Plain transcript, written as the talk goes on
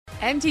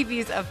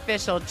MTV's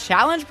official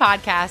Challenge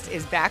podcast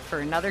is back for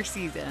another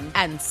season.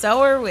 And so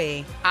are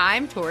we.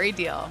 I'm Tori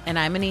Deal. And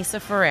I'm Anissa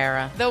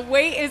Ferreira. The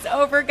wait is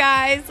over,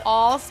 guys.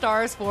 All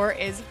Stars 4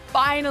 is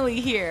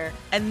finally here.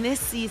 And this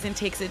season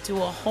takes it to a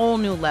whole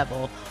new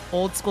level.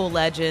 Old school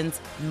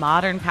legends,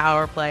 modern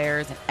power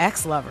players, and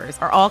ex-lovers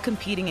are all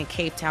competing in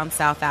Cape Town,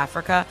 South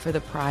Africa for the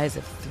prize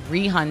of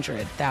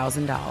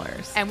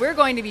 $300,000. And we're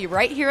going to be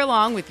right here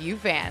along with you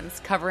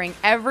fans, covering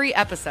every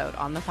episode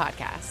on the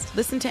podcast.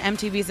 Listen to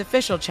MTV's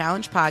official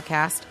Challenge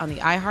podcast on the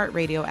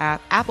iHeartRadio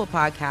app, Apple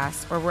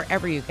Podcasts, or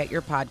wherever you get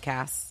your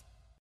podcasts.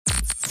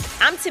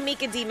 I'm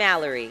Tamika D.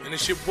 Mallory. And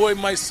it's your boy,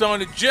 my son,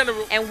 the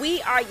General. And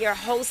we are your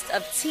hosts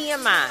of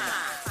TMI.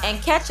 And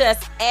catch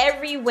us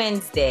every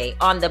Wednesday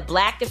on the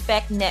Black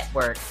Effect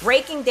Network,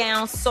 breaking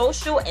down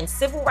social and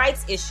civil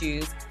rights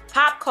issues,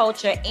 pop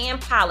culture, and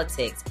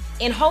politics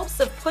in hopes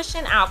of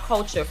pushing our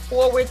culture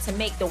forward to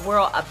make the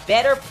world a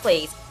better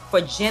place for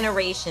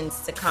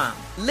generations to come.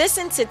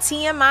 Listen to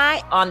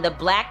TMI on the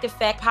Black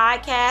Effect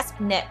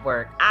Podcast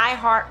Network,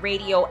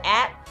 iHeartRadio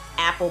app,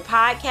 Apple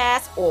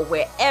Podcasts, or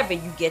wherever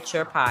you get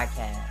your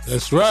podcasts.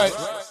 That's right.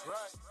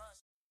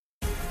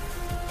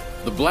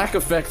 The Black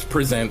Effect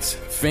presents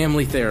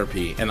Family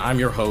Therapy, and I'm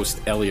your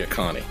host, Elliot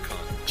Connie.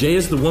 Jay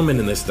is the woman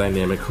in this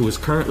dynamic who is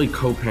currently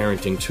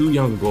co-parenting 2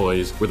 young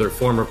boys with her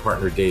former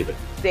partner, David.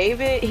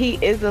 David, he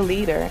is a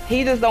leader.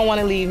 He just don't want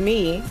to leave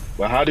me.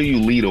 But how do you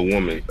lead a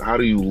woman? How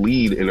do you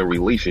lead in a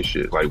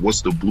relationship? Like,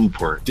 what's the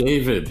blueprint?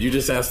 David, you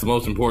just asked the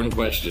most important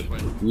question.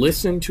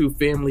 Listen to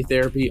Family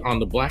Therapy on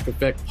the Black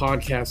Effect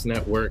Podcast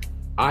Network,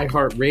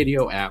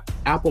 iHeartRadio app,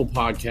 Apple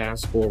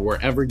Podcasts, or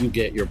wherever you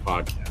get your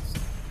podcasts.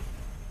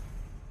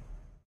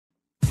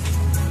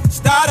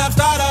 Start up,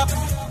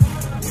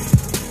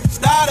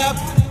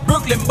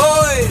 Brooklyn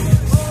boys.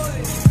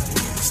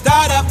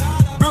 Start up,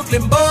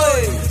 Brooklyn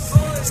boys.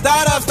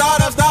 Start up,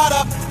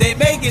 they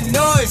making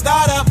noise.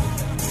 Start up.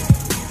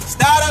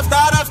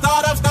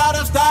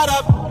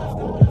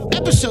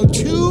 Episode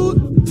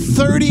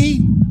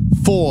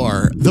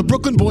 234, the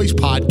Brooklyn Boys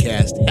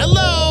Podcast.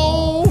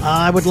 Hello!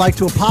 I would like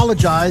to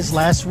apologize.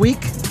 Last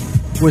week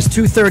was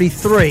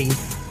 233,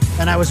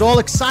 and I was all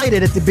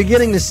excited at the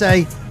beginning to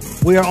say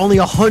we are only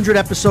 100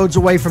 episodes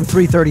away from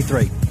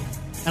 333,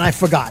 and I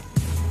forgot.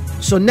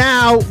 So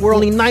now we're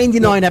only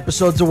 99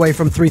 episodes away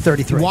from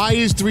 333. Why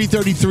is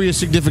 333 a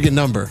significant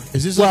number?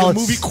 Is this like a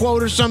movie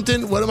quote or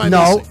something? What am I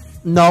missing?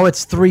 No,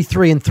 it's 3,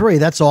 3, and 3.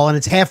 That's all, and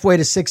it's halfway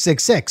to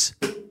 666.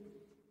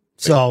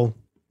 So,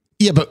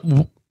 yeah, but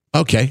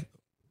okay.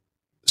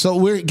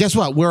 So guess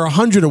what? We're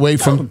 100 away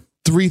from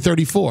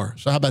 334.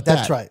 So how about that?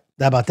 That's right.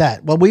 How about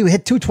that? Well, we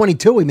hit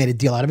 222. We made a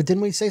deal out of it,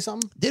 didn't we? Say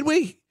something? Did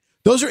we?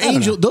 Those are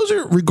angel. Those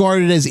are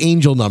regarded as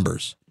angel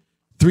numbers.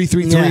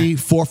 333,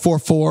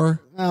 444.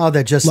 Oh,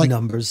 they're just like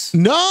numbers.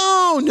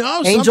 No.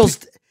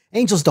 Angels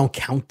don't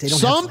count. They don't.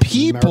 Some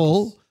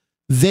people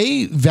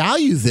they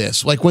value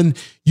this. Like when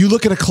you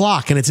look at a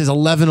clock and it says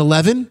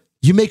 11:11,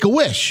 you make a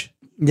wish.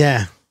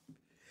 Yeah.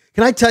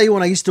 Can I tell you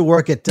when I used to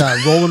work at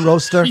Roll &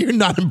 Roaster? You're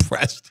not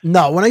impressed.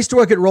 No, when I used to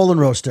work at Roll &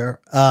 Roaster,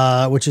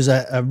 which is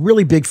a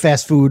really big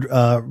fast food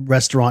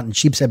restaurant in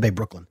Sheepshead Bay,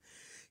 Brooklyn.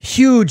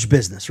 Huge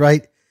business,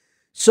 right?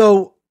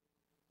 So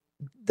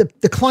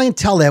the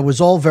clientele there was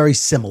all very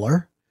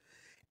similar.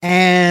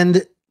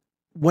 And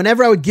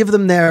whenever I would give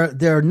them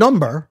their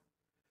number,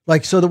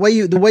 like, so the way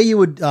you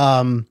would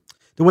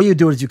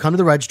do it is you come to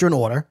the register and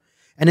order,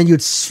 and then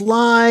you'd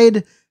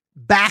slide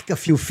back a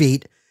few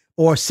feet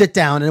or sit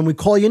down, and then we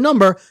call your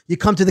number, you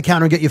come to the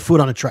counter and get your food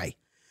on a tray.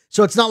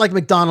 So it's not like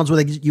McDonald's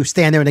where you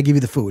stand there and they give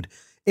you the food.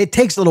 It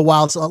takes a little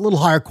while. It's a little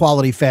higher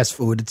quality fast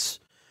food. It's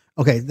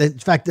okay. In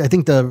fact, I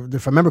think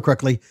if I remember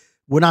correctly,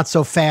 We're Not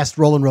So Fast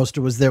Roll &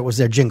 Roaster was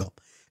their jingle.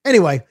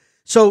 Anyway,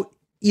 so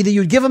either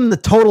you'd give them the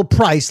total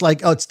price,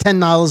 like, oh, it's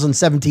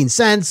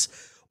 $10.17,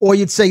 or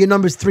you'd say your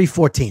number's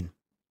 $3.14,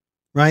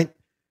 right?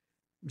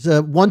 It's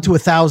a 1 to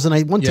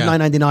 1,000, 1 to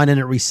 $9.99, and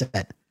it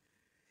reset.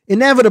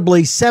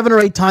 Inevitably, 7 or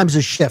 8 times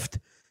a shift,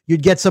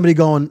 you'd get somebody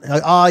going,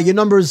 your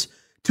number's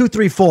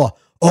 234.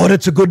 Oh,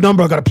 that's a good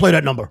number. I got to play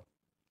that number.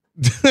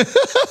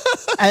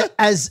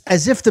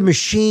 as if the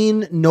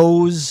machine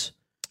knows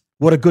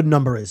what a good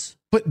number is.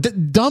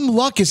 But dumb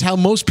luck is how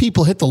most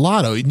people hit the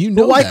lotto, and you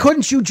know. But why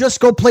couldn't you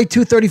just go play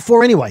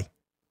 234 anyway?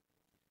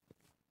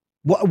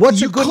 What's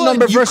a good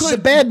number versus a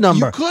bad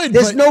number? You could.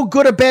 There's no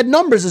good or bad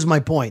numbers, is my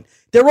point.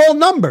 They're all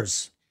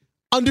numbers.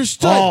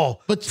 Understood.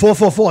 Oh, but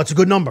 444, it's a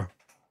good number.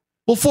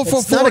 Well,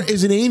 444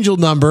 is an angel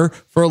number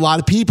for a lot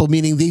of people,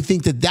 meaning they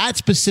think that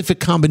specific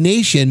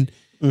combination,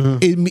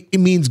 it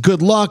means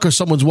good luck or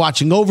someone's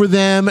watching over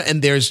them,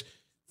 and there's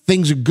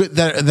things are good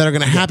that are going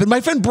to happen.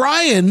 My friend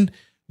Brian,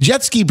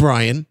 Jet Ski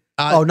Brian.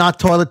 Not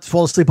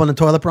fall asleep on the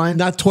toilet, Brian?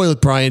 Not toilet,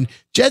 Brian.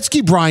 Jet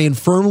Ski Brian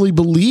firmly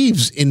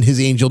believes in his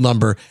angel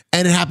number,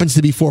 and it happens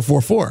to be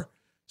 444.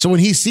 So when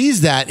he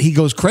sees that, he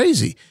goes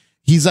crazy.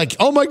 He's like,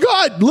 oh my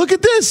God, look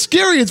at this.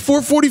 Scary. It's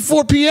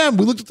 4:44 p.m.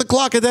 We looked at the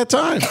clock at that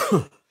time.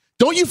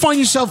 Don't you find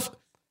yourself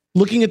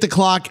looking at the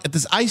clock at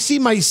this? I see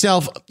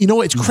myself,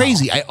 it's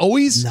crazy. I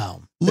always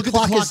Look at the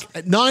clock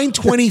at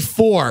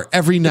 9:24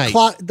 every night.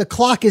 The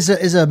clock is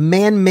a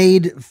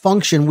man-made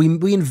function.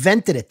 We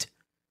invented it.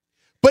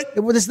 But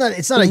it's not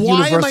a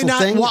universal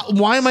thing.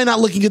 Why am I not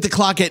looking at the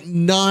clock at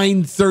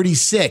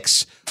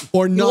 9:36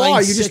 or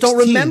 9:16? You just don't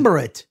remember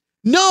it.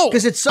 No,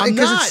 because it's so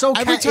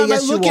every time I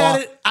look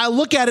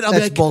at it, I'll be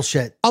like,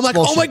 bullshit. I'm like,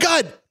 oh my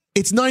God,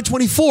 it's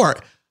 9:24.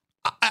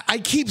 I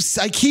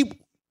keep.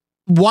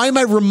 Why am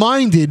I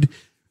reminded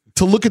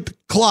to look at the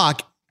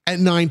clock at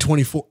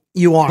 9:24?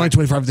 You are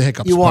 9:25. The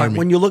hiccups. You are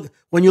when you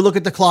look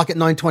at the clock at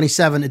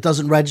 9:27. It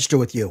doesn't register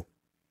with you.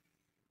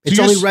 It's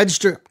only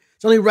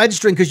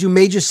registering because you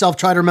made yourself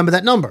try to remember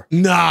that number.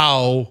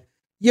 No,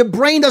 your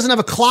brain doesn't have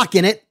a clock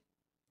in it.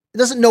 It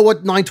doesn't know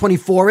what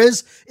 9:24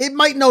 is. It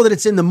might know that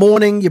it's in the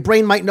morning. Your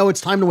brain might know it's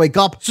time to wake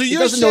up. So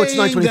you're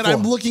saying that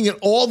I'm looking at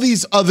all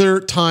these other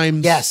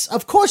times? Yes,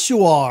 of course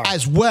you are.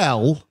 As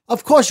well.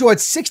 Of course you are.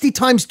 It's 60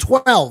 times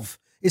 12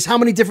 is how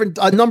many different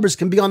numbers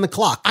can be on the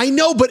clock. I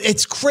know, but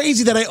it's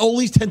crazy that I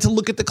always tend to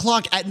look at the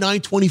clock at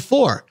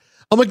 9:24.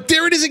 I'm like,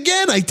 there it is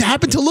again. I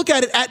happen to look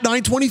at it at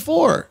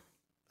 9:24.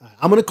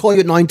 I'm going to call you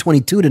at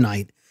 9:22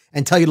 tonight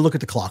and tell you to look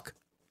at the clock.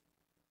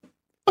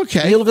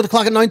 Okay. And you look at the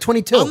clock at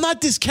 9:22. I'm not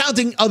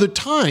discounting other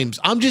times.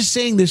 I'm just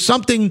saying there's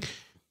something,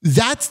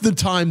 that's the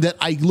time that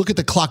I look at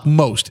the clock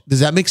most.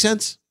 Does that make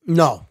sense?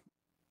 No.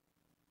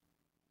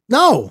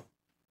 All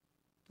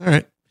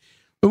right.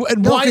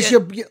 And no, because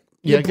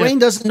your brain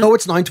doesn't know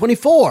it's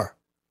 9:24.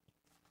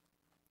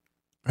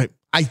 Right.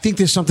 I think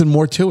there's something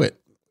more to it.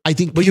 I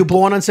think. Were you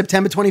born on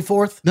September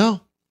 24th?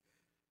 No.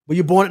 Were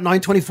you born at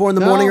 9:24 in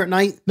the morning or at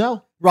night?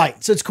 No.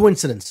 Right. So it's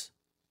coincidence.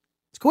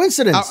 It's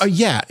coincidence.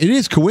 Yeah, it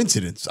is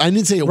coincidence. I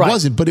didn't say it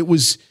wasn't, but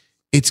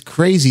it's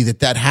crazy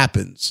that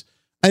happens.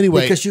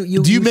 Anyway, because do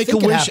you make a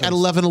wish at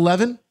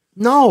 11:11?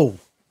 No.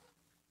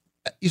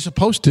 You're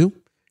supposed to.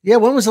 Yeah.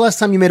 When was the last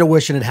time you made a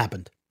wish and it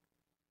happened?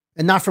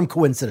 And not from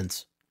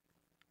coincidence.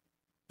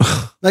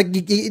 Like,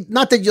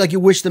 not that you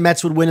wish the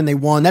Mets would win and they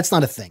won. That's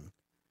not a thing.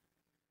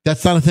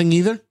 That's not a thing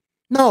either?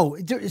 No,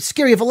 it's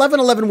scary. If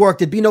 11:11 worked,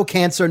 there'd be no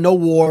cancer, no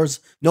wars,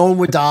 no one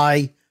would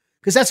die.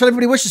 Because that's what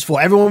everybody wishes for.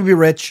 Everyone would be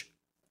rich.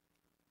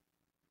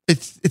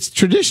 It's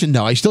tradition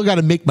now. I still got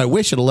to make my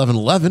wish at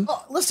 11:11.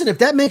 Oh, listen, if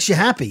that makes you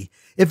happy.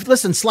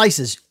 Listen,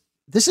 Slices,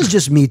 this is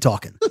just me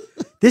talking.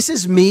 This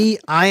is me.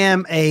 I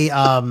am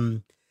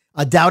a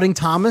doubting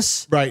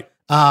Thomas. Right.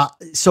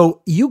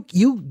 So you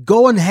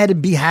go ahead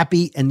and be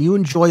happy and you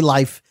enjoy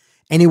life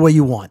any way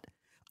you want.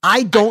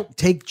 I don't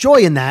take joy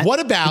in that. What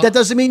about? That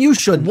doesn't mean you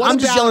shouldn't. I'm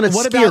just yelling it's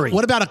scary.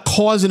 What about a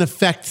cause and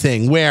effect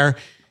thing where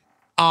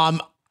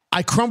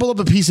I crumble up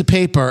a piece of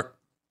paper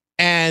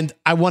and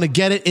I want to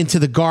get it into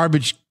the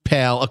garbage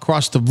pail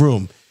across the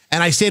room.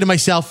 And I say to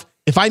myself,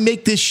 if I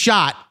make this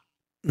shot,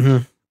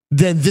 then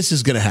this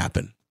is going to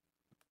happen.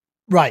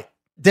 Right.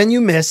 Then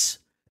you miss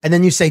and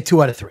then you say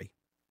 2 out of 3.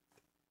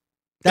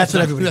 That's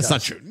what everybody does.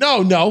 That's not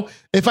true. No.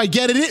 If I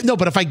get it in,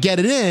 but if I get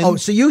it in. Oh,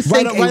 so you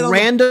think a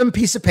random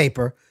piece of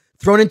paper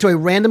thrown into a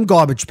random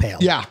garbage pail.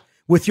 Yeah.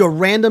 With your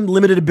random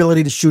limited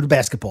ability to shoot a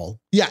basketball.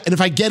 Yeah. And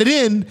if I get it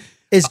in.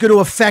 Is going to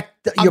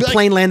affect your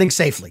plane landing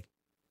safely.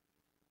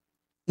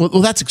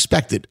 Well, that's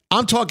expected.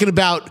 I'm talking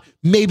about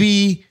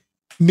maybe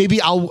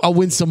I'll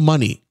win some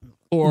money.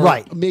 Or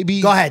right.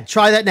 Maybe. Go ahead.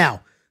 Try that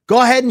now. Go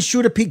ahead and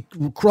shoot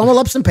crumble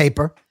up some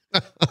paper.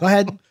 Go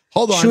ahead.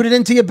 Hold on. Shoot it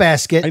into your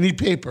basket. I need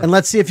paper. And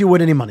let's see if you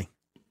win any money.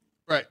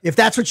 Right. If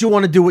that's what you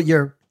want to do with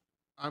your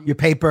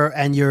paper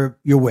and your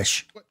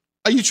wish.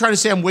 Are you trying to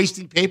say I'm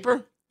wasting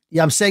paper?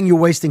 Yeah, I'm saying you're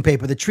wasting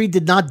paper. The tree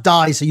did not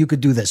die so you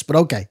could do this, but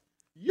okay.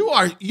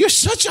 You're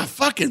such a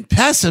fucking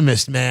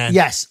pessimist, man.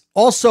 Yes.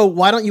 Also,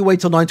 why don't you wait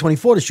till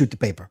 9:24 to shoot the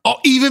paper? Oh,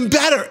 even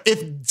better.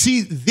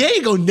 There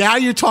you go. Now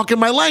you're talking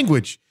my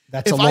language.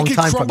 That's a long time from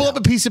now. If I could crumble up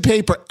a piece of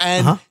paper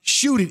and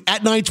shoot it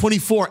at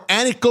 9:24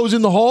 and it goes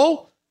in the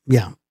hole.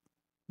 Yeah.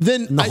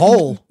 Then in the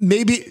hole.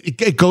 Maybe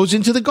it goes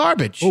into the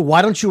garbage. Well,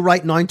 why don't you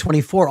write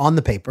 9:24 on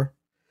the paper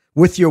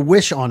with your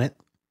wish on it,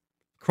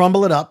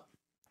 crumble it up,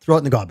 throw it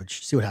in the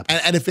garbage, see what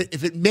happens. And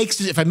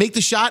if I make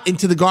the shot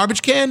into the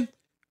garbage can,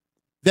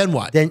 then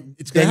what? Then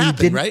it's going to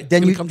happen, right?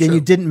 Then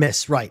you didn't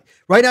miss, right?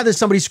 Right now there's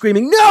somebody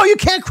screaming, "No, you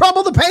can't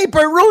crumble the paper.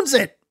 It ruins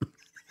it."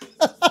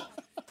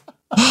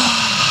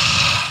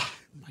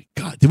 My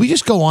God. Did we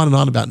just go on and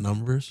on about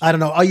numbers? I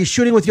don't know. Are you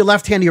shooting with your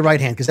left hand or your right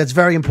hand? Because that's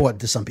very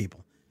important to some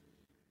people.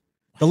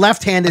 The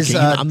left hand is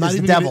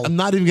the devil. I'm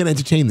not even going to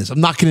entertain this. I'm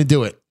not going to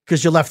do it.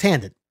 Because you're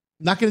left-handed.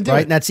 I'm not going to do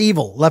it. And that's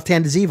evil. Left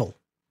hand is evil.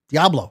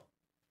 Diablo.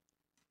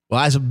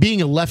 Well, being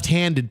a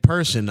left-handed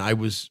person, I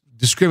was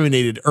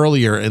discriminated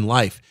earlier in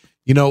life.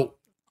 You know,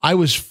 I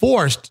was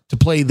forced to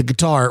play the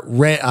guitar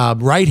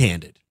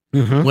right-handed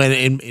when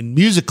in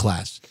music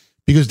class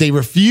because they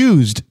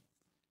refused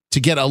to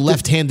get a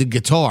left-handed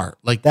guitar.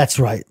 Like that's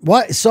right.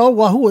 What? So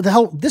who the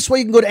hell? This way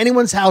you can go to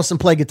anyone's house and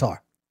play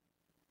guitar.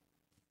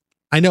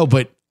 I know,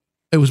 but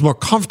it was more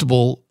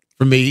comfortable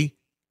for me.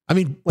 I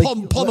mean, Paul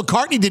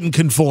McCartney didn't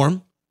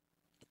conform.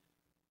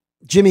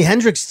 Jimi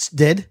Hendrix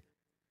did.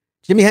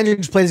 Jimi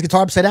Hendrix played his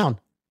guitar upside down.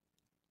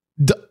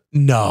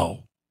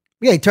 No.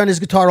 Yeah, he turned his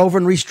guitar over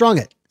and restrung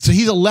it. So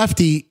he's a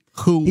lefty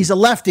who... He's a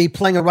lefty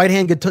playing a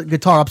right-hand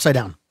guitar upside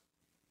down.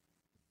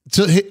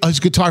 So his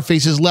guitar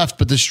faces left,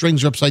 but the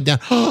strings are upside down.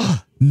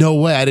 No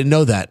way. I didn't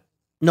know that.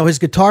 No, his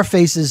guitar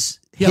faces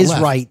his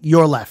left. right,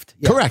 your left.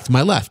 Yeah. Correct.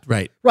 My left.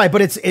 Right. Right,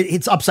 but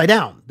it's upside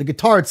down. The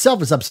guitar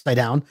itself is upside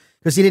down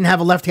because he didn't have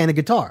a left-handed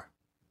guitar.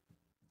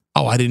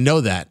 Oh, I didn't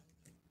know that.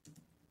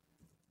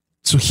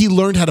 So he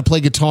learned how to play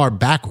guitar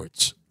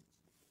backwards.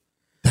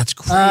 That's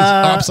crazy.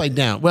 Upside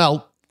down.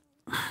 Well,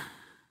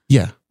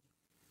 yeah.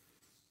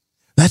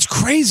 That's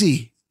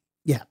crazy.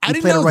 Yeah, I he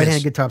didn't played know a right-handed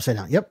this. guitar upside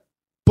down. Yep.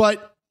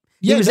 But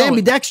He was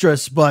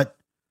ambidextrous, but...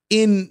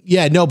 but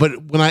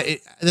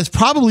that's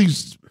probably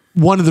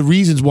one of the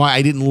reasons why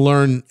I didn't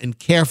learn and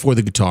care for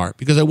the guitar,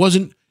 because I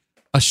wasn't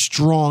a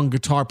strong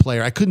guitar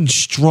player. I couldn't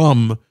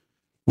strum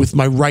with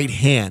my right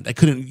hand. I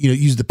couldn't,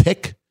 use the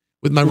pick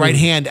with my right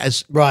hand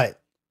as right.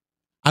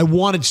 I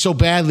wanted so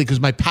badly because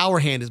my power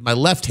hand is my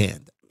left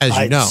hand, as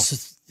you know.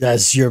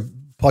 As your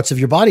parts of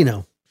your body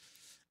know.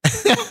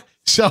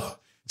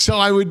 So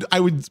I would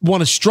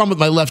want to strum with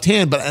my left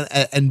hand,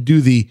 but and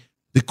do the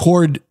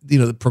chord,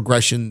 the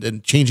progression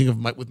and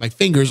changing with my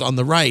fingers on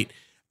the right.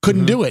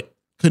 Couldn't do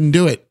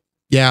it.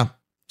 Yeah.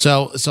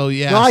 So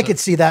yeah. No, I could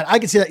see that.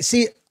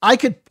 See, I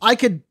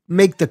could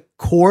make the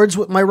chords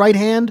with my right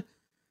hand.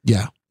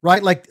 Yeah.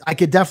 Right? Like I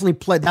could definitely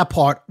play that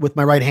part with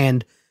my right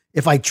hand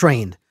if I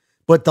trained.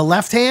 But the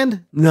left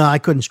hand, no, I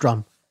couldn't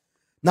strum.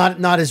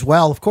 Not as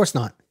well. Of course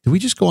not. Did we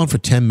just go on for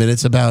 10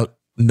 minutes about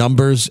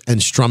numbers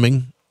and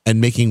strumming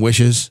and making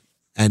wishes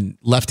and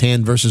left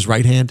hand versus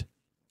right hand?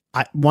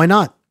 Why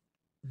not?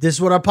 This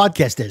is what our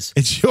podcast is.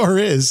 It sure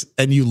is.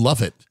 And you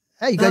love it.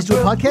 Hey, you guys do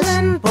a podcast?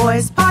 Brooklyn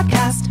Boys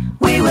Podcast.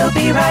 We will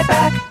be right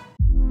back.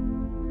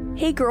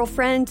 Hey,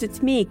 girlfriends,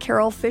 it's me,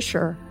 Carol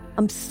Fisher.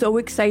 I'm so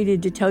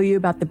excited to tell you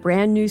about the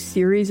brand new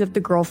series of The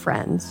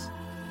Girlfriends.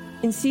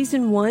 In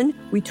season 1,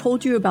 we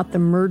told you about the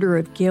murder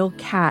of Gail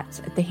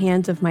Katz at the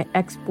hands of my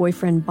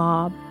ex-boyfriend,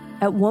 Bob.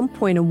 At one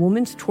point, a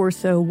woman's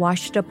torso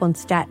washed up on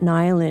Staten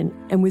Island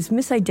and was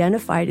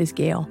misidentified as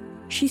Gail.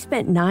 She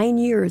spent 9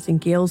 years in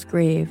Gail's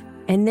grave,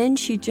 and then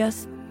she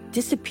just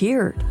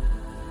disappeared.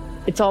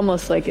 It's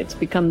almost like it's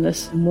become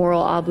this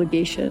moral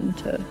obligation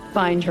to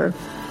find her.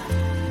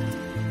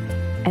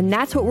 And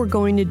that's what we're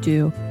going to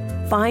do.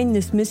 Find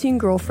this missing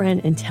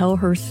girlfriend and tell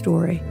her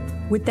story.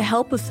 With the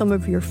help of some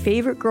of your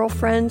favorite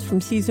girlfriends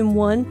from season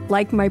 1,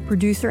 like my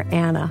producer,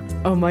 Anna.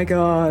 Oh my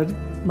God.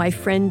 My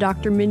friend,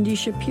 Dr. Mindy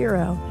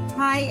Shapiro.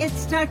 Hi,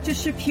 it's Dr.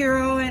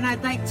 Shapiro, and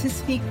I'd like to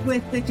speak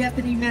with the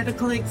deputy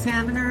medical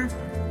examiner.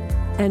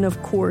 And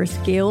of course,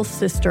 Gail's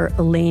sister,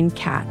 Elaine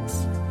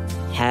Katz.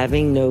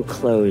 Having no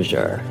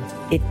closure,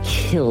 it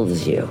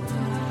kills you.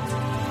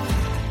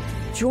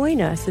 Join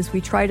us as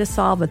we try to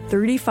solve a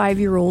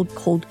 35-year-old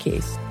cold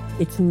case.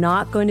 It's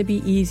not going to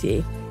be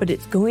easy, but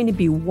it's going to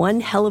be one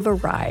hell of a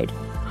ride.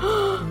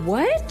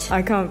 What?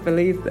 I can't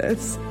believe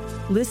this.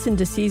 Listen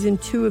to season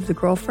 2 of The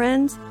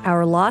Girlfriends,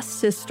 Our Lost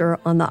Sister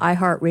on the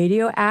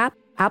iHeartRadio app,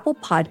 Apple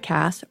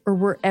Podcasts, or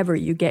wherever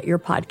you get your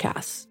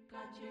podcasts.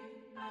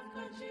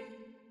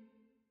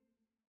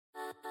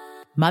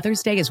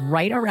 Mother's Day is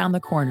right around the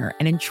corner,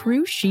 and in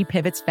true She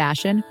Pivots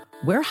fashion,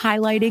 we're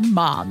highlighting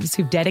moms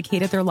who've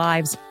dedicated their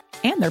lives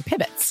and their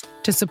pivots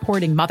to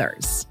supporting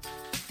mothers.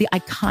 The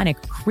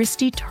iconic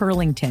Christy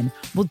Turlington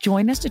will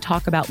join us to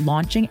talk about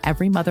launching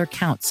Every Mother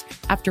Counts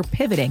after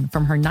pivoting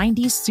from her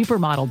 90s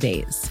supermodel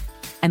days.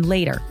 And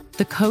later,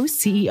 the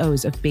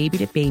co-CEOs of Baby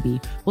to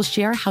Baby will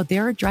share how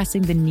they're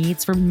addressing the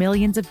needs for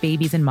millions of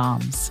babies and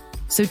moms.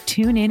 So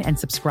tune in and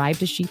subscribe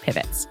to She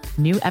Pivots.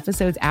 New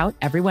episodes out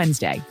every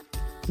Wednesday.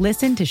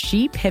 Listen to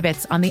She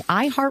Pivots on the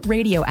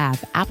iHeartRadio app,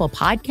 Apple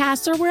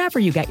Podcasts, or wherever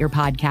you get your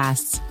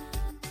podcasts.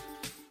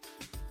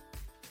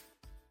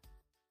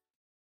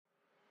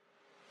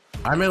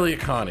 I'm Elliot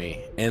Connie,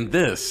 and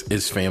this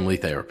is Family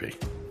Therapy.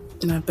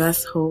 My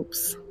best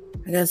hopes,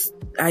 I guess,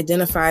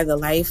 identify the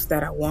life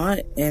that I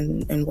want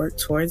and work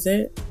towards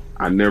it.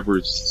 I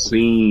never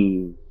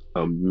seen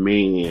a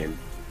man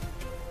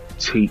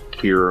take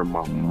care of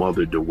my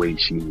mother the way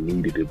she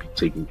needed to be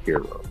taken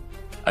care of.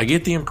 I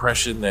get the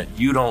impression that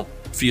you don't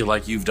feel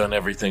like you've done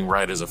everything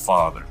right as a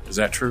father. Is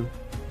that true?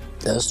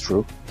 That's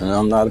true, and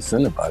I'm not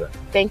offended by that.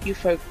 Thank you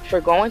for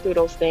going through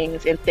those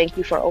things, and thank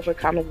you for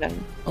overcoming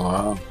them.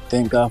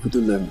 Thank God for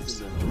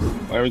deliverance.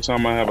 Every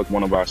time I have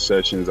one of our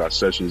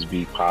sessions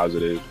be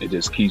positive. It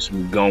just keeps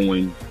me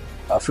going.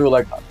 I feel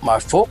like my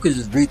focus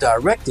is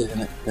redirected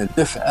in a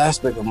different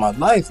aspect of my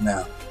life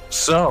now.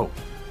 So,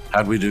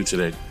 how'd we do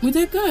today? We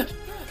did good.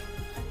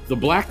 The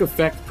Black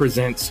Effect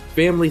presents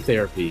Family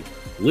Therapy.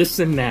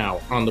 Listen now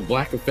on the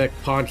Black Effect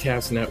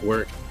Podcast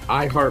Network,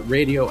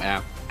 iHeartRadio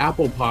app,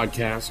 Apple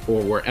Podcasts,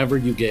 or wherever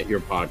you get your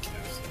podcasts.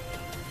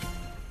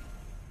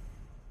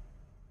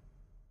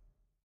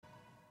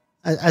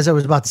 As I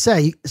was about to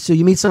say, so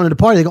you meet someone at a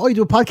party, they go, oh, you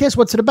do a podcast?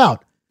 What's it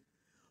about?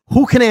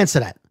 Who can answer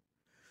that?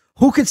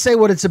 Who could say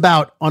what it's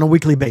about on a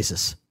weekly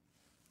basis?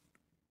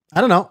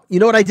 I don't know. You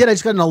know what I did? I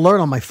just got an alert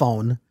on my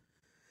phone.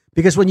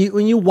 Because when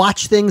you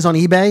watch things on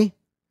eBay,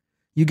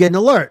 you get an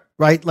alert,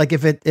 right? Like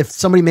if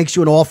somebody makes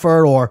you an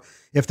offer or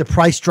If the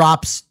price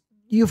drops,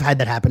 you've had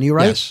that happen to you,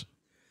 right? Yes.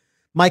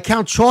 My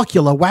Count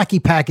Chocula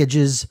Wacky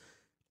Packages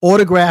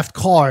autographed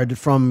card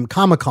from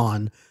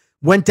Comic-Con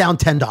went down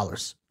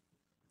 $10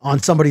 on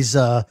somebody's,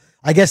 I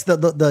guess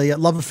the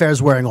love affair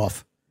is wearing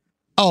off.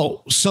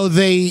 Oh, so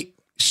they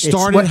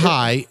started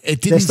high.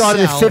 It didn't They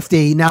started sell. at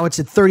 $50. Now it's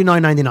at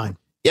 $39.99.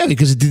 Yeah,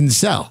 because it didn't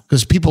sell.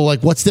 Because people are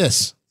like, what's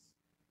this?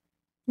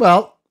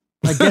 Well,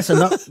 I guess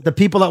the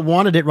people that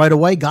wanted it right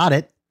away got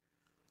it.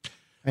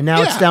 And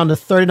now it's down to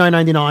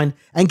 $39.99.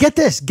 And get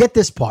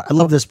this part. I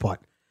love this part.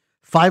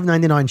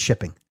 $5.99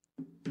 shipping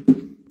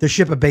to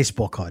ship a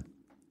baseball card.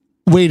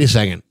 Wait a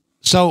second.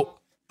 So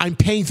I'm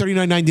paying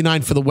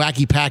 $39.99 for the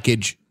wacky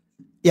package.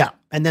 Yeah,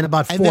 and then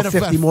about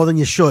 $4.50 more than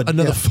you should.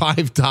 Another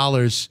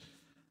 $5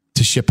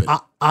 to ship it.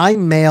 I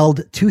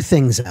mailed 2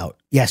 things out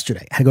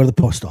yesterday. I had to go to the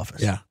post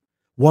office. Yeah.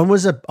 One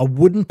was a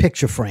wooden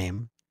picture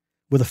frame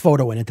with a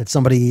photo in it that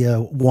somebody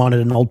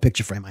wanted, an old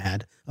picture frame I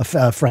had,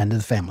 a friend of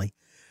the family,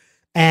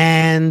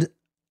 and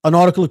an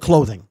article of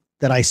clothing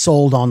that I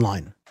sold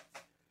online.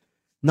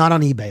 Not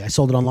on eBay. I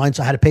sold it online,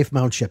 so I had to pay for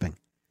my own shipping.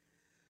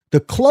 The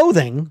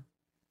clothing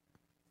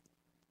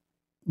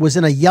was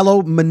in a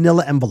yellow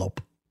manila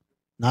envelope.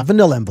 Not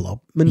vanilla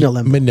envelope. Manila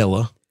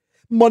envelope.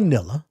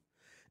 Manila.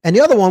 And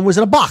the other one was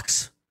in a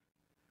box.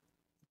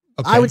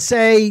 Okay. I would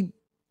say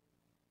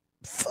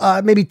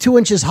maybe 2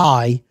 inches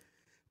high,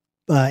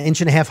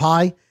 inch and a half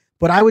high,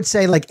 but I would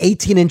say like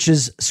 18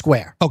 inches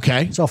square.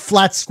 Okay. So a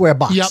flat square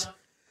box. Yep.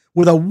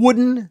 With a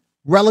wooden,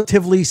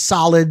 relatively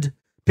solid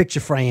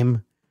picture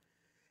frame.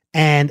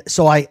 And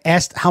so I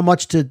asked how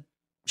much to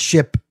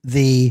ship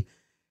the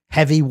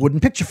heavy wooden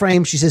picture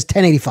frame. She says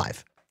 $10.85. I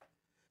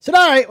said,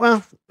 all right,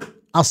 well,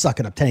 I'll suck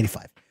it up,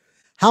 $10.85.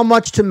 How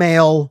much to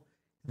mail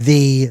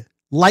the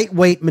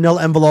lightweight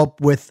manila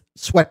envelope with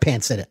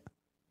sweatpants in it?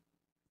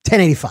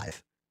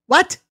 $10.85.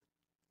 What?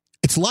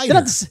 It's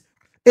lighter.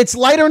 It's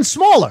lighter and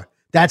smaller.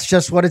 That's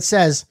just what it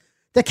says.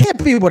 That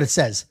can't be what it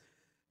says.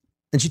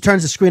 And she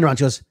turns the screen around.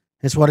 She goes,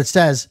 it's what it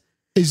says.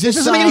 Is this,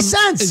 doesn't make any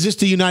sense. Is this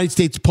the United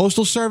States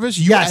Postal Service?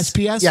 Yes.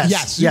 USPS?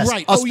 Yes. You're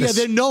right. Oh, yeah,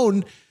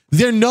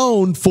 they're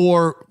known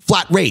for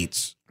flat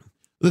rates.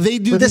 They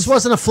do. But this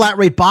wasn't a flat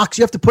rate box.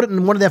 You have to put it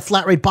in one of their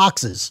flat rate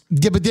boxes.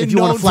 Yeah, but they're if you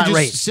want known a flat for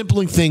rate. just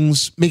simpling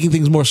things, making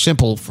things more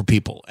simple for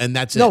people, and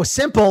that's it. No,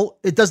 simple.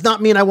 It does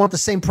not mean I want the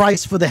same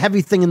price for the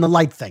heavy thing and the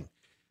light thing.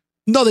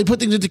 No, they put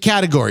things into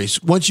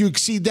categories. Once you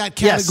exceed that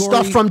category,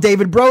 yes, stuff from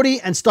David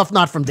Brody and stuff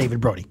not from David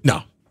Brody.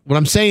 No, what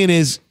I'm saying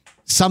is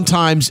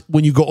sometimes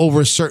when you go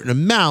over a certain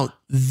amount,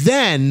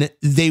 then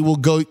they will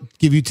go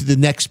give you to the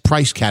next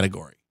price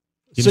category.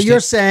 So you're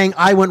saying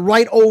I went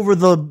right over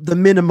the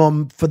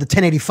minimum for the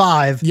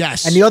 $10.85.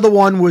 Yes. And the other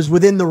one was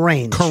within the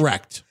range.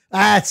 Correct.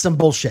 That's some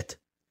bullshit.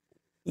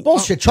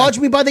 Bullshit. Charge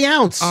me by the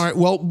ounce. All right.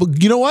 Well,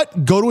 you know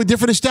what? Go to a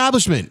different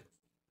establishment.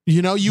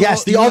 You know,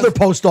 the other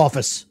post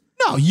office.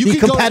 No, you the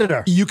could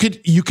competitor.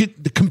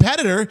 The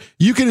competitor.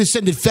 You could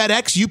send it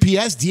FedEx,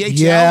 UPS, DHL.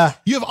 Yeah.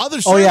 You have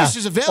other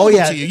services available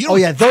to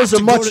you. Those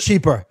are much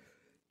cheaper.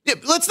 Yeah,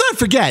 let's not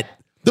forget,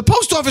 the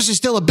post office is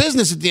still a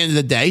business at the end of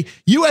the day.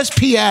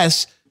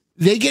 USPS,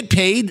 they get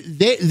paid.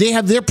 They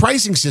have their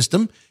pricing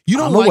system. You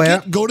don't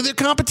like it, go to their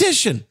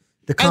competition.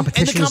 The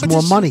competition is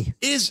more money.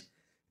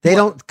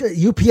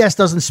 UPS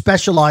doesn't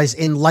specialize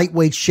in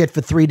lightweight shit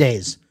for 3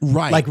 days.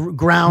 Right. Like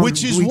ground.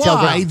 Which is retail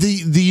why ground.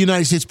 the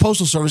United States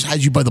Postal Service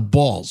has you by the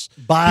balls.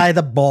 By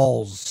the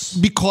balls.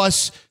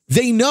 Because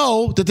they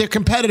know that their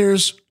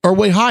competitors are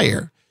way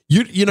higher.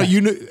 You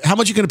know how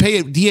much you're going to pay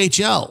at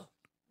DHL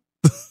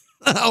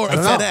or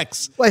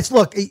FedEx. Well,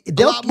 look, a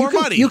lot more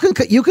money. You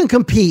can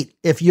compete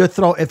if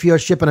you're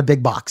shipping a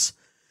big box,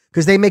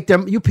 because they make their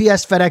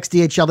UPS, FedEx,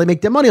 DHL. They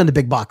make their money on the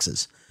big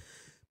boxes.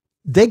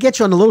 They get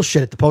you on the little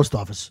shit at the post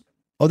office.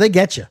 Oh, they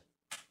get you.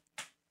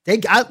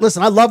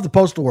 Listen, I love the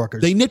postal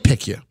workers. They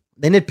nitpick you.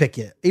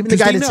 Even the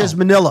guy that says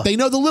Manila. They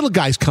know the little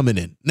guy's coming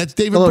in. That's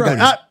David Brody.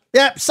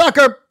 Yeah,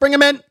 sucker, bring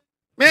him in.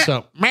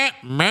 So,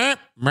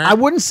 I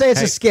wouldn't say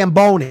it's a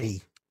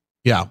Scamboni.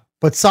 Yeah.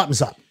 But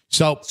something's up.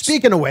 So,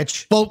 speaking of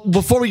which. Well,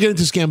 before we get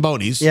into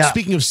Scambonis,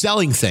 speaking of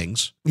selling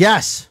things.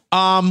 Yes.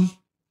 And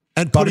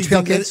putting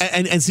things,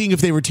 and seeing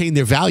if they retain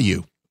their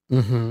value.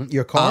 Mm-hmm.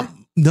 Your car?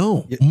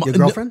 No. Your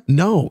girlfriend?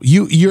 No.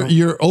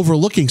 You're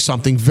overlooking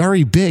something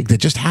very big that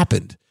just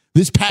happened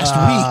this past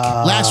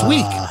week. Last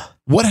week.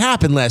 What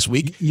happened last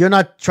week? You're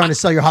not trying to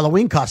sell your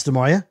Halloween costume,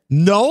 are you?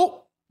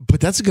 No, but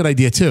that's a good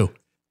idea too.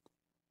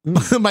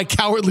 My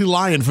cowardly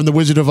lion from the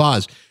Wizard of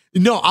Oz.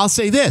 No, I'll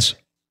say this.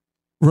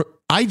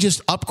 I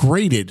just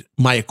upgraded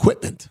my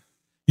equipment.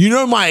 You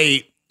know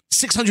my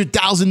 $600,000,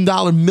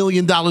 $1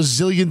 million,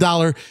 zillion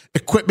dollar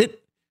equipment?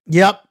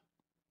 Yep.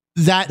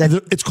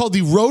 It's called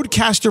the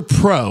Rodecaster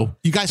Pro.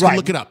 You guys can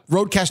look it up.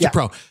 Rodecaster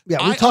Pro.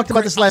 Yeah, we talked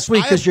about this last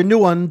week because your new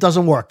one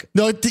doesn't work.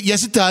 No,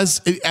 yes, it does.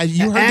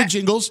 You heard the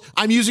jingles.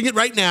 I'm using it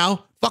right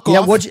now. Fuck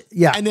off.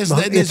 And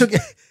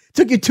it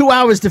took you 2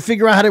 hours to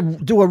figure out how to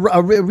do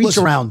a reach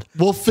around.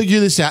 We'll figure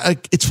this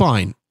out. It's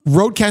fine.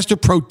 Rodecaster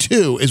Pro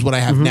 2 is what I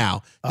have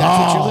now.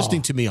 That's what you're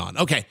listening to me on.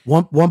 Okay.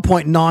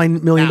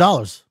 $1.9 million.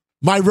 Now,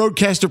 my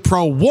Rodecaster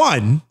Pro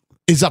 1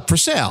 is up for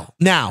sale.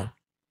 Now,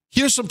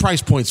 here's some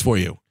price points for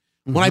you.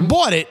 When I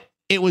bought it,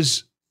 it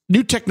was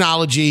new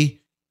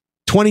technology,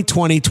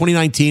 2020,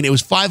 2019. It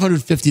was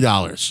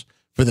 $550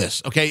 for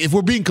this. Okay, if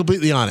we're being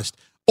completely honest,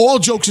 all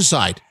jokes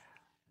aside,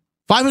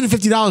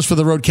 $550 for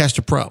the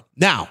Rodecaster Pro.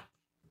 Now,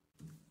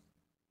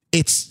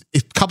 it's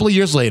a couple of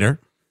years later,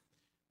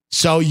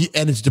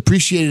 and it's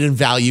depreciated in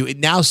value. It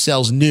now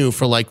sells new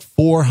for like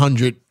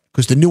 $400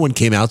 because the new one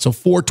came out. So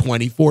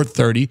 $420,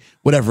 $430,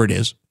 whatever it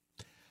is.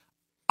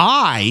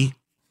 I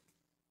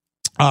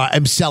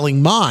am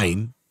selling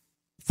mine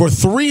for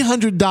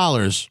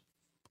 $300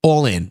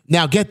 all in.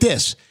 Now, get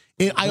this.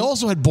 I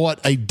also had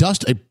bought a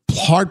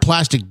hard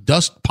plastic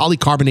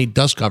polycarbonate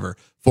dust cover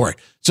for it.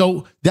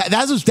 So that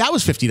was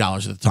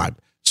 $50 at the time.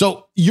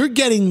 So you're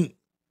getting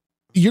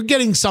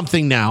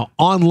something now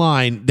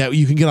online that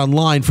you can get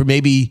online for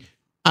maybe,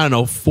 I don't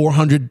know,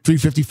 $350,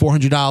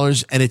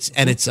 $400, and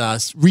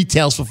it's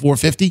retails for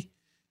 $450.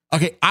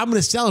 Okay, I'm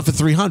going to sell it for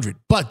 $300.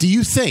 But do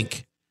you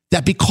think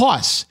that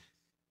because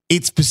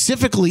it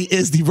specifically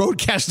is the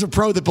Rodecaster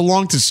Pro that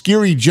belonged to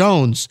Scary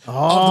Jones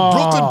of the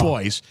Brooklyn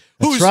Boys,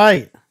 whose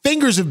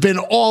fingers have been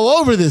all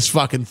over this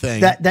fucking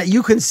thing, that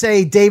you can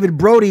say David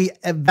Brody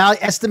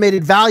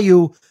estimated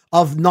value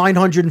of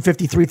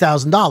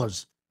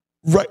 $953,000.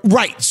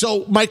 Right.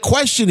 So my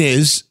question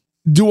is,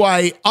 do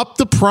I up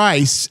the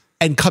price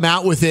and come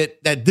out with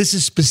it that this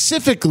is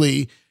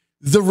specifically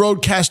the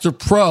Rodecaster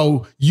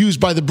Pro used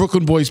by the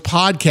Brooklyn Boys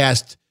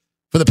podcast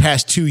for the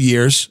past 2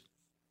 years?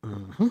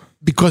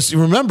 Because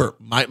remember,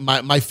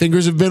 my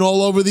fingers have been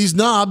all over these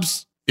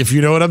knobs, if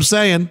you know what I'm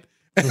saying.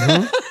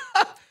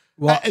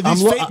 Well,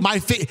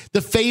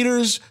 the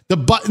faders, the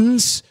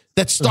buttons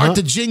that start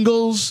the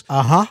jingles.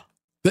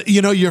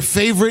 Your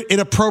favorite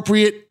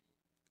inappropriate,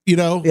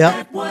 Yeah.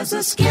 That was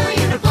a scary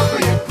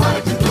inappropriate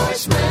product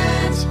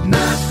endorsement.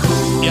 Not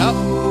cool. Yep.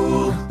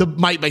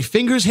 My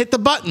fingers hit the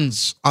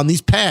buttons on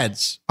these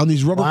pads, on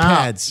these rubber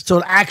pads.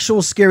 So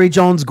actual Scary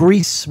Jones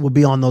grease will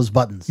be on those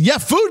buttons. Yeah,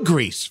 food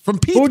grease from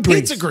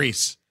pizza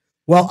grease.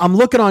 Well, I'm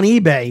looking on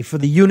eBay for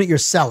the unit you're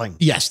selling.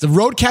 Yes, the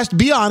Rodecaster.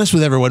 Be honest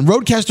with everyone.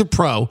 Rodecaster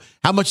Pro.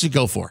 How much did it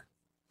go for?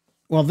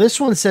 Well, this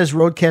one says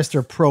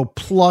Rodecaster Pro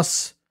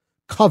Plus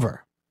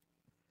cover.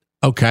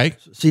 Okay.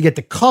 So you get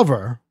the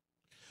cover.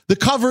 The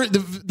cover,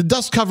 the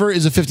dust cover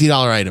is a $50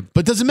 item,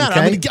 but it doesn't matter.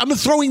 Okay. I'm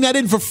throwing that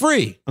in for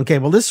free. Okay,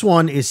 well, this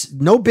one is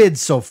no bids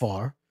so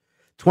far.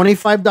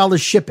 $25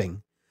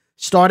 shipping.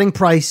 Starting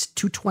price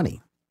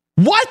 $220.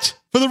 What?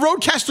 For the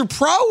Rodecaster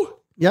Pro?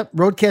 Yep,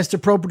 Rodecaster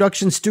Pro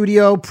Production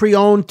Studio,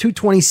 pre-owned,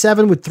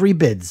 $227 with 3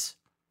 bids.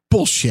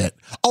 Bullshit.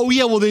 Oh,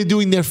 yeah, well, they're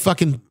doing their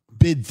fucking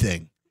bid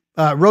thing.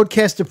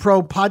 Rodecaster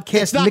Pro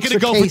podcast it's not mixer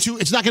gonna go case.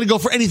 It's not going to go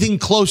for anything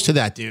close to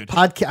that, dude.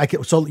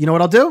 So you know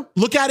what I'll do?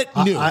 Look at it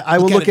new. I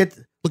will look at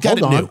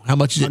it new. How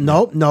much is it?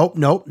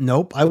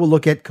 Nope. I will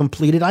look at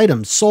completed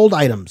items, sold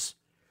items.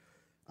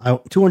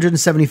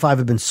 275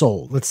 have been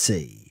sold. Let's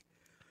see.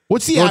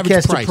 What's the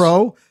average price? Rodecaster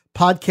Pro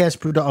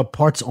podcast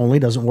parts only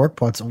doesn't work.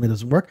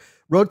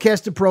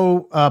 Rodecaster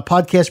Pro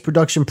podcast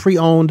production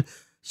pre-owned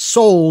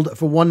sold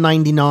for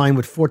 $199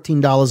 with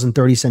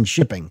 $14.30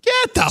 shipping.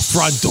 Get the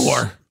front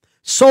door.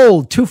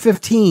 Sold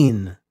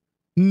 $215.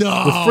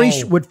 No.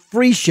 With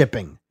free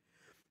shipping.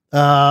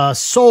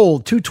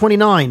 Sold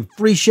 $229,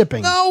 free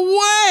shipping. No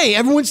way.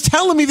 Everyone's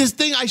telling me this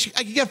thing I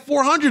could get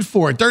 $400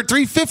 for it. They're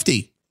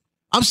 $350.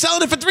 I'm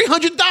selling it for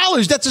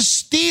 $300. That's a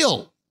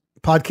steal.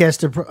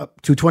 Podcaster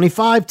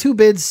 $225, 2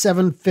 bids,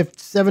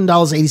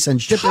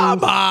 $7.80 shipping.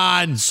 Come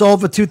on.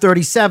 Sold for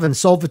 $237,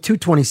 sold for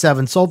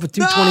 $227, sold for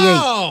 $228,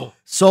 No.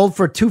 sold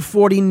for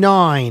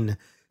 $249,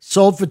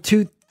 sold for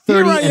 $230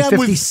 and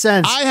 50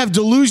 cents. I have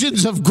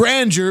delusions of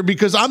grandeur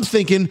because I'm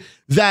thinking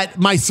that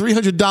my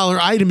 $300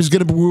 item is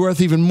going to be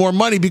worth even more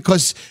money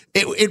because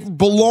it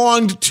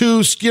belonged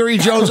to Scary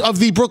Jones of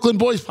the Brooklyn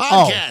Boys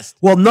podcast.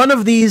 Well, none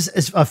of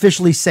these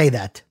officially say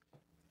that.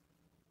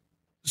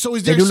 So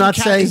is there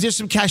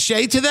some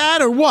cachet to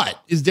that or what?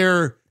 Is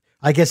there?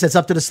 I guess that's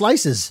up to the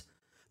Slices.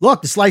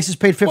 Look, the Slices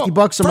paid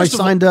 $50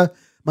 on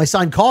my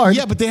signed card.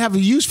 Yeah, but they have a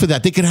use for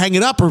that. They could hang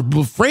it up or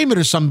frame it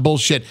or some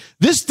bullshit.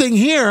 This thing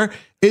here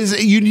is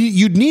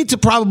you'd need to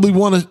probably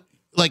want to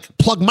like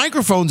plug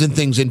microphones and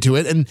things into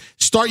it and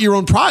start your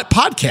own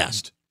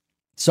podcast.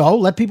 So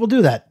let people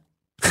do that.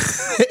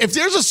 If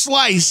there's a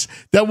Slice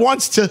that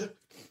wants to,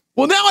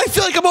 well, now I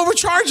feel like I'm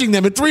overcharging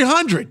them at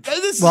 $300.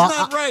 This is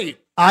not right.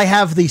 I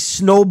have the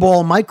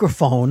Snowball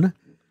microphone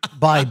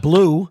by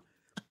Blue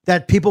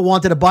that people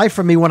wanted to buy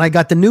from me when I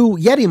got the new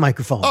Yeti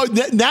microphone. Oh,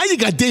 now you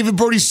got David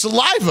Brody's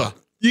saliva.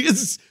 You can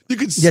That's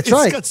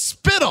right. It's got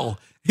spittle.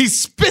 He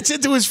spits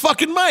into his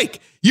fucking mic.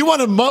 You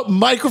want a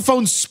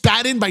microphone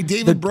spat in by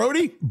David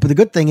Brody? But the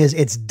good thing is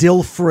it's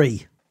dill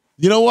free.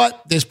 You know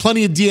what? There's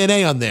plenty of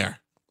DNA on there.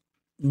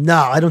 No,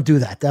 I don't do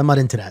that. I'm not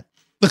into that.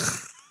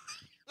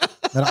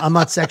 I'm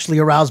not sexually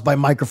aroused by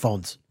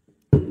microphones.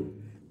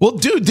 Well,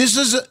 dude, this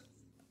is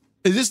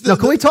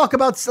can we talk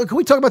about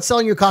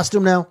selling your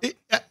costume now?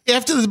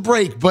 After the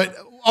break, but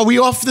Are we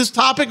off this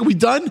topic? Are we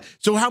done?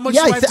 So how much?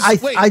 Yeah, do I have to, I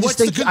just what's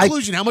think the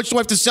conclusion? How much do I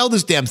have to sell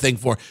this damn thing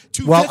for?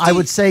 Well, I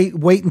would say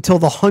wait until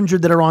the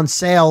 100 that are on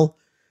sale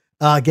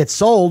get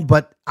sold.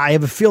 But I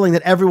have a feeling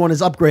that everyone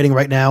is upgrading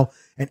right now,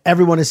 and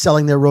everyone is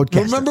selling their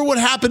Roadcaster. Remember what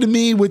happened to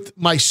me with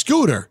my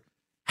scooter?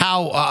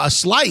 How a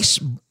Slice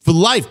for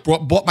Life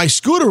bought my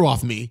scooter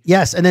off me.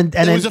 Yes, and then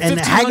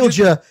haggled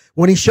you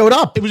when he showed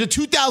up. It was a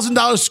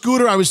 $2,000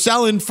 scooter I was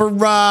selling for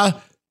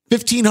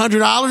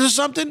 $1,500 or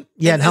something.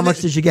 Yeah, and how much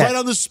did you get? Right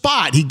on the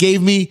spot.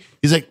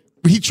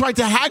 He tried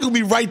to haggle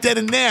me right then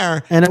and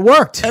there. And it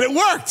worked.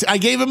 I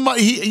gave him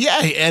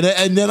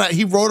and then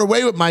he rode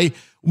away with my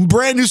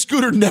brand new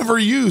scooter, never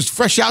used,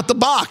 fresh out the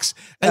box.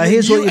 And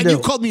here's what you do. You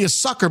called me a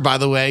sucker, by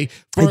the way.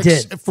 I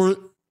did.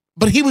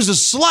 But he was a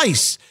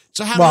Slice.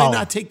 So how do I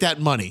not take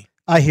that money?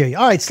 I hear you.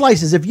 All right,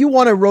 Slices, if you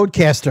want a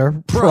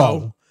Roadcaster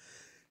Pro,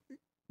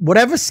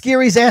 whatever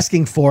Scary's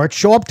asking for it,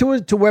 show up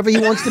to wherever he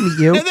wants to meet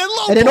you,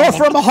 and then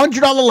offer him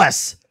 $100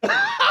 less.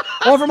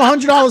 Offer him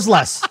 $100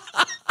 less.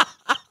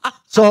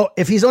 So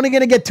if he's only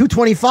going to get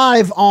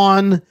 $225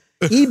 on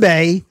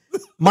eBay,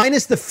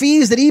 minus the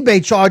fees that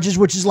eBay charges,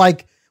 which is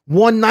like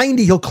 $190,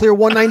 he'll clear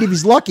 $190 if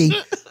he's lucky.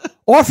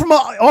 Offer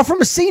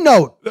him a C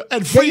note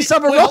and free.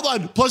 Hold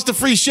on, plus the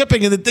free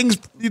shipping, and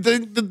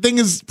the thing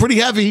is pretty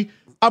heavy.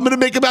 I'm going to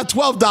make about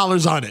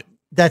 $12 on it.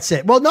 That's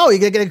it. Well, no,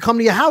 you're going to come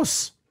to your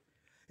house.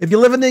 If you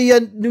live in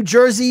the New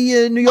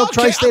Jersey, New York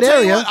tri-state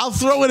area, I'll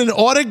throw in an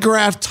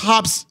autographed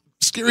Topps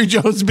Scary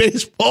Jones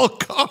baseball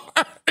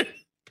card.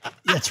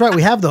 That's right.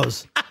 We have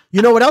those.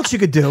 You know what else you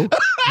could do?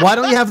 Why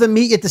don't you have them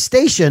meet you at the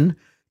station?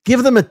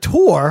 Give them a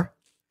tour.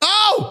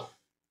 Oh,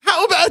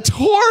 how about a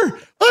tour?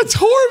 A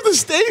tour of the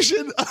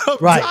station. I'm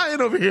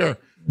dying over here.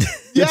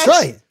 That's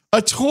right.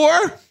 A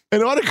tour,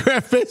 an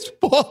autographed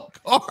baseball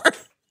card.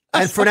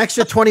 And for an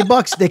extra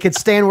 $20, they could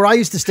stand where I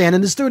used to stand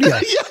in the studio.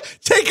 Yeah,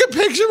 take a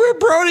picture where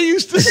Brody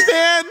used to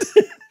stand.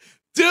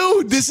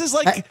 Dude, this is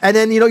like... And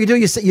then,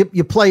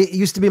 you play... It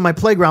used to be My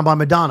Playground by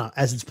Madonna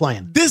as it's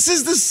playing. This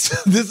is the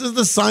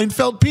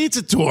Seinfeld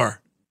Pizza Tour.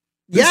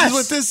 This is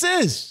what this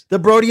is. The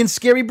Brody and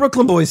Scary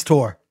Brooklyn Boys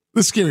Tour.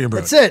 The Scary and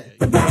Brody. That's it.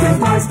 The Brooklyn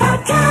Boys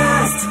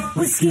Podcast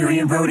with Scary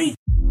and Brody.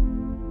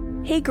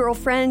 Hey,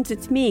 girlfriends,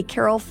 it's me,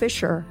 Carol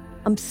Fisher.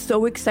 I'm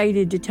so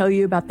excited to tell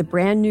you about the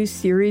brand new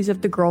series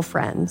of The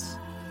Girlfriends.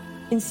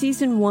 In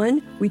season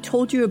 1, we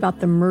told you about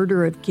the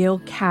murder of Gail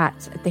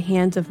Katz at the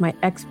hands of my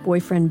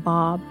ex-boyfriend,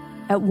 Bob.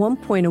 At one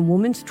point, a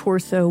woman's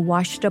torso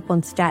washed up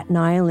on Staten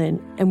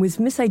Island and was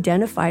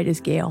misidentified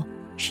as Gail.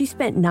 She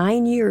spent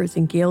 9 years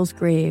in Gail's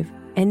grave,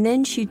 and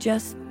then she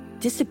just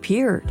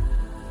disappeared.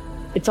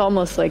 It's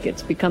almost like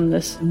it's become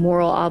this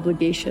moral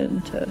obligation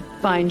to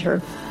find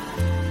her.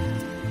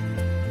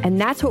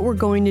 And that's what we're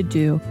going to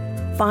do.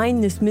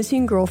 Find this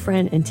missing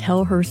girlfriend and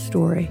tell her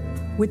story.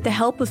 With the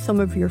help of some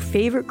of your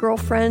favorite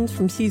girlfriends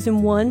from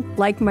season 1,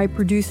 like my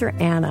producer,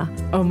 Anna.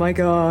 Oh my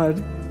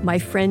God. My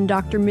friend,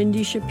 Dr.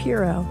 Mindy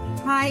Shapiro.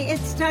 Hi,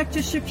 it's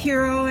Dr.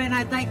 Shapiro, and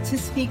I'd like to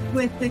speak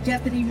with the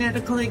Deputy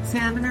Medical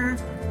Examiner.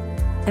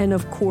 And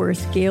of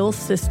course, Gail's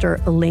sister,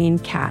 Elaine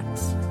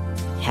Katz.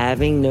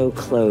 Having no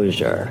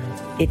closure,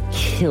 it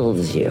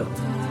kills you.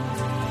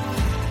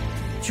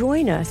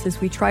 Join us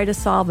as we try to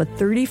solve a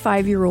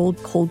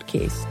 35-year-old cold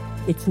case.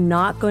 It's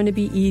not going to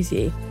be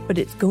easy, but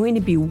it's going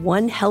to be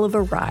one hell of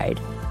a ride.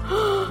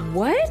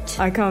 What?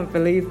 I can't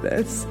believe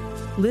this.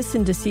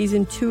 Listen to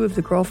season 2 of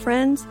The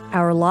Girlfriends,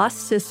 Our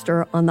Lost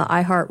Sister on the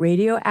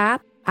iHeartRadio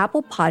app,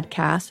 Apple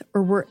Podcasts,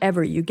 or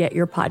wherever you get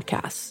your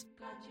podcasts.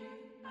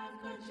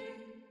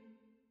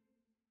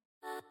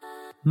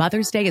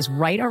 Mother's Day is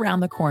right around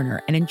the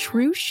corner, and in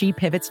true She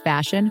Pivots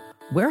fashion,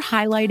 we're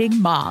highlighting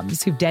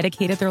moms who've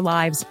dedicated their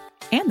lives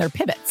and their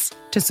pivots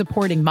to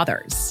supporting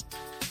mothers.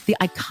 The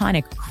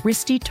iconic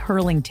Christy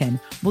Turlington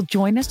will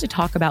join us to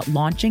talk about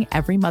launching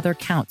Every Mother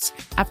Counts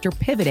after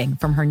pivoting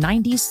from her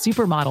 90s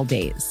supermodel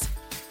days.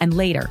 And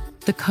later,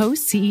 the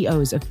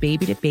co-CEOs of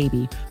Baby to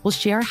Baby will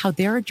share how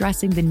they're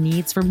addressing the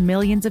needs for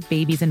millions of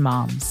babies and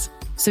moms.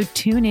 So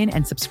tune in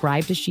and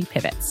subscribe to She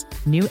Pivots.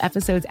 New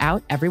episodes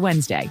out every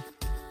Wednesday.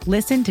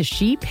 Listen to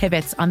She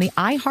Pivots on the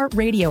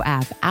iHeartRadio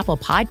app, Apple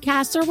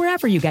Podcasts, or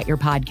wherever you get your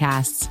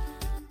podcasts.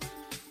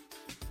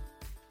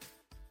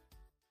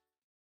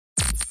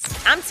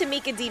 I'm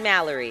Tamika D.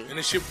 Mallory. And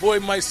it's your boy,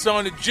 my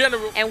son, the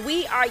General. And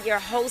we are your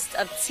hosts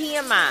of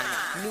TMI.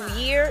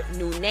 New year,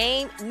 new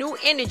name, new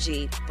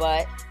energy,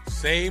 but...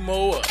 same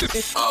old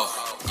us.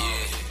 Oh,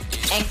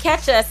 yeah. And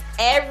catch us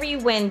every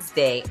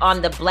Wednesday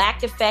on the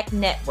Black Effect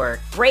Network,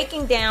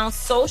 breaking down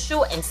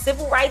social and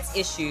civil rights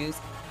issues,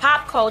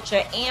 pop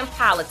culture, and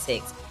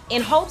politics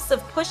in hopes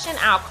of pushing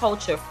our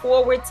culture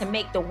forward to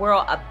make the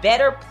world a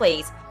better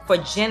place for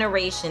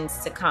generations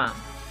to come.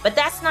 But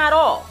that's not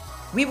all.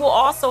 We will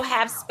also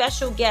have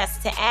special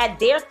guests to add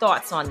their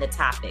thoughts on the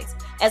topics,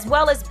 as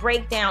well as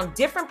break down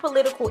different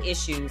political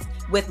issues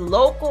with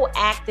local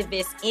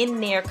activists in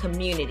their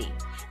community.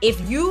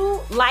 If you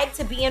like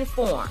to be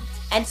informed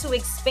and to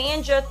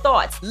expand your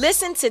thoughts,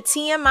 listen to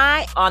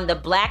TMI on the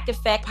Black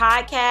Effect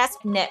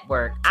Podcast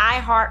Network,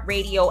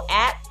 iHeartRadio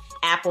app,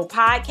 Apple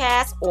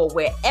Podcasts, or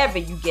wherever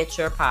you get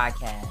your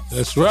podcasts.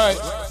 That's right.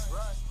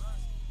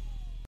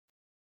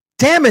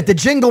 Damn it, the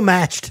jingle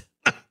matched.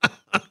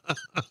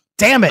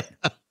 Damn it.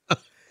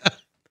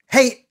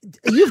 Hey,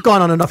 you've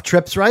gone on enough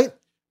trips, right?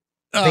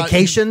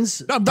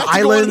 Vacations, I'm about the to go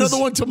on islands. another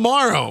one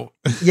tomorrow.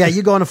 Yeah,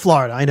 you're going to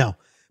Florida, I know.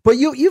 But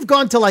you've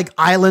gone to like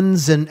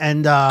islands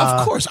and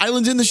of course,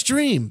 islands in the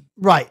stream.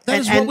 Right.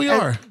 That is what we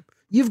are.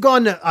 You've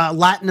gone to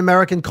Latin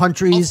American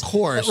countries. Of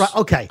course. Right,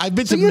 okay. I've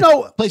been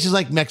to places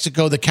like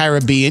Mexico, the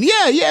Caribbean.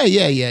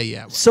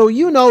 Yeah. So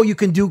you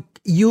can do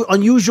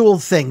unusual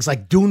things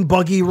like dune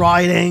buggy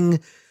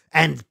riding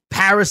and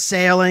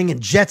parasailing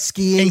and jet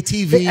skiing.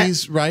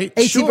 ATVs, right?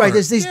 ATV, right.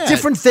 There's these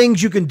different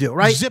things you can do,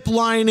 right? Zip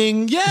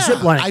lining. Yeah.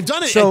 Zip lining. I've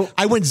done it. So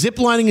I went zip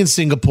lining in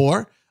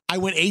Singapore. I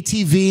went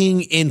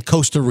ATVing in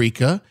Costa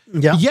Rica.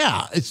 Yeah.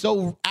 Yeah.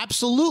 So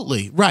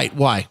absolutely. Right.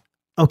 Why?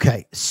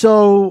 Okay.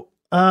 So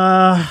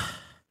a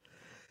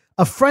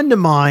friend of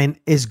mine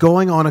is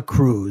going on a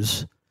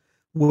cruise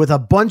with a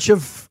bunch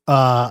of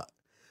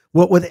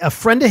with a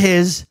friend of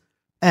his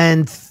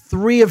and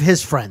 3 of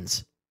his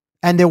friends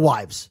and their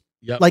wives.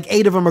 Yep. Like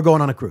 8 of them are going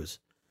on a cruise.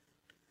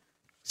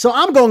 So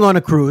I'm going on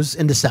a cruise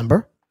in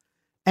December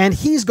and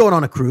he's going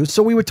on a cruise.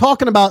 So we were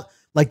talking about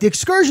like the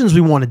excursions we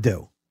want to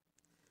do.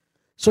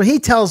 So he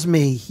tells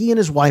me he and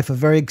his wife are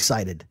very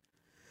excited.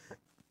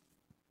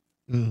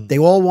 They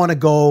all want to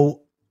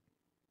go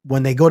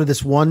when they go to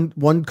this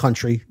one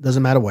country,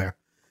 doesn't matter where.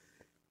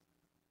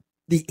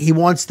 He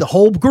wants the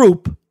whole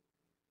group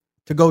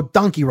to go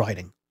donkey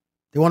riding.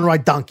 They want to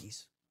ride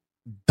donkeys.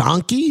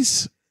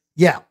 Donkeys?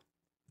 Yeah.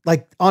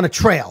 Like on a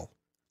trail.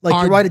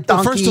 Like you ride a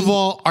donkey. First of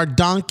all, are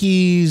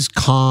donkeys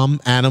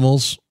calm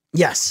animals?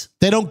 Yes.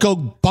 They don't go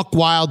buck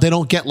wild. They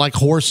don't get like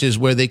horses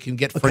where they can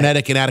get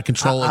frenetic and out of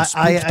control and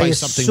spooked by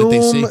something that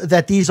they see.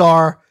 That these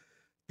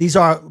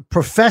are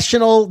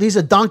professional. These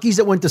are donkeys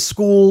that went to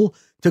school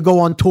to go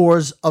on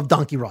tours of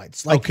donkey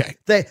rides. Like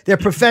they're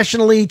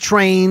professionally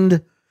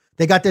trained.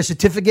 They got their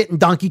certificate in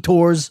donkey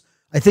tours.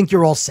 I think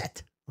you're all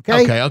set.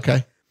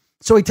 Okay.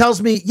 So he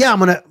tells me, yeah,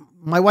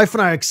 my wife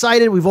and I are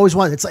excited. We've always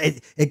wanted,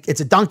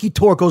 it's a donkey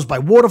tour. It goes by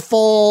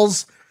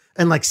waterfalls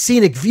and like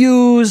scenic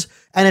views.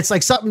 And it's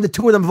like something the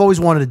 2 of them have always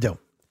wanted to do.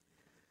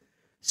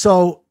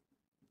 So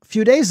a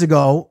few days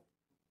ago,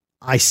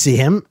 I see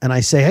him and I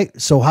say, hey,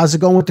 so how's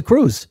it going with the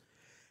cruise?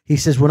 He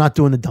says, we're not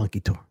doing the donkey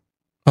tour.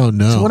 Oh,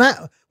 no. So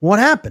what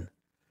happened?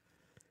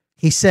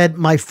 He said,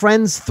 my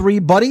friend's 3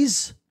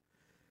 buddies,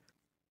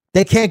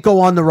 they can't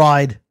go on the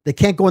ride. They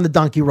can't go on the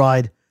donkey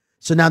ride.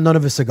 So now none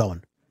of us are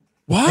going.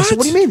 What? I said,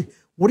 what do you mean?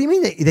 What do you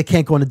mean they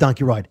can't go on the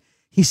donkey ride?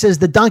 He says,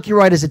 the donkey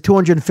ride is a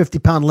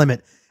 250-pound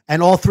limit.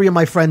 And all 3 of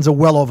my friends are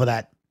well over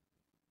that.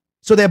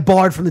 So they're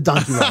barred from the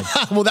donkey ride.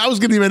 Well, that was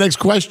going to be my next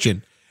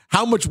question.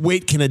 How much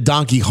weight can a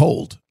donkey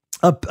hold?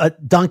 A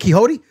Don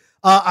Quixote?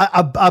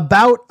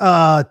 About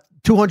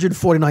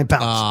 249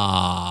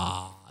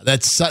 pounds.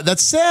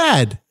 That's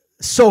sad.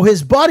 So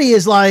his buddy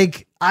is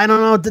like, I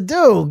don't know what to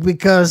do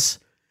because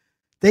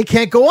they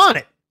can't go on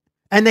it.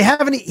 And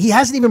he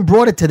hasn't even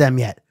brought it to them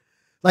yet.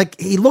 Like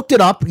he looked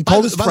it up. He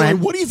told his friend.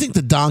 What do you think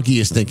the donkey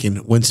is thinking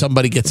when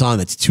somebody gets on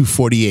that's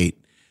 248?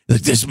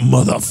 Like this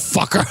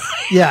motherfucker.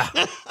 Yeah.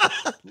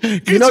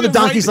 You know, the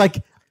donkey's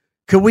like,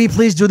 could we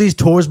please do these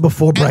tours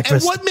before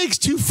breakfast? And what makes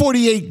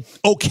 248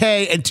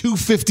 okay and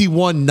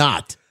 251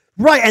 not?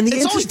 Right. And the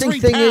It's interesting only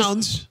 3 thing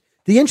pounds.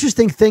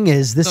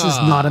 is this is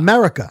not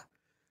America,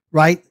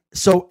 right?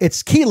 So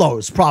it's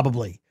kilos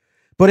probably.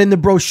 But in the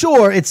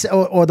brochure,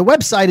 or the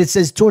website, it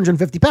says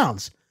 250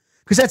 pounds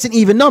because that's an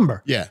even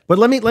number. Yeah. But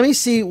let me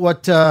see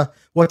what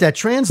that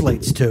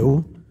translates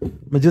to. I'm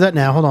gonna do that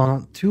now. Hold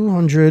on.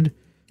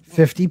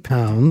 250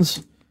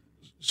 pounds.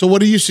 So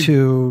what are you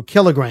to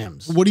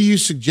kilograms? What are you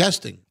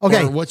suggesting?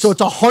 Okay, so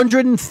it's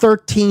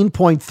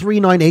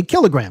 113.398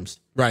 kilograms.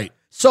 Right.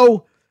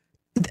 So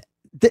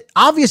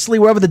obviously,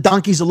 wherever the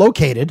donkeys are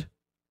located,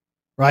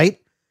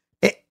 right?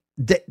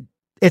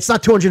 It's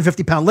not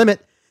 250-pound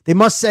limit. They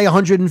must say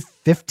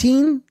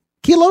 115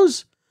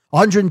 kilos,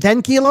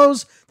 110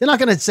 kilos. They're not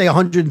going to say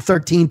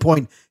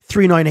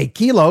 113.398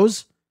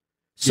 kilos.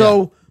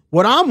 So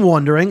what I'm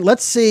wondering,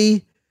 let's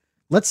see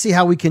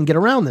how we can get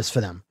around this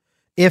for them.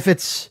 If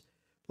let's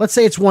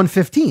say it's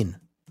 115.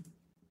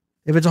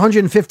 If it's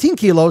 115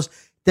 kilos,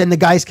 then the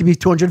guys can be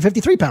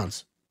 253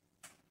 pounds.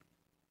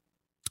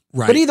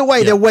 Right. But either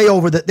way, they're way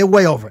over it.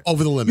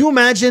 Over the limit. You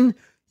imagine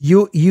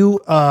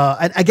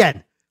and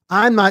again,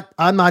 I'm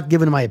not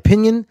giving my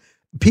opinion.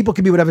 People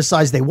can be whatever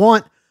size they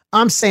want.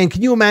 I'm saying,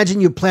 can you imagine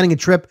you're planning a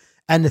trip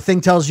and the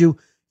thing tells you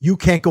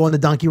can't go on the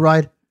donkey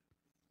ride?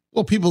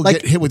 Well, people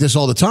get hit with this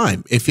all the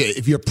time.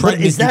 If you're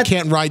pregnant, you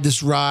can't ride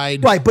this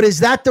ride. Right, but is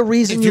that the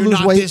reason if you lose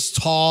not weight? This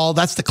tall,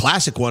 that's the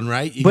classic one,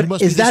 right? You But must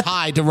be is this that-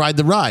 high to ride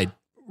the ride.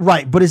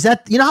 Right, but is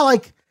that, you know how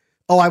like,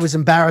 oh, I was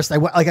embarrassed. I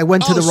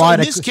went to the so ride.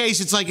 in this case,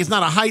 it's like it's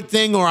not a height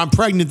thing or I'm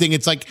pregnant thing.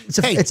 It's like, It's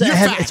a hey, it's you're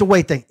fat. a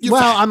weight thing. You're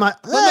well, fat. I'm not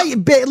Well,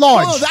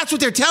 large. Oh, that's what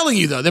they're telling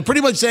you, though. They're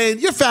pretty much saying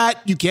you're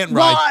fat. You can't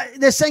ride. Well,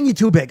 they're saying you're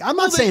too big. I'm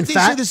not saying they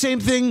fat. say the same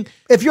thing.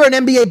 If you're an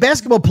NBA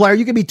basketball player,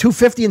 you can be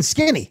 250 and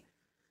skinny.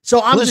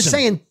 So I'm just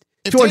saying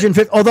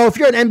 250. Although if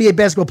you're an NBA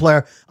basketball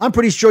player, I'm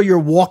pretty sure you're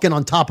walking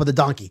on top of the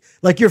donkey.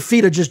 Like your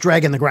feet are just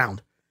dragging the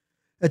ground.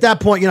 At that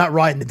point, you're not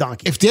riding the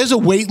donkey. If there's a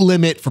weight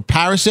limit for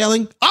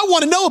parasailing, I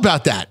want to know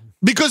about that.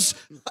 Because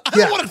I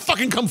don't want to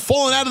fucking come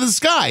falling out of the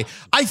sky.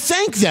 I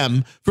thank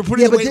them for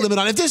putting the weight limit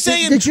on. If they're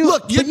saying,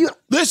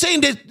 they're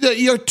saying that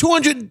your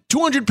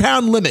 200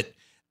 pound limit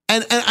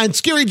and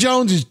Scary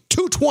Jones is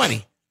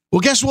 220. Well,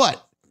 guess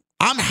what?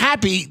 I'm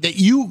happy that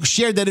you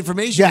shared that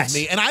information with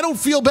me, and I don't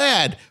feel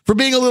bad for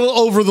being a little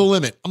over the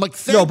limit. I'm like,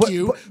 thank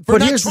you for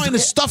not trying to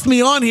stuff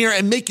me on here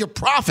and make your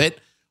profit.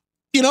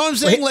 You know what I'm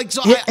saying?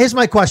 Here's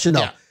my question,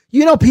 though. Yeah.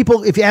 You know,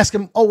 people, if you ask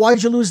them, oh, why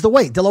did you lose the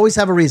weight? They'll always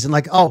have a reason.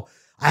 Like, oh,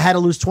 I had to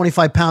lose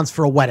 25 pounds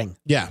for a wedding.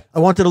 Yeah. I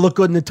wanted to look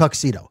good in the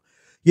tuxedo.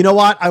 You know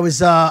what? I was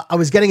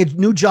getting a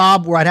new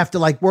job where I'd have to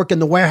like work in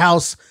the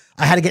warehouse.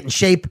 I had to get in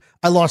shape.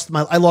 I lost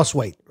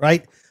weight,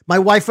 right? My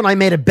wife and I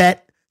made a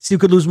bet so you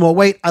could lose more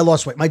weight. I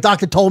lost weight. My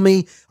doctor told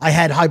me I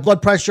had high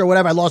blood pressure or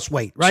whatever. I lost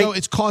weight, right? So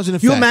it's cause and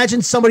effect. You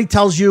imagine somebody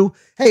tells you,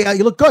 hey,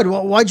 you look good.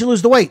 Well, why'd you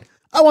lose the weight?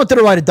 I wanted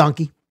to ride a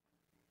donkey.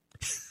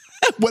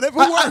 Whatever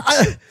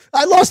works.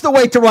 I lost the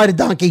weight to ride a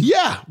donkey.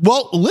 Yeah.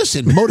 Well,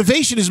 listen,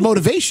 motivation is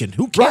motivation.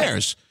 Who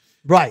cares?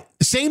 Right.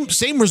 Same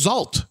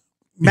result.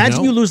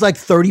 Imagine you lose like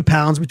 30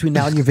 pounds between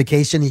now and your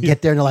vacation. You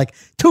get there and you're like,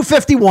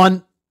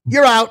 251.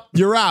 You're out.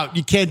 You're out.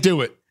 You can't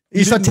do it.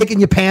 You start taking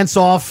your pants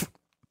off.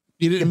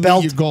 You didn't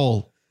meet your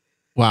goal.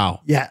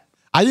 Wow. Yeah.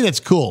 I think that's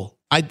cool.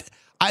 I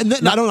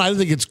don't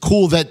think it's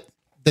cool that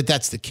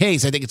that's the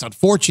case. I think it's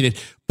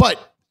unfortunate.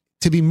 But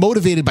to be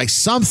motivated by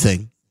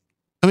something,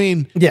 I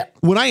mean,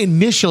 when I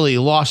initially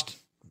lost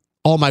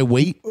all my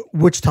weight.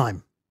 Which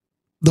time?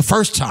 The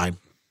first time.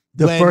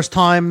 First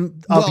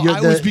time of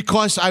it was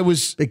because I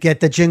was to get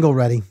the jingle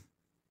ready.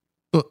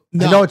 No,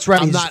 I know it's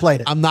ready. You just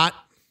played it. I'm not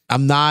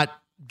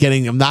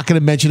going to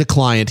mention a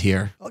client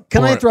here.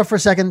 Can I interrupt for a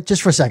second?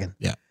 Just for a second.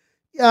 Yeah.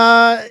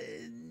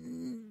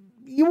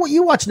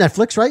 You watch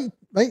Netflix, right?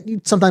 Right?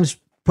 You sometimes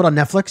put on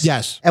Netflix.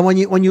 Yes. And when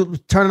you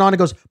turn it on, it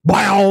goes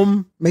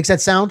boom, makes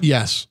that sound.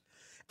 Yes.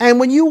 And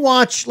when you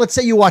watch, let's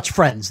say you watch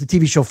Friends, the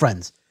TV show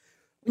Friends.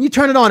 When you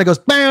turn it on, it goes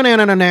now.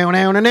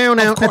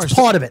 That's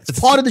part of it. It's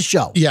part of the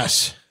show.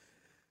 Yes.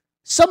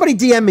 Somebody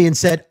DM'd me and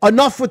said,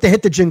 enough with the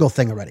hit the jingle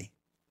thing already.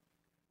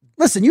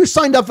 Listen, you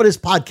signed up for this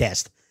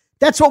podcast.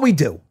 That's what we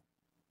do.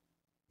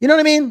 You know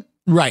what I mean?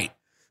 Right.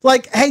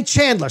 Like, hey,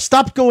 Chandler,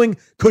 stop going,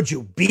 could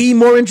you be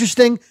more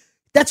interesting?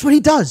 That's what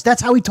he does.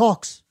 That's how he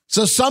talks.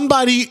 So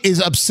somebody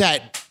is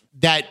upset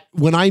that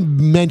when I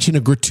mention a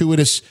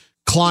gratuitous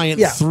client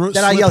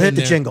that I yell hit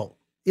the jingle.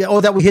 Yeah,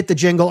 or that we hit the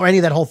jingle or any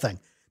of that whole thing.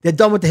 They're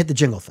done with the hit the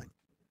jingle thing.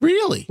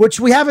 Really? Which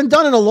we haven't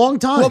done in a long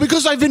time. Well,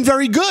 because I've been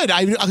very good.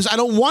 I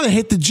don't want to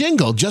hit the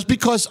jingle just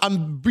because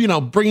I'm,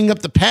 bringing up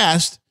the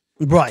past.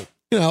 Right.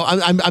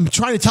 I'm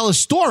trying to tell a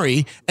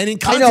story, and in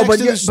context of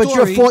the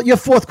story, but you're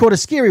fourth quarter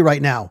scary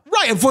right now.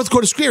 Right, I'm fourth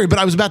quarter scary. But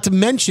I was about to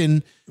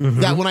mention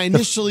that when I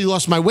initially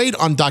lost my weight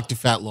on Dr.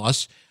 Fat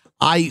Loss,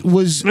 I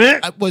was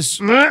what?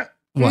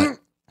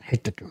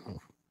 Hit the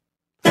jingle.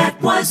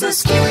 That was a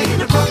scary and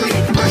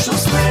inappropriate commercial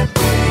script.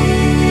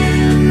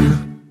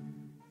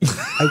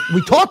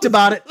 We talked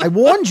about it. I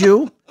warned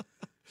you.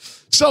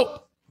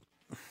 So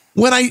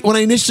when I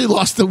initially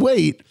lost the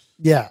weight,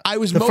 I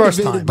was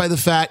motivated by the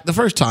fact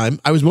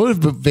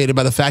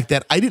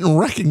that I didn't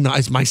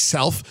recognize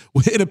myself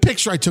in a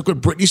picture I took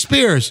with Britney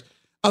Spears.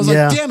 I was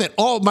like, damn it,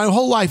 my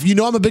whole life,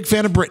 I'm a big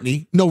fan of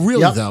Britney. No,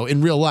 really though,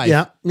 in real life.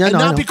 Yeah. And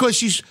not because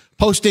she's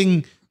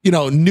posting,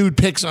 nude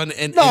pics and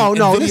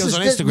videos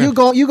on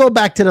Instagram. You go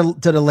back to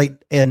the late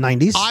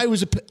 90s. I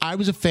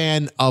was a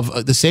fan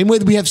of the same way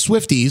that we have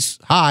Swifties.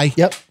 Hi.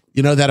 Yep.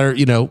 That are,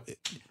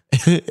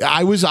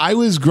 I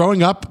was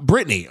growing up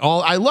Britney.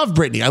 I love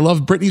Britney. I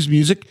love Britney's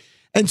music.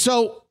 And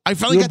so I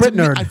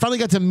finally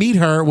got to meet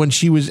her when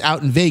she was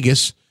out in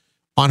Vegas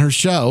on her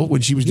show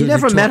when she was doing You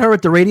never met her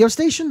at the radio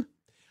station?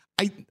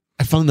 I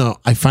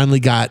finally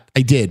got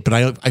a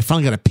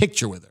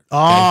picture with her.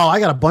 Oh, I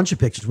got a bunch of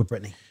pictures with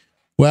Britney.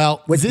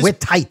 Well, we're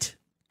tight.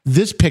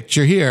 This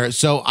picture here.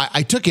 So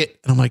I took it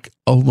and I'm like,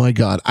 oh my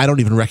God, I don't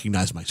even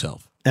recognize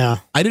myself. Yeah.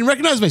 I didn't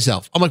recognize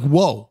myself. I'm like,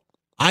 whoa,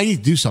 I need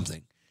to do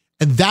something.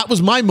 And that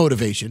was my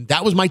motivation.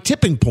 That was my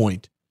tipping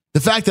point. The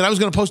fact that I was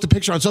going to post a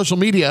picture on social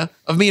media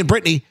of me and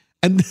Britney,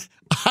 and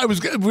I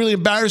was really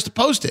embarrassed to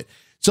post it.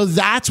 So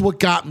that's what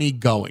got me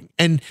going.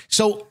 And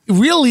so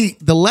really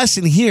the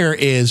lesson here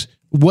is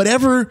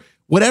whatever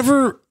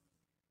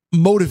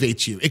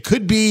motivates you. It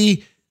could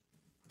be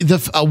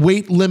a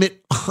weight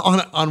limit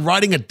on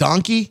riding a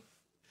donkey.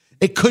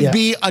 It could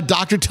be a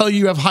doctor telling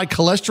you have high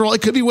cholesterol.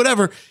 It could be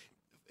whatever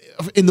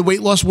in the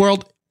weight loss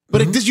world.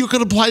 But you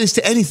could apply this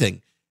to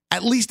anything.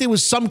 At least there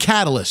was some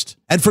catalyst.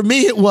 And for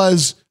me, it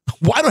was,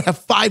 why do I have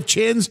 5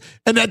 chins?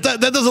 And that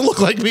doesn't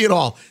look like me at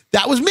all.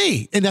 That was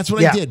me. And that's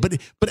what I did.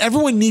 But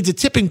everyone needs a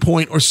tipping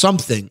point or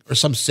something or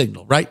some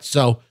signal, right?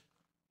 So.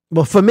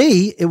 Well, for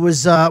me, it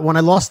was when I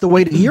lost the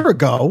weight a year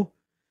ago,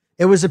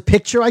 it was a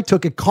picture I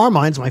took at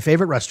Carmine's, my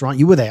favorite restaurant.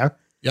 You were there.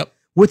 Yep.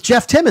 With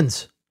Jeff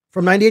Timmons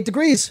from 98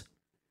 Degrees.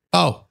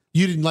 Oh.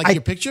 You didn't like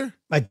your picture?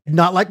 I did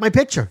not like my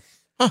picture.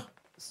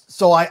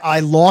 So I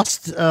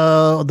lost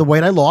the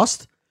weight I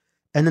lost.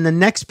 And then the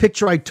next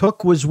picture I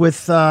took was with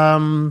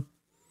fourth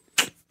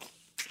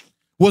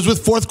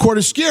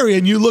quarter scary,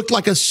 and you looked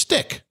like a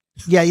stick.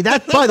 Yeah,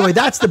 that, by the way,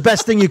 that's the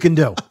best thing you can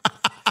do.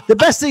 The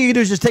best thing you can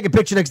do is just take a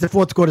picture next to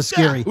fourth quarter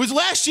scary. Yeah, it was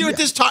last year at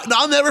this time.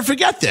 I'll never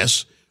forget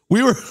this.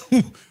 We were,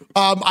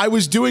 I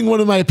was doing one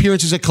of my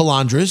appearances at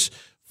Calandras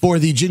for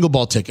the Jingle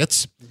Ball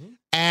tickets,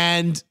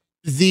 and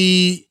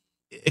the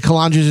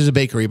Calandras is a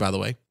bakery, by the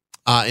way,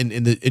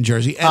 in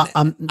Jersey. And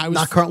I'm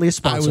not currently a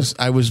sponsor.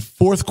 I was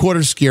fourth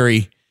quarter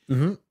scary,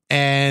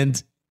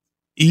 and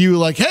you were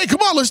like, "Hey,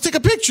 come on, let's take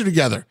a picture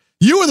together."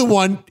 You were the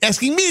one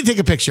asking me to take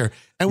a picture,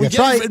 and we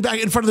get back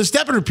in front of the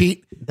step and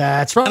repeat.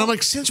 That's right. And I'm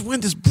like, since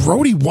when does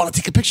Brody want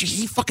to take a picture?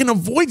 He fucking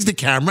avoids the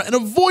camera and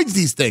avoids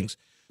these things.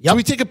 So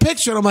we take a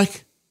picture, and I'm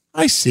like,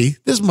 I see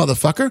this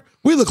motherfucker.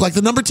 We look like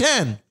the number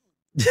 10.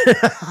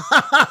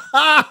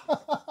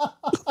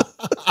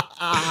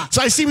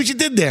 So I see what you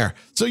did there.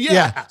 So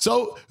yeah.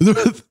 So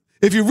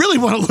if you really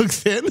want to look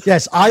thin,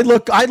 yes, I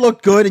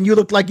look good, and you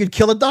look like you'd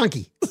kill a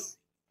donkey.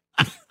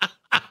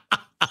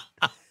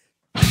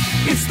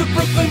 It's the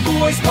Brooklyn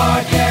Boys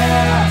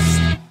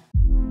Podcast.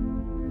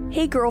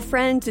 Hey,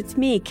 girlfriends, it's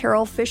me,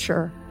 Carol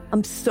Fisher.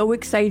 I'm so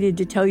excited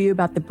to tell you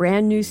about the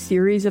brand new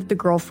series of The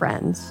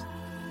Girlfriends.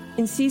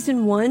 In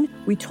season 1,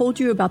 we told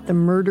you about the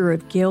murder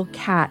of Gail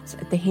Katz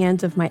at the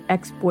hands of my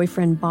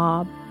ex-boyfriend,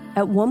 Bob.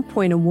 At one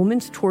point, a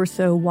woman's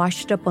torso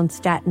washed up on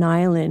Staten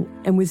Island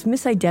and was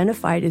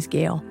misidentified as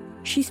Gail.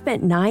 She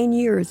spent 9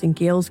 years in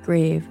Gail's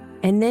grave,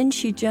 and then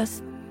she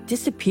just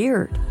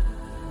disappeared.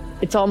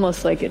 It's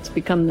almost like it's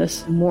become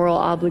this moral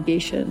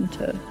obligation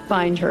to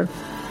find her.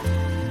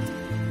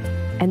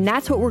 And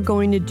that's what we're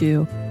going to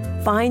do.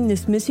 Find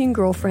this missing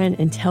girlfriend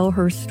and tell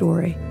her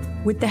story.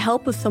 With the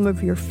help of some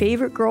of your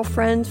favorite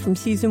girlfriends from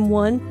season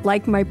 1,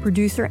 like my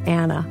producer,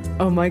 Anna.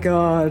 Oh my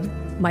God.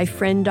 My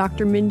friend,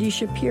 Dr. Mindy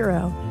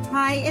Shapiro.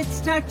 Hi,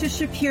 it's Dr.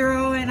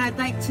 Shapiro, and I'd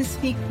like to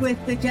speak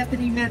with the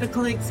deputy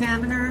medical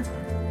examiner.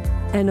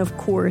 And of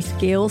course,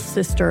 Gail's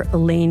sister,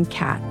 Elaine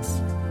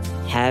Katz.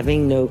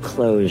 Having no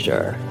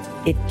closure,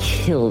 it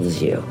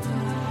kills you.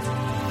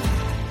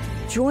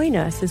 Join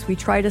us as we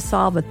try to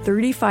solve a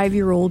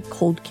 35-year-old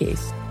cold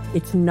case.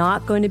 It's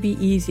not going to be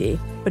easy,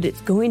 but it's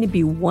going to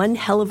be one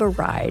hell of a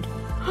ride.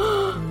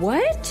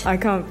 What? I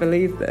can't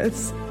believe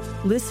this.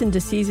 Listen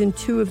to season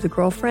 2 of The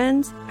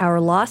Girlfriends, Our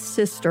Lost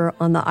Sister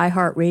on the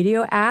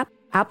iHeartRadio app,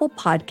 Apple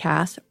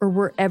Podcasts, or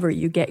wherever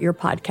you get your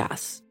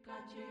podcasts.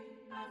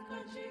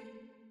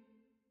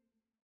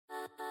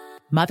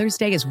 Mother's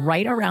Day is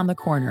right around the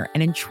corner,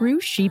 and in true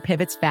She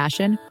Pivots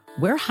fashion,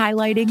 we're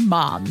highlighting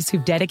moms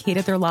who've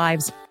dedicated their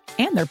lives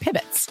and their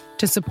pivots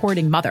to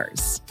supporting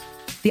mothers.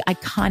 The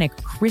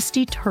iconic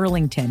Christy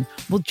Turlington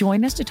will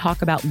join us to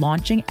talk about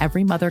launching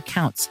Every Mother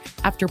Counts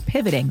after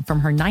pivoting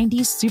from her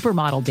 90s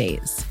supermodel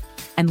days.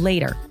 And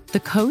later, the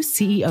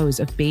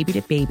co-CEOs of Baby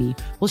to Baby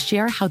will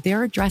share how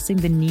they're addressing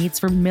the needs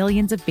for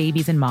millions of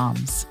babies and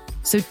moms.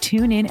 So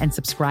tune in and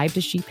subscribe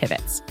to She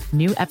Pivots.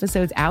 New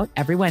episodes out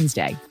every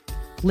Wednesday.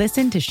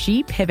 Listen to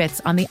She Pivots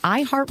on the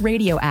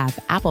iHeartRadio app,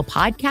 Apple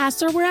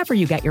Podcasts, or wherever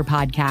you get your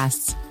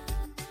podcasts.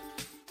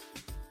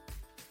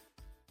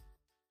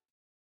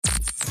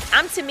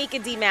 I'm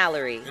Tamika D.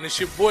 Mallory. And it's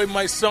your boy,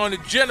 my son, the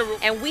General.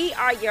 And we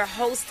are your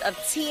hosts of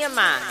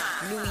TMI.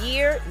 New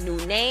year, new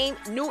name,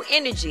 new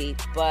energy,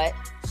 but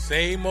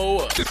same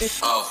old us.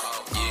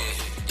 Oh,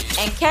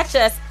 yeah. And catch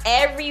us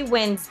every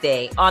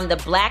Wednesday on the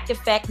Black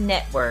Effect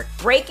Network,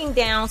 breaking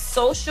down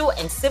social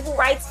and civil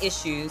rights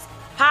issues,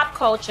 pop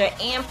culture,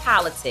 and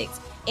politics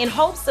in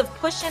hopes of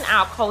pushing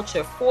our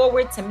culture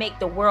forward to make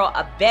the world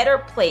a better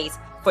place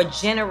for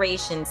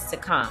generations to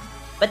come.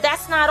 But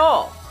that's not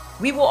all.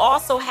 We will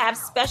also have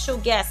special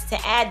guests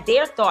to add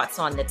their thoughts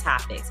on the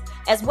topics,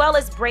 as well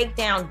as break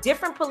down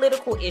different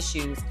political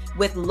issues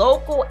with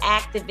local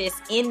activists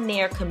in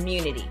their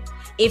community.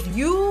 If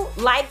you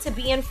like to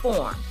be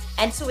informed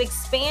and to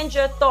expand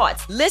your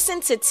thoughts, listen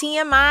to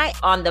TMI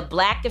on the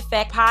Black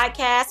Effect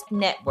Podcast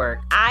Network,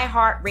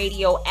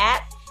 iHeartRadio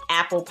app,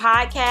 Apple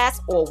Podcasts,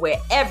 or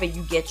wherever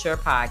you get your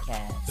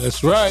podcasts.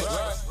 That's right.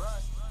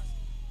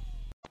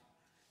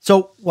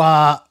 So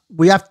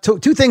we have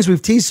two things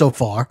we've teased so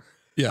far.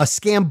 Yeah. A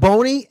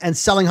Scamboni and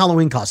selling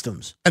Halloween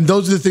costumes. And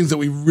those are the things that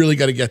we really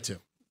got to get to.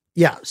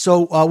 Yeah.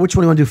 So which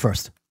one do you want to do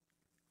first?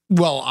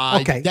 Well,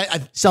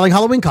 selling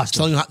Halloween costumes.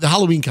 Selling the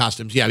Halloween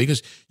costumes. Yeah,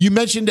 because you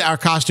mentioned our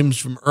costumes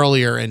from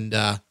earlier, and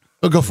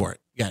we'll go for it.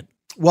 Yeah.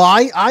 Well,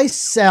 I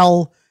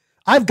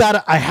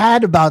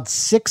had about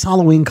 6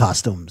 Halloween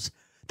costumes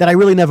that I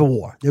really never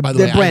wore. By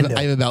the way, brand new.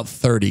 I have about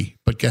 30,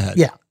 but go ahead.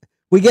 Yeah.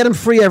 We get them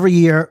free every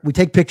year. We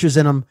take pictures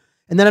in them.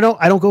 And then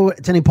I don't go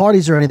to any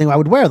parties or anything. I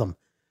would wear them.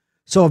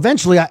 So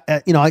eventually,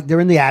 they're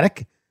in the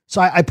attic.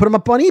 So I put them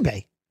up on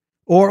eBay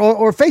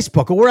or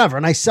Facebook or wherever,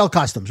 and I sell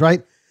costumes,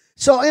 right?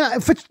 So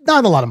for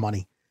not a lot of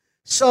money.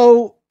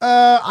 So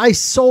I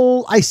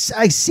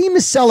seem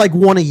to sell like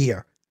one a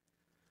year,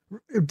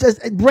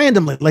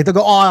 randomly. Like they'll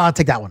go, oh, I'll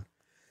take that one.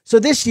 So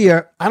this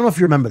year, I don't know if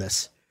you remember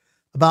this.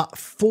 about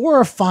 4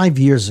 or 5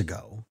 years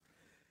ago,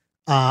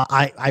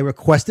 I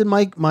requested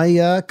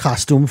my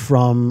costume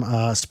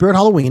from Spirit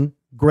Halloween,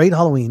 great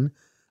Halloween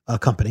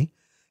company,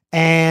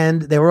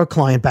 and they were a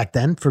client back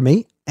then for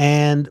me,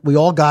 and we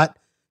all got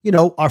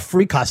our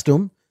free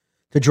costume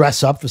to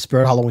dress up for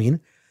Spirit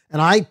Halloween,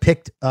 and I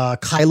picked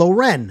Kylo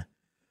Ren,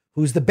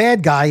 who's the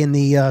bad guy in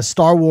the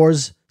Star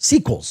Wars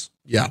sequels.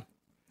 Yeah.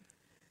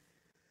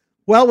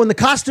 Well, when the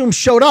costume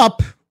showed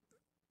up,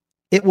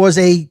 it was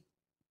a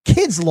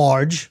kid's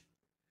large,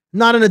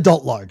 not an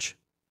adult large.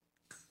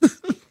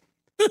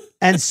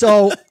 And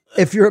so,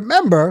 if you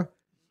remember,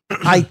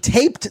 I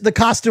taped the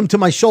costume to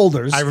my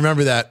shoulders. I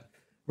remember that.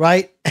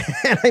 Right?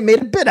 And I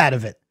made a bit out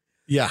of it.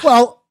 Yeah.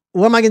 Well,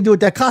 what am I going to do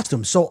with that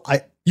costume? So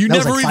you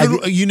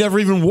never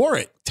even wore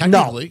it,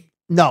 technically.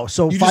 No.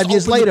 So You 5 just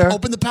years opened later.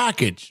 open the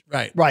package.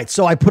 Right. Right.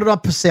 So I put it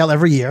up for sale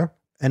every year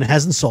and it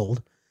hasn't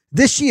sold.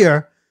 This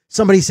year,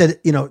 somebody said,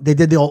 they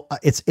did the old,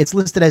 it's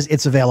listed as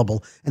it's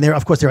available. And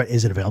of course,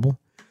 is it available?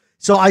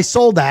 So I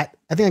sold that.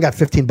 I think I got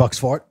 $15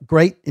 for it.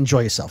 Great. Enjoy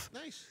yourself.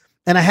 Nice.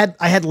 And I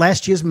had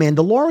last year's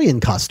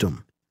Mandalorian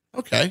costume.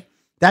 Okay.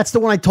 That's the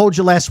one I told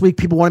you last week.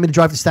 People wanted me to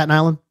drive to Staten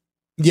Island.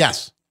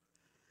 Yes.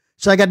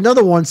 So I got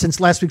another one since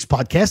last week's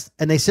podcast.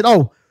 And they said,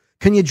 oh,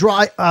 can you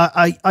drive?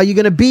 Are you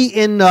going to be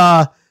in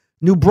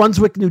New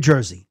Brunswick, New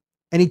Jersey?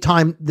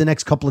 Anytime the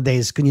next couple of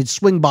days, can you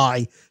swing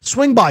by,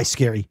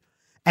 Scary,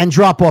 and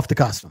drop off the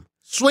costume?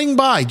 Swing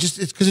by, just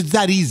because it's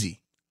that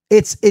easy.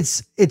 It's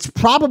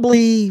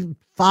probably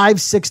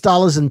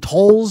 $5-6 in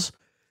tolls,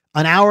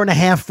 an hour and a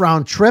half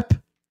round trip.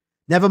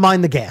 Never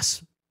mind the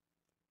gas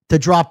to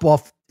drop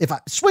off. If I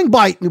swing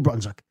by New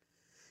Brunswick,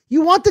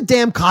 you want the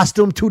damn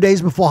costume 2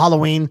 days before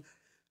Halloween,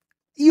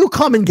 you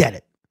come and get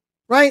it,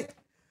 right?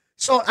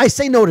 So I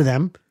say no to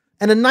them,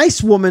 and a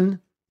nice woman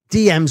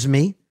DMs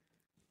me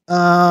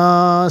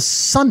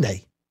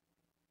Sunday.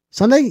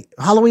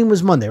 Halloween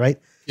was Monday, right?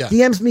 Yeah.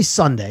 DMs me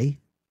Sunday.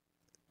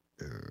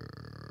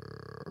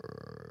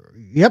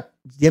 Yep.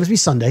 DMs me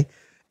Sunday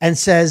and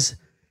says,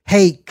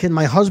 hey, can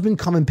my husband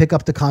come and pick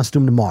up the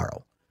costume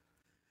tomorrow?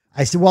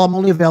 I said, well, I'm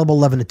only available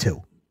 11 to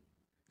 2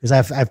 because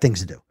I have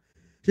things to do.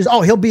 She says,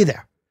 oh, he'll be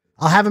there.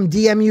 I'll have him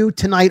DM you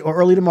tonight or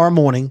early tomorrow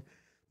morning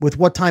with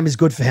what time is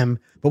good for him,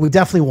 but we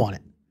definitely want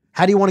it.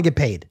 How do you want to get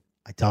paid?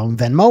 I tell him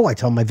Venmo. I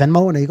tell him my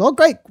Venmo, and they go, oh,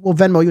 great. We'll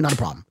Venmo you, not a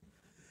problem.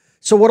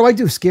 So what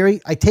do,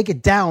 Scary? I take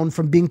it down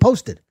from being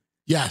posted.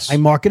 Yes. I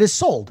mark it as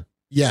sold.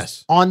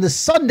 Yes. On the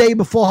Sunday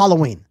before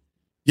Halloween.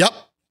 Yep.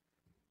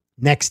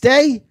 Next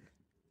day,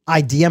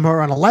 I DM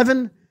her on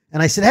 11,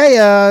 and I said, hey,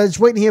 just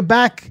waiting to hear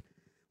back.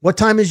 What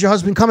time is your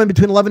husband coming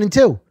between 11 and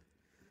 2?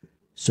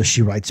 So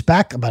she writes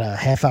back about a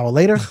half hour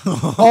later.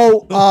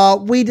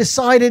 We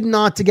decided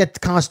not to get the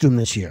costume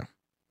this year.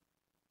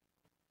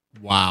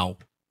 Wow.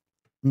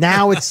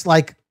 Now it's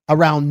like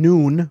around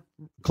noon,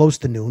 close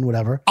to noon,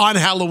 whatever. On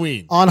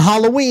Halloween. On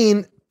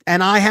Halloween,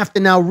 and I have to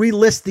now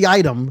relist the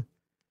item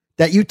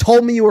that you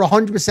told me you were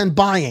 100%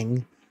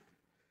 buying.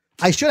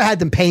 I should have had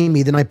them paying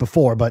me the night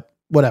before, but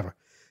whatever.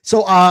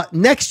 So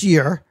next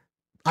year,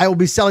 I will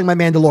be selling my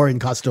Mandalorian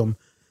costume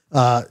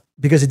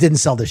because it didn't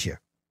sell this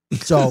year.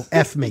 So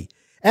F me.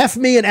 F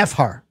me and F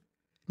her.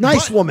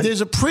 Nice woman.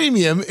 There's a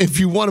premium if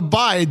you want to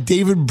buy a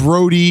David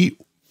Brody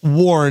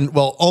worn,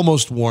 well,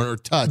 almost worn or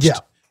touched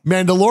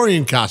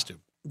Mandalorian costume.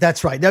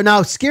 That's right.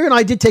 Now, Scary and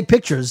I did take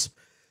pictures.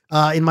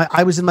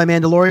 I was in my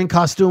Mandalorian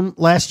costume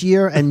last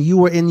year, and you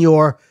were in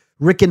your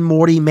Rick and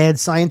Morty mad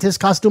scientist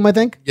costume, I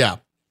think. Yeah.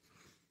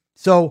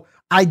 So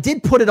I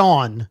did put it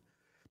on,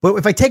 but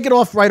if I take it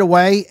off right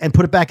away and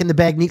put it back in the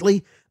bag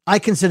neatly, I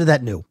consider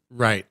that new.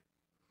 Right.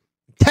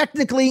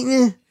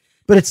 Technically,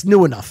 but it's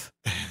new enough.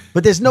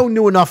 But there's no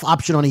new enough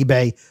option on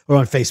eBay or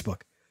on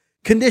Facebook.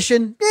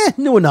 Condition,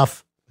 new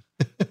enough.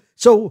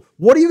 So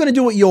what are you going to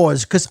do with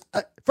yours? Because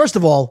first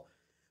of all,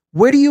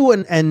 where do you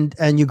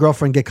and your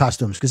girlfriend get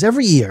costumes? Because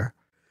every year,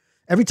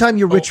 every time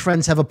your rich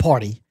friends have a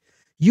party,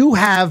 you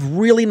have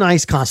really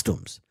nice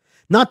costumes.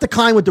 Not the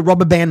kind with the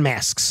rubber band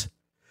masks.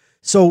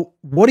 So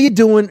what are you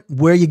doing?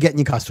 Where are you getting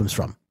your costumes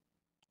from?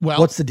 Well,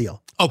 what's the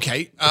deal?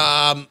 Okay.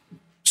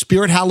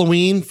 Spirit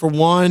Halloween, for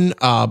one.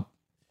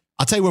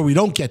 I'll tell you where we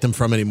don't get them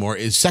from anymore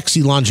is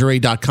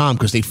sexylingerie.com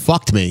because they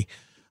fucked me.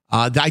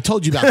 I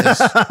told you about this.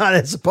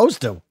 They're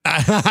supposed to.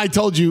 I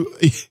told you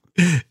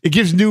it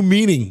gives new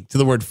meaning to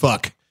the word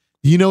fuck.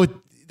 You know,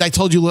 I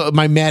told you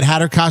my Mad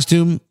Hatter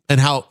costume and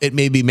how it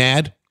made me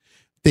mad.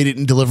 They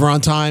didn't deliver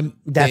on time.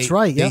 That's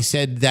right. They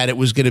said that it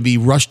was going to be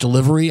rush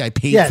delivery. I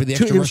paid for the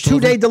extra rush delivery.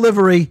 It was 2-day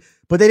delivery,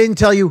 but they didn't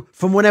tell you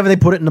from whenever they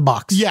put it in the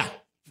box. Yeah.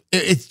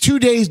 It's 2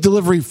 days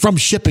delivery from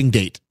shipping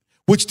date,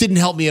 which didn't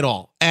help me at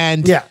all.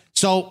 And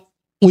so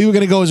we were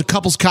going to go as a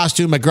couple's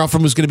costume. My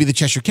girlfriend was going to be the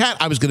Cheshire Cat.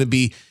 I was going to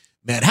be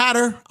Mad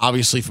Hatter,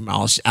 obviously from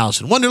Alice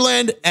in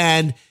Wonderland,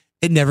 and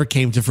it never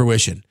came to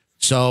fruition.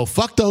 So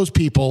fuck those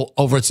people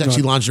over at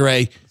Sexy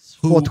Lingerie.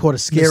 Fourth quarter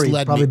Scary,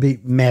 probably be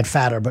Mad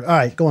Fatter, but all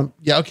right, go on.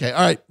 Yeah, okay,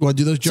 all right. You want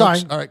to do those jokes?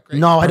 Sorry. All right, great.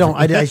 No, Perfect.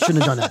 I don't. I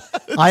shouldn't have done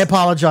that. I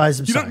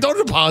apologize. I'm sorry.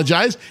 Don't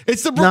apologize.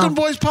 It's the Brooklyn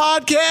Boys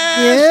podcast.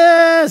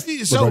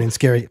 Yes. So,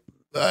 Scary.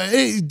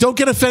 hey, don't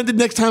get offended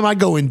next time I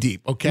go in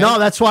deep, okay? No,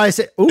 that's why I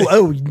said,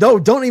 no,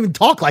 don't even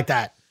talk like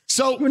that.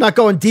 So we're not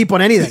going deep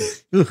on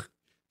anything.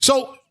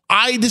 So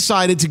I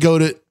decided to go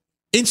to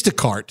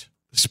Instacart.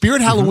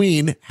 Spirit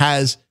Halloween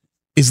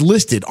is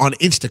listed on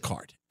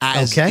Instacart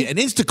as an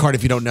Instacart.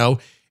 If you don't know,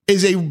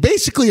 is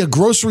basically a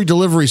grocery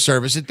delivery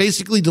service. It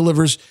basically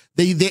delivers.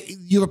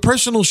 You have a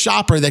personal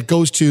shopper that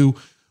goes to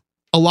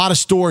a lot of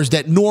stores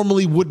that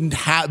normally wouldn't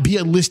be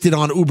listed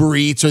on Uber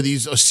Eats or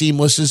these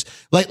Seamlesses,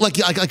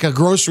 like a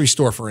grocery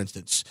store, for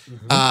instance,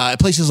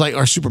 places like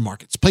our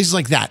supermarkets, places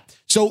like that.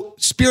 So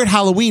Spirit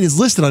Halloween is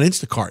listed on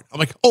Instacart. I'm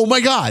like, oh my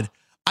God,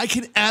 I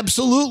can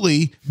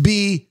absolutely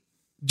be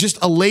just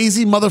a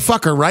lazy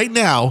motherfucker right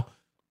now,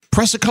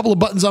 press a couple of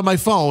buttons on my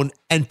phone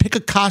and pick a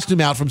costume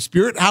out from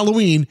Spirit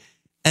Halloween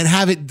and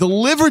have it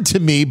delivered to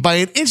me by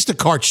an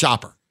Instacart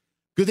shopper.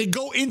 Because they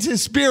go into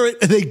Spirit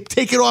and they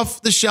take it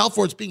off the shelf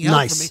or it's being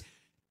held for me.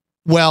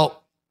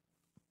 Well,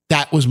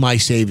 that was my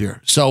savior.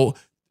 So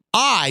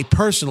I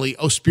personally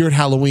owe Spirit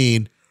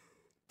Halloween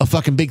a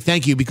fucking big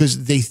thank you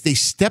because they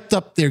stepped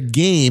up their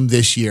game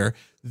this year.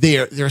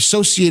 They're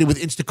associated with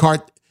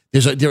Instacart.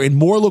 They're in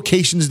more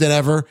locations than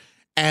ever,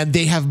 and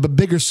they have a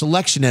bigger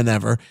selection than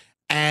ever.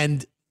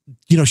 And,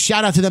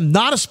 shout out to them.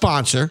 Not a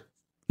sponsor.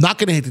 Not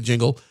going to hit the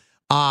jingle.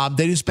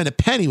 They didn't spend a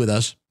penny with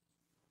us,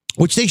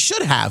 which they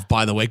should have,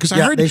 by the way, because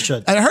I heard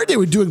they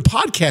were doing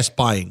podcast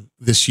buying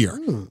this year.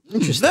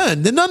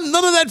 Interesting. Then none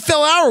of that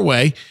fell our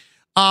way.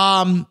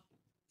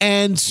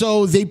 And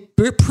so they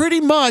pretty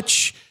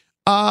much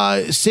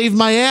saved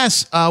my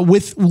ass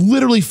with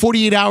literally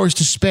 48 hours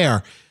to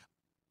spare.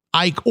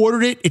 I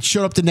ordered it. It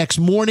showed up the next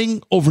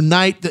morning,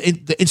 overnight. The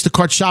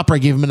Instacart shopper, I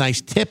gave him a nice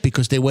tip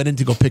because they went in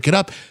to go pick it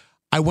up.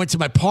 I went to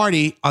my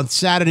party on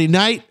Saturday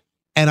night,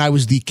 and I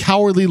was the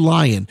Cowardly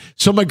Lion.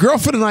 So my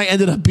girlfriend and I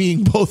ended up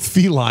being both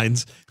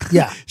felines.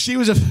 Yeah. She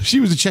was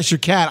a Cheshire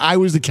Cat. I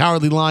was the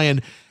Cowardly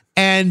Lion.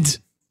 And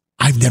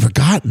I've never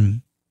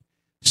gotten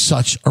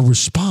such a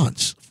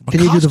response.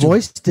 Can you do the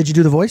voice? Did you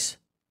do the voice?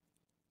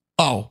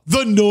 Oh,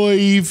 the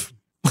Noive.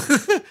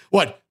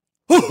 What?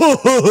 I've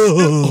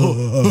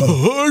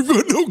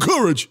got no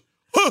courage.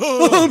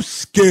 I'm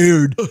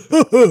scared.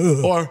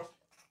 Or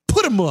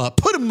put him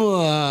up.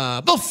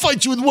 I'll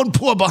fight you with one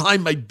paw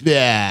behind my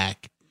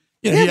back.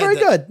 Very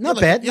good. Not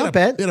bad. Not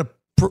bad. He had a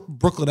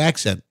Brooklyn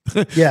accent.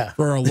 Yeah.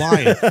 For a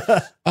lion.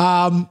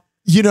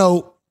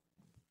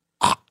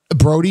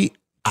 Brody,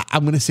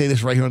 I'm going to say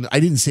this right here. I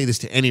didn't say this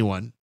to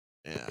anyone.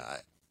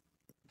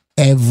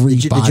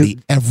 Everybody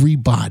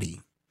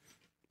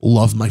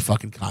loved my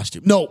fucking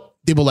costume. No,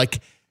 they were like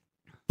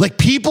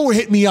people were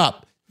hitting me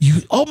up.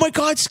 Oh my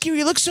God, Scary,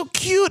 you look so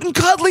cute and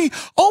cuddly.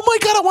 Oh my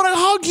God, I want to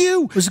hug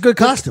you. It was a good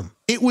costume.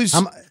 It was.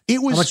 How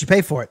much you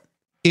pay for it?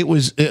 It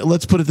was.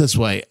 Let's put it this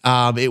way.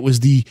 It was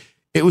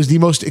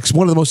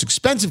one of the most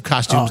expensive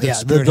costumes. Oh,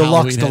 yeah, the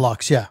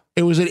deluxe. Yeah,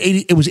 it was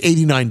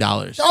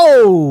 $89.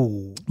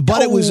 Oh,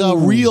 but it was a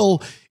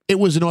real. It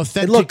was an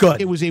authentic. It looked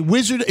good. It was a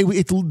Wizard.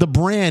 The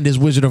brand is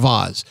Wizard of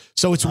Oz,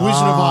 so it's Wizard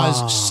of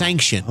Oz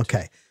sanctioned.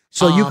 Okay,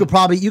 so you could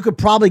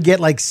probably get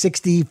like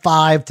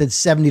 $65 to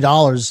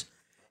 $70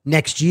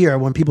 next year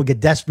when people get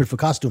desperate for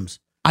costumes.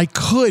 I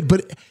could,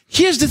 but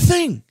here's the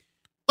thing: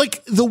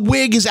 like the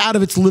wig is out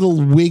of its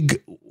little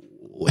wig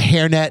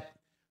hairnet.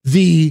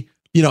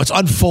 It's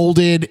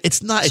unfolded.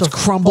 It's not. It's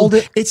crumbled.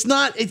 It's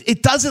not.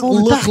 It doesn't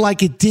look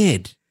like it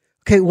did.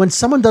 Okay, when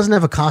someone doesn't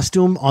have a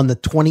costume on the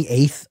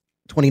 28th,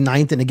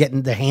 29th,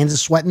 and their hands are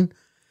sweating,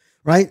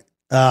 right?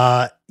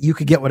 You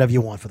could get whatever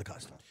you want for the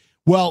costume.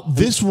 Well,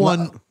 this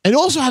one, it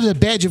also has a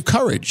badge of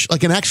courage,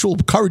 like an actual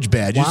courage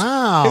badge.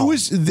 Wow. It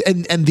was,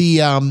 and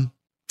the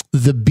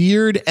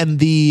beard and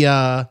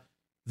the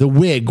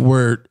wig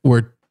were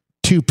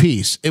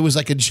two-piece. It was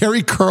like a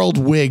Jerry curled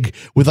wig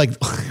with like,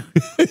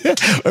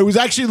 it was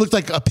actually looked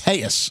like a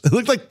payas. It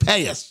looked like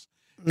payas.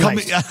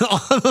 Nice.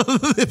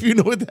 If you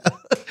know what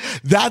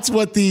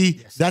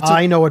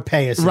I know what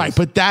payas is. Right,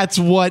 but that's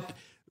what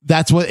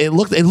it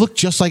looked. It looked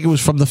just like it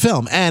was from the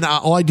film. And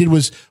all I did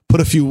was put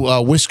a few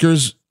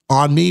whiskers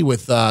on me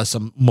with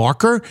some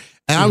marker,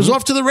 and I was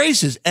off to the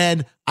races.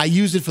 And I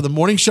used it for the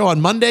morning show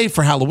on Monday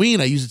for Halloween.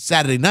 I used it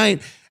Saturday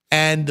night,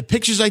 and the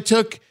pictures I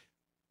took,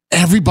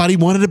 everybody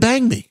wanted to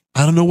bang me.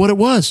 I don't know what it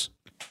was.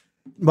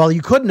 Well,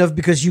 you couldn't have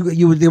because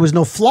you there was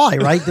no fly,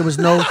 right? There was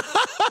no.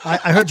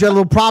 I heard you had a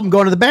little problem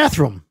going to the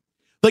bathroom.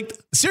 Like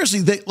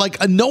seriously,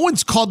 no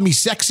one's called me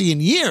sexy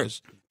in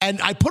years, and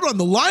I put on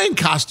the lion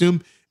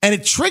costume, and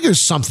it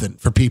triggers something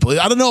for people.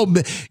 I don't know.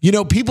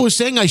 People are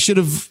saying I should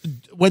have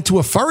went to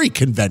a furry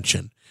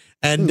convention,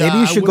 and maybe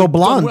you should go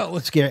blonde. Well,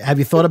 let's get. Have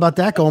you thought about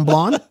that? Going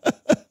blonde?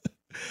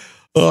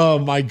 Oh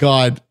my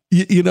God!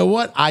 You know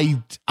what?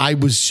 I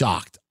was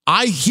shocked.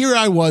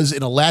 I was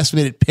in a last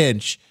minute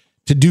pinch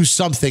to do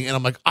something, and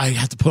I'm like, I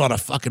have to put on a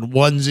fucking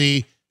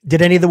onesie.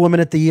 Did any of the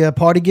women at the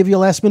party give you a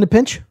last minute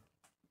pinch?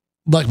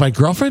 Like my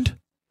girlfriend?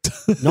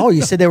 No,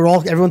 you said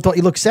everyone thought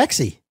you looked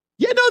sexy.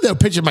 Yeah, no, they were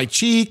pinching my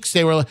cheeks.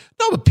 They were like,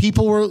 no, but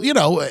people were,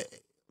 Okay,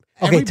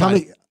 everybody. tell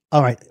me.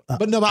 All right.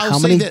 But no, I'll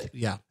say that,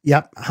 yeah.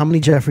 Yep. How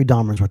many Jeffrey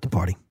Dahmers were at the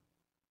party?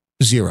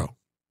 0.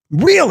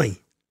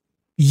 Really?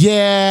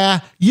 Yeah.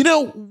 You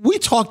know, we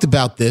talked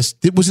about this.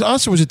 Was it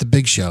us or was it the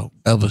Big Show,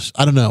 Elvis?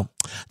 I don't know.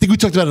 I think we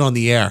talked about it on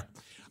the air.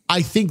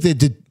 I think that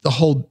the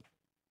whole...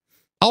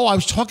 Oh, I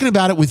was talking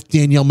about it with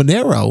Danielle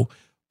Monero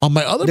on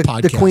my other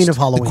podcast. The Queen of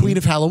Halloween. The Queen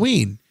of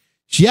Halloween.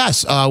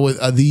 Yes,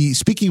 with the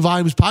Speaking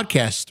Volumes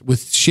podcast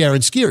with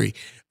Sharon Skiri.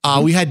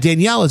 We had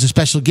Danielle as a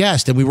special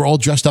guest, and we were all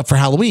dressed up for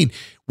Halloween.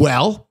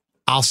 Well,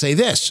 I'll say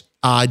this.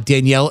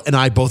 Danielle and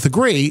I both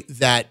agree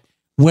that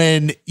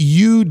when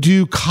you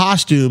do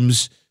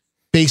costumes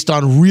based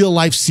on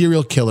real-life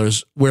serial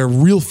killers where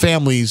real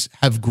families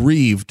have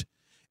grieved,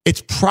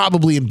 it's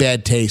probably in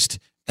bad taste,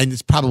 and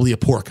it's probably a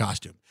poor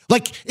costume.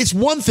 Like, it's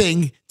one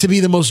thing to be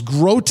the most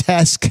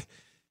grotesque,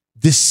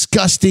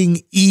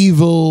 disgusting,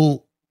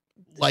 evil...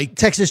 like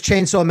Texas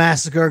Chainsaw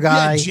Massacre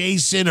guy,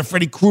 Jason or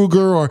Freddy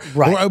Krueger, or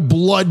a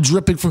blood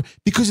dripping from,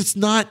 because it's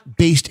not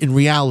based in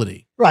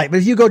reality. Right, but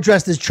if you go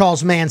dressed as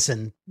Charles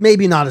Manson,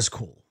 maybe not as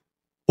cool.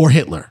 Or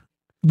Hitler.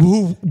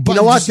 Who? But you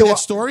know what? That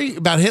story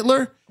about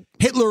Hitler.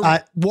 Hitler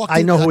walked.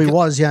 I know who he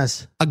was.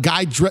 Yes, a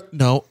guy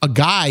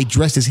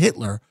dressed as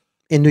Hitler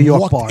in New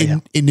York bar.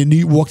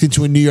 Walked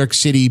into a New York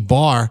City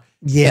bar.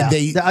 Yeah, and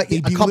they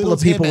a couple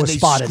of people were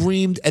spotted. They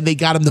screamed and they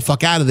got him the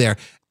fuck out of there.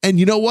 And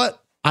you know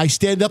what? I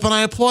stand up and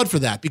I applaud for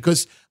that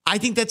because I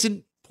think that's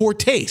in poor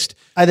taste.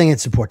 I think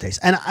it's in poor taste,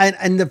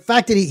 and the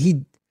fact that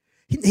he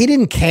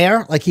didn't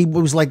care, like he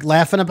was like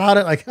laughing about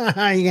it, like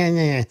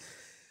yeah.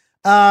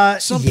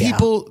 Some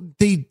people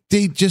they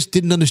just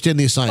didn't understand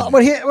the assignment.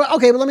 But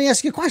but let me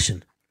ask you a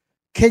question: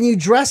 can you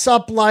dress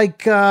up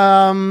like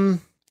Attila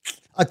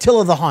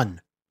the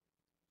Hun?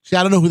 See,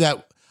 I don't know who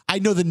that. I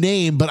know the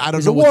name, but I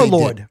don't know what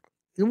warlord. They did.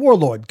 He's a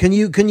warlord. Can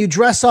you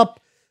dress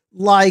up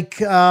like?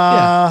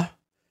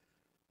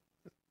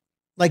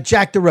 Like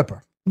Jack the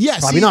Ripper. Yes.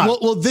 Probably not.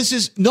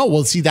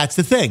 Well, see, that's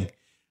the thing.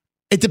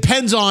 It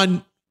depends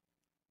on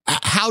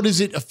how does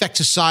it affect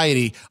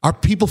society. Are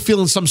people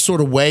feeling some sort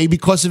of way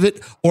because of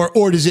it?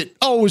 Or does it,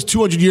 it was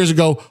 200 years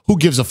ago. Who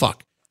gives a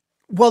fuck?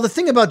 Well, the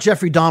thing about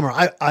Jeffrey Dahmer,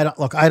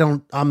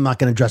 I'm not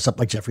going to dress up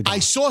like Jeffrey Dahmer. I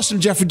saw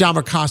some Jeffrey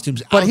Dahmer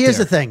costumes But here's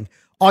the thing.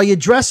 Are you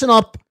dressing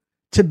up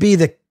to be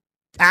the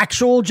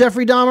actual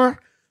Jeffrey Dahmer?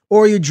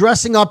 Or are you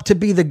dressing up to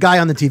be the guy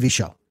on the TV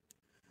show?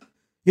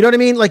 You know what I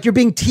mean? Like you're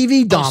being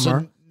TV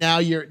Dahmer. Now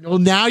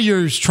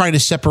you're trying to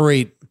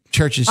separate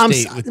church and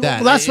state with that.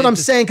 Well, that's what I'm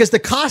saying, because the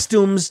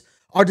costumes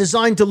are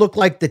designed to look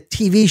like the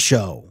TV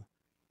show.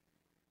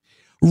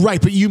 Right,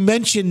 but you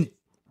mentioned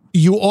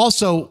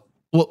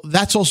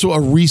that's also a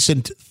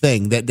recent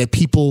thing that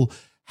people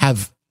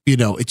have,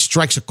 it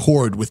strikes a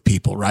chord with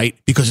people, right?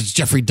 Because it's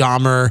Jeffrey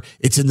Dahmer,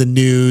 it's in the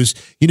news.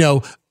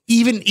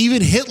 Even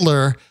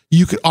Hitler,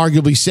 you could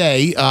arguably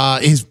say,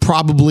 is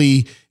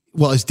probably...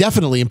 Well, it's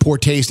definitely in poor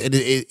taste, and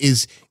it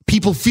is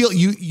people feel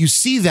you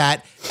see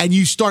that and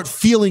you start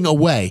feeling a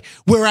way.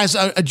 Whereas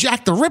a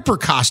Jack the Ripper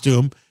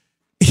costume,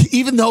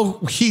 even though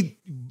he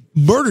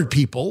murdered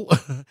people,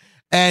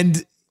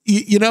 and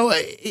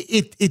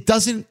it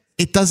doesn't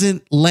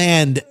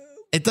land.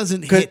 It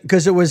doesn't hit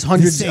because it was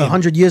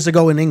 100 years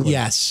ago in England.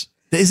 Yes,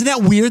 isn't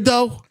that weird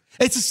though?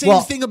 It's the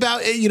same thing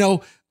about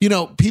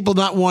people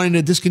not wanting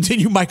to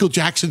discontinue Michael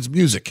Jackson's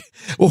music,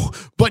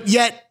 but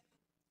yet.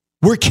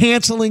 We're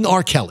canceling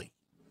R. Kelly.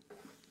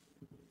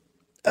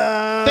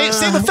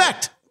 Same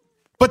effect.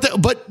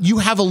 But you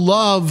have a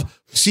love.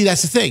 See,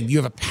 that's the thing. You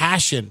have a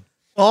passion.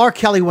 R.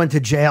 Kelly went to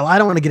jail. I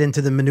don't want to get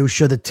into the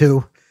minutiae of the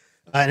two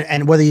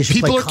and whether you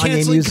should play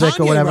Kanye music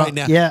or whatever. Right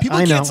now. Yeah,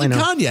 people are canceling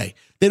Kanye.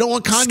 They don't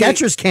want Kanye.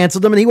 Skechers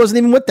canceled him and he wasn't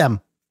even with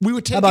them. We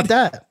were taking, how about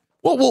that?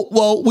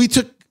 Well, we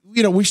took,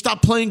 we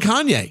stopped playing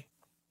Kanye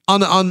on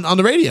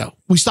the radio.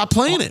 We stopped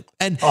playing it.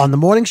 And on the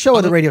morning show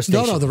or the radio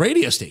station? No, the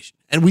radio station.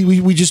 And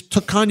we just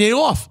took Kanye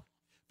off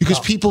because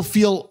people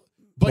feel.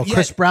 But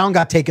Chris Brown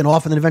got taken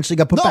off and then eventually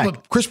got put back. No,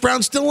 but Chris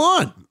Brown's still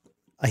on.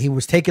 He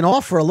was taken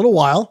off for a little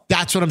while.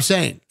 That's what I'm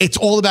saying. It's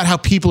all about how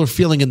people are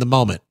feeling in the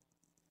moment,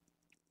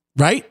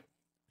 right?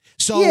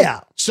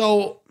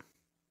 So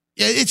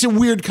it's a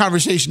weird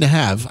conversation to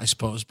have, I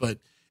suppose, but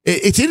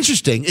it's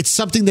interesting. It's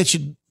something that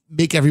should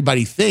make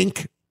everybody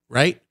think,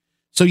 right?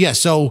 So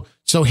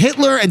so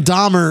Hitler and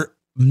Dahmer,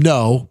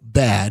 no,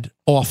 bad,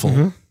 awful.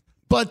 Mm-hmm.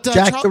 But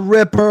Jack the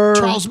Ripper,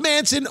 Charles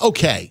Manson,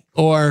 okay.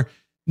 Or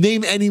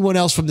name anyone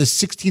else from the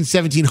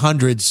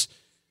 1700s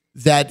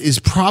that is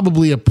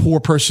probably a poor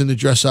person to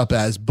dress up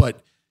as,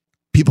 but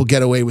people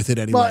get away with it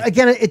anyway. Well,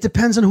 again, it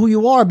depends on who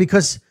you are,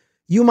 because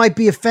you might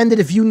be offended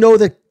if you know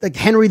that like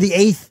Henry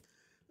VIII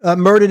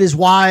murdered his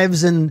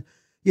wives and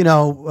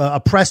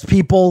oppressed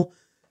people.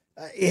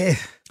 I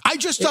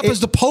dressed up as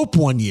the Pope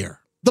one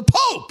year. The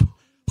Pope,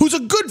 who's a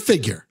good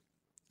figure,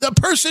 the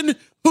person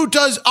who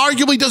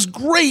arguably does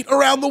great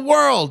around the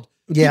world.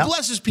 Yeah. He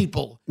blesses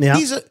people. Yeah.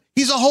 He's a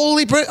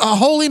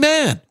holy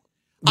man.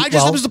 I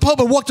dressed up as the Pope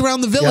and walked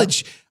around the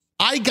village. Yeah.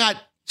 I got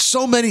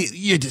so many.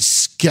 You're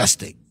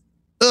disgusting.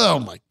 Oh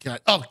my God.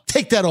 Oh,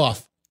 take that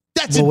off.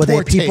 That's in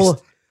poor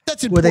taste.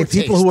 That's in poor taste. Were they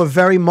people who were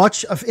very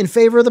much in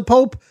favor of the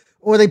Pope,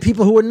 or were they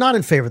people who were not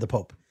in favor of the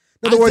Pope?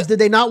 In other words, did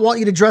they not want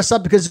you to dress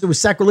up because it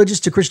was sacrilegious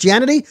to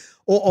Christianity,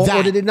 or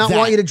did they not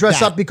want you to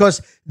dress up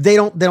because they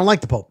don't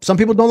like the Pope? Some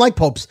people don't like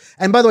popes.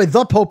 And by the way,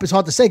 the Pope is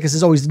hard to say because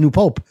there's always the new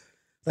Pope.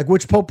 Like,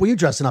 which Pope were you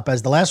dressing up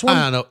as? The last one?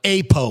 I don't know.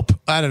 A Pope.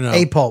 I don't know.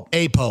 A Pope.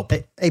 A Pope.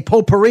 A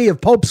potpourri of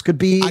popes could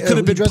be. I could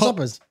have been dressed Pope.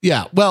 up as.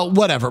 Yeah. Well,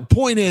 whatever.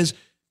 Point is,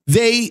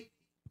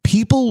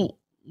 people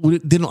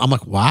didn't. I'm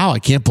like, wow, I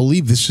can't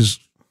believe this is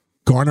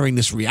garnering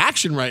this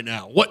reaction right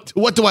now.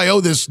 What do I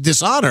owe this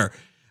dishonor?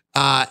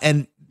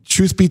 And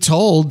truth be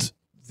told,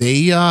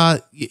 they,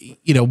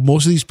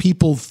 most of these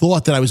people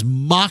thought that I was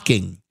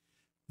mocking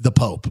the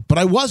Pope, but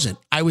I wasn't.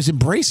 I was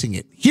embracing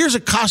it. Here's a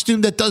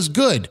costume that does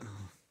good.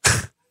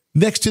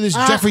 Next to this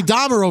Jeffrey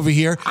Dahmer over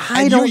here,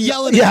 and you're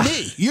yelling at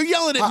me. You're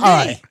yelling at me.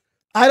 Right.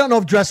 I don't know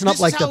if dressing up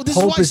like the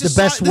Pope is the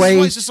best way.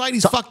 This is why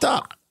society's fucked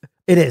up.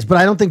 It is, but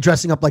I don't think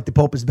dressing up like the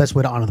Pope is the best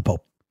way to honor the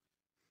Pope.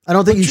 I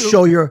don't think you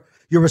show your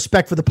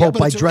respect for the Pope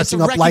by dressing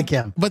up like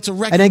him. But it's a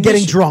recognition. And then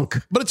getting drunk.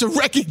 But it's a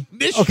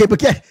recognition. Okay, but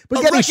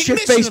getting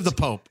shit-faced of the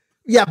Pope.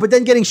 Yeah, but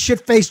then getting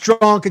shit-faced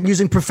drunk and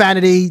using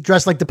profanity,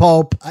 dressed like the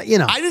Pope, I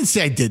didn't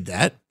say I did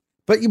that.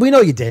 But we know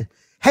you did.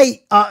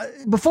 Hey,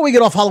 before we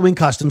get off Halloween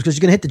costumes, because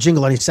you're gonna hit the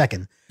jingle any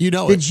second.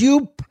 Did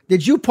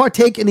you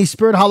partake in the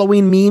Spirit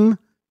Halloween meme?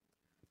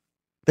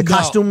 The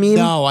costume meme?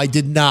 No, I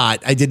did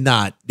not.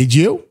 Did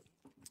you?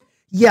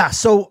 Yeah,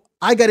 so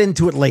I got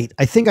into it late.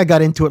 I think I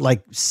got into it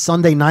like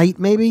Sunday night,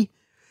 maybe.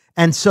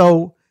 And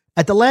so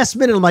at the last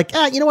minute, I'm like,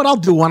 you know what? I'll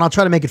do one. I'll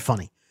try to make it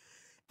funny.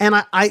 And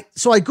I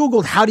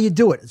Googled, how do you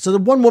do it? So the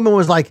one woman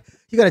was like,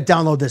 you got to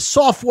download this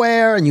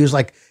software and use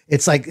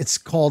it's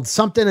called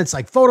something. It's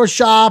like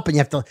Photoshop and you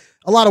have to,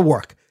 a lot of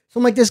work. So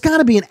I'm like, there's got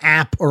to be an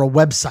app or a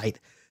website.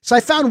 So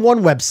I found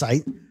one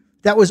website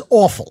that was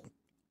awful.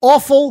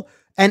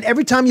 And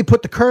every time you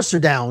put the cursor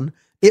down,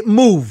 it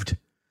moved,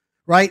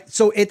 right?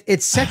 So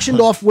it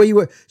sectioned off where you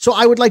were. So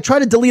I would try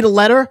to delete a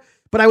letter,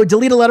 but I would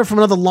delete a letter from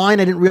another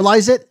line. I didn't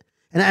realize it.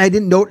 And I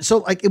didn't know.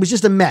 So it was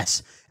just a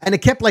mess. And it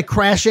kept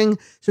crashing.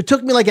 So it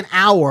took me an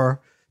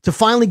hour to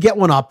finally get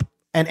one up.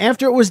 And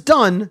after it was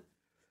done,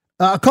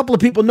 a couple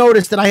of people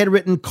noticed that I had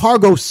written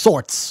cargo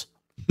sorts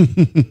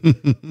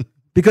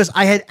because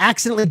I had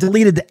accidentally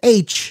deleted the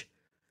H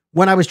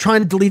when I was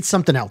trying to delete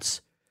something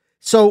else.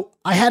 So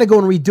I had to go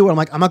and redo it. I'm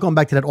like, I'm not going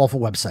back to that awful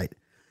website.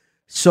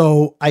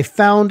 So I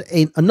found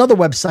another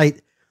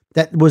website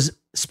that was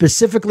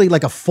specifically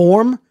like a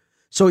form.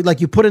 So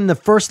you put in the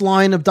first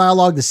line of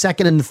dialogue, the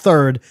second and the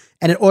third,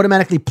 and it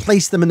automatically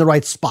placed them in the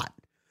right spot.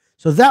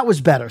 So that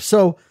was better.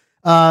 So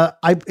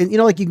you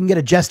can get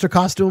a jester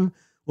costume.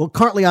 Well,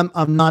 currently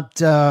I'm not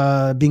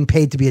being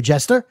paid to be a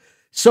jester.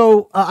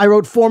 So I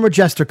wrote former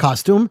jester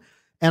costume,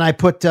 and I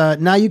put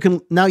now you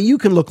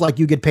can look like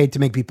you get paid to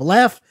make people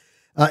laugh.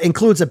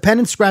 Includes a pen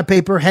and scrap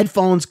paper,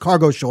 headphones,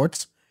 cargo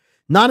shorts.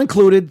 Not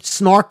included,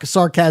 snark,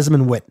 sarcasm,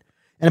 and wit.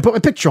 And I put my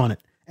picture on it,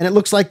 and it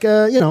looks like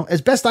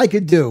as best I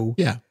could do.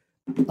 Yeah.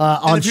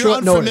 On if you're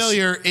short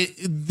unfamiliar,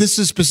 this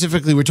is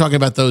specifically, we're talking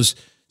about those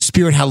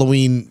Spirit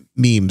Halloween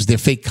memes. They're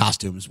fake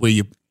costumes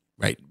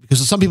right?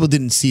 Because some people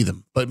didn't see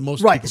them, but most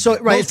people did.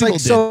 It's like,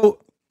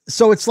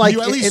 so it's like,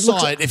 you at least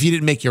saw it if you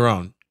didn't make your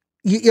own.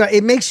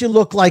 It makes you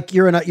look like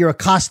you're a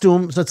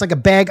costume. So it's like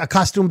a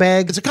costume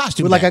bag. It's a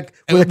costume with bag.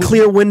 With a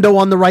clear window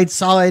on the right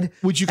side.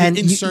 Which you can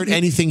insert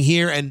anything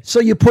here. And so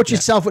you put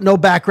yourself with no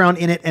background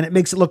in it, and it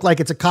makes it look like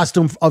it's a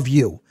costume of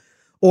you.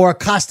 Or a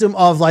costume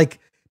of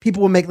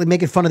people will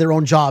making fun of their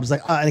own jobs.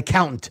 Like an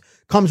accountant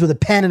comes with a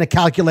pen and a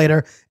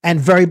calculator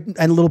and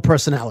little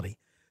personality.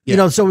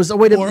 Yeah. So it was a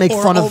way to make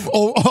fun of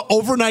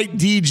overnight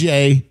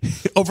DJ,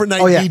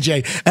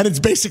 DJ, and it's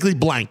basically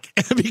blank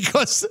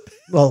because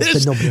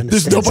there's nobody in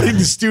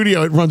the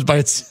studio. It runs by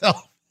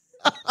itself,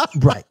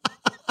 right?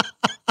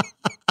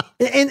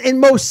 In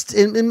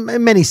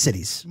many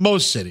cities,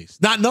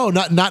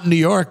 not in New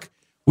York.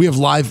 We have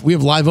live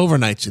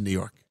overnights in New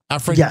York. Our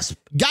friend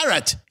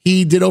Garrett,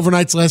 he did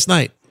overnights last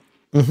night.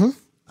 Mm-hmm.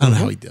 I don't know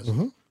how he does.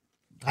 Mm-hmm.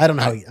 I don't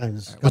know how he.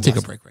 We'll take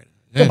a break right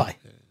now. Goodbye.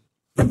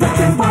 The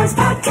Brooklyn Boys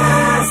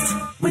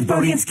Podcast with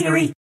Bodie and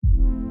Scary.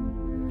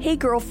 Hey,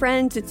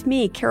 girlfriends, it's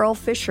me, Carol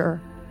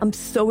Fisher. I'm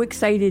so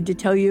excited to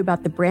tell you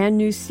about the brand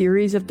new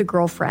series of The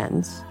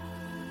Girlfriends.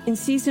 In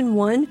season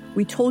 1,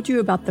 we told you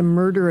about the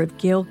murder of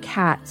Gail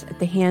Katz at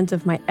the hands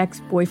of my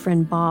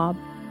ex-boyfriend, Bob.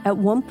 At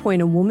one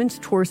point, a woman's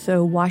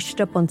torso washed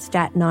up on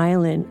Staten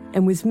Island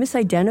and was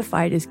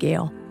misidentified as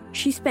Gail.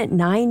 She spent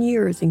 9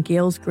 years in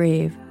Gail's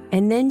grave,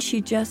 and then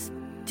she just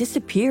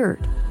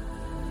disappeared.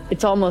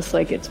 It's almost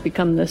like it's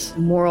become this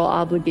moral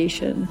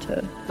obligation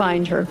to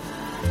find her.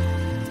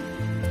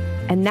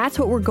 And that's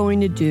what we're going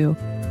to do.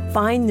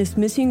 Find this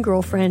missing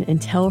girlfriend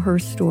and tell her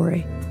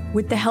story.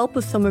 With the help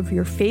of some of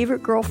your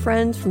favorite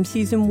girlfriends from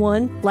season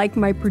 1, like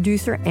my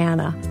producer,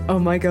 Anna. Oh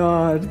my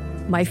God.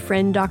 My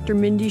friend, Dr.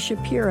 Mindy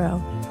Shapiro.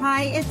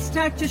 Hi, it's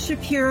Dr.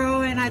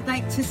 Shapiro, and I'd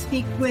like to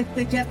speak with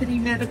the deputy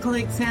medical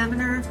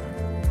examiner.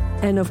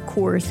 And of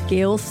course,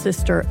 Gail's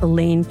sister,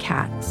 Elaine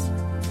Katz.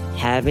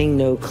 Having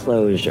no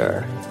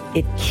closure,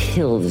 it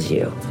kills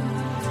you.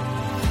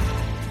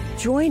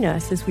 Join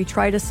us as we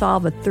try to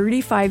solve a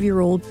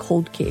 35-year-old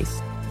cold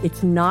case.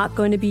 It's not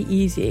going to be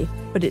easy,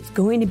 but it's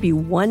going to be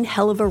one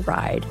hell of a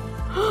ride.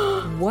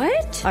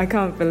 What? I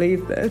can't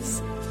believe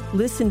this.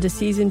 Listen to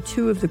season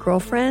 2 of The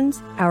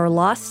Girlfriends, Our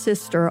Lost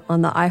Sister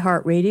on the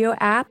iHeartRadio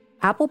app,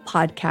 Apple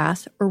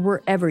Podcasts, or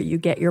wherever you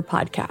get your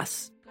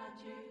podcasts.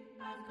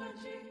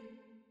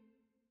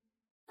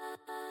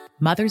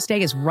 Mother's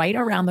Day is right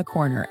around the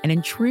corner, and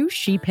in true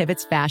She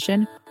Pivots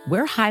fashion,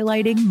 we're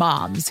highlighting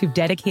moms who've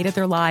dedicated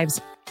their lives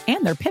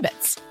and their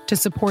pivots to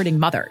supporting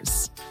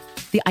mothers.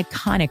 The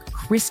iconic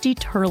Christy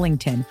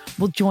Turlington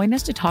will join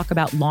us to talk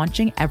about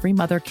launching Every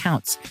Mother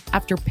Counts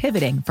after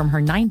pivoting from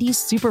her 90s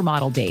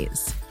supermodel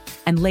days.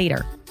 And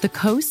later, the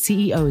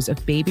co-CEOs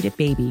of Baby to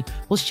Baby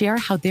will share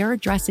how they're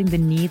addressing the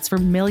needs for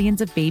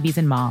millions of babies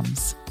and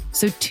moms.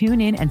 So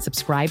tune in and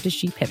subscribe to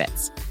She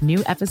Pivots.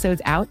 New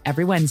episodes out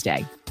every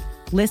Wednesday.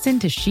 Listen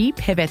to She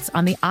Pivots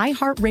on the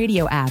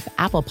iHeartRadio app,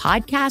 Apple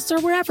Podcasts,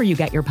 or wherever you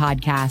get your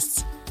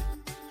podcasts.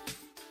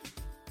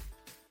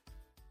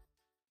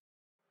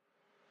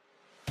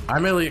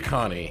 I'm Elliot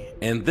Connie,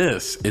 and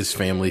this is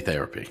Family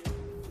Therapy.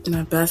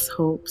 My best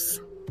hopes,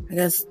 I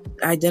guess,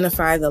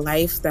 identify the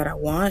life that I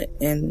want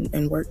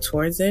and work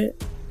towards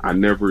it. I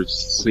never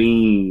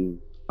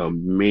seen a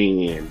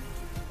man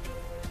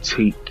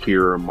take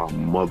care of my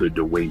mother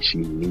the way she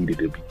needed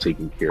to be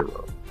taken care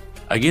of.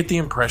 I get the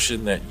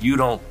impression that you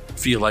don't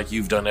feel like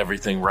you've done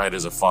everything right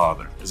as a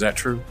father. Is that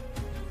true?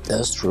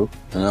 That's true,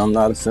 and I'm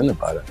not offended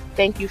by that.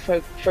 Thank you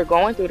for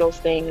going through those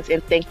things,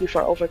 and thank you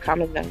for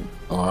overcoming them.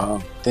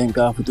 Wow. Thank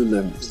God for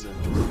deliverance.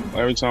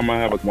 Every time I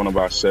have one of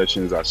our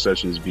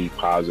sessions be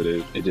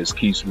positive. It just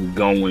keeps me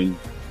going.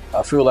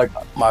 I feel like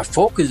my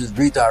focus is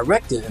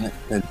redirected in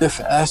a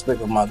different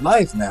aspect of my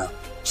life now.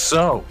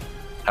 So,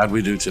 how'd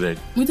we do today?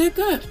 We did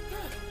good.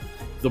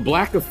 The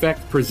Black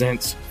Effect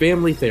presents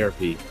Family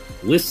Therapy.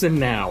 Listen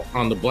now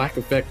on the Black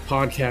Effect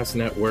Podcast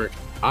Network,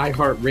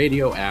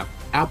 iHeartRadio app,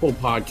 Apple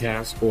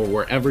Podcasts, or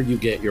wherever you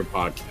get your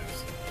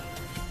podcasts.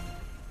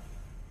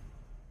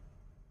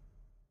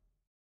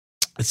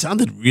 It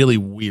sounded really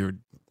weird.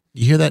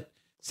 You hear that?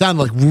 It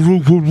sounded like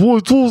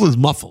it's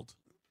muffled.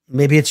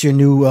 Maybe it's your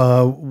new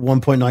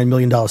 $1.9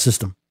 million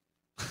system.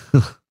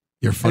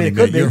 You're a funny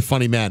man. You're a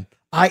funny man.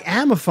 I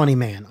am a funny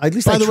man. At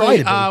least By I the try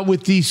way, to be.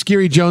 with the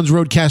Scary Jones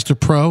Rodecaster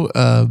Pro,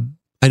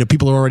 I know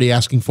people are already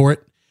asking for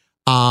it.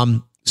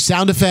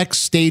 Sound effects,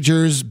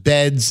 stagers,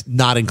 beds,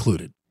 not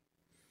included.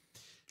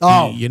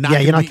 Oh, you're not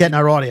getting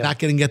our audio. Not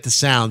going to get the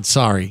sound.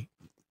 Sorry,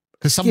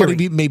 because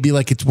somebody may be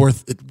like, it's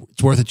worth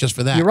it just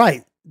for that. You're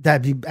right.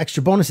 That'd be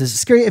extra bonuses.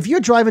 Scary. If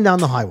you're driving down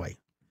the highway,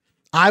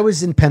 I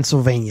was in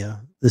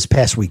Pennsylvania this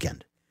past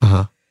weekend,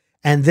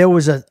 and there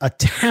was a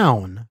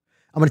town.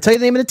 I'm going to tell you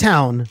the name of the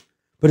town,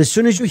 but as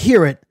soon as you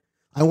hear it,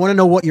 I want to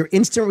know what your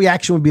instant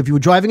reaction would be if you were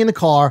driving in the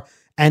car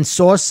and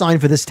saw a sign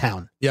for this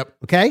town. Yep.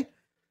 Okay.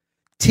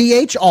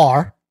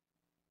 THROOP.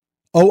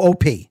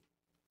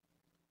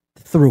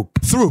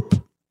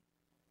 Throop.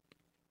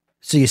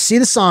 So you see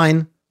the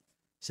sign,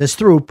 says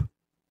Throop.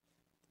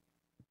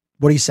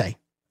 What do you say?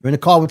 You're in a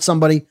car with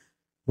somebody.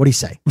 What do you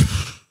say?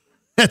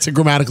 That's a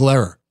grammatical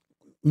error.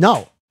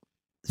 No.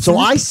 So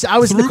I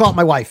was in the car with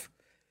my wife.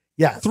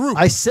 Yeah. Throop.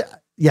 I said,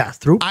 yeah,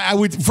 Throop. I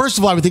would, first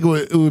of all, I would think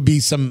it would be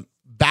some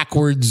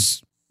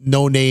backwards,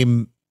 no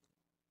name,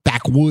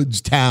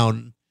 backwoods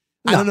town.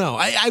 I don't know.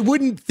 I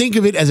wouldn't think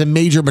of it as a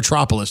major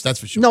metropolis. That's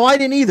for sure. No, I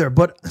didn't either.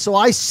 But so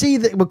I see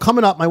that we're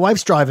coming up. My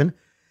wife's driving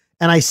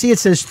and I see it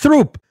says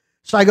Throop.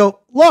 So I go,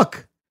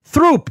 look,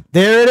 Throop.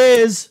 There it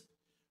is.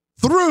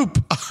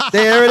 Throop.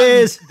 There it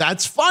is.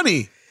 That's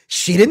funny.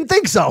 She didn't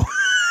think so.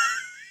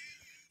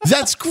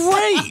 That's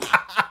great.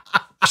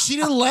 She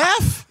didn't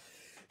laugh?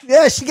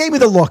 Yeah, she gave me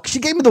the look. She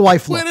gave me the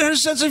wife look. Where did her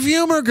sense of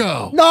humor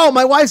go? No,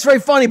 my wife's very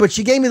funny, but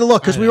she gave me the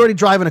look because we were already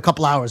driving a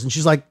couple hours. And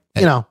she's like,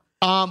 you know.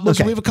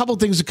 Listen, we have a couple of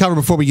things to cover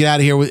before we get out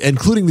of here,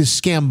 including this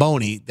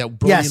Scamboni that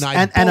Brody and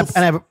I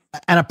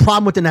and a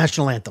problem with the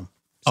national anthem.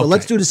 So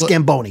let's do the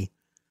Scamboni.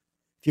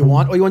 If you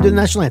want, or you want to do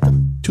the national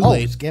anthem? Too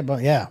late.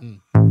 Scamboni, yeah.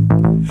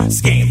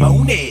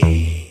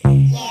 Scamboni.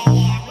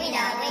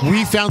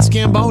 We found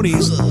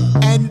Scambonis,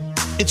 and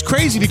it's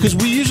crazy because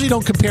we usually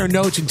don't compare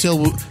notes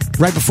until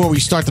right before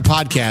we start the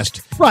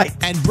podcast. Right.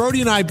 And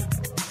Brody and I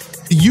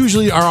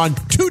usually are on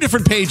two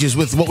different pages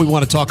with what we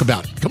want to talk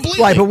about.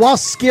 Completely. Right, but while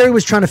Scary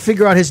was trying to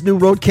figure out his new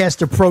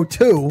Rodecaster Pro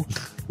 2,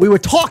 we were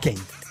talking.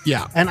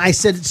 Yeah. And I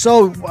said,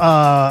 so,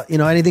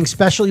 anything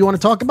special you want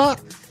to talk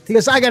about? He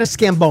goes, I got a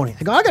Scamboni.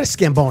 I go, I got a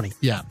Scamboni.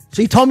 Yeah.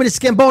 So he told me the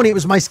Scamboni. It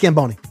was my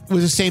Scamboni. It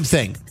was the same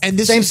thing. And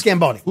this same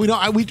Scamboni.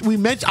 I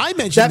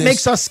mentioned that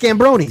makes us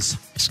Scambronis.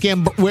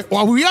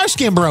 We are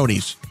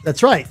Scambronis.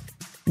 That's right.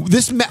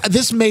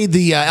 This made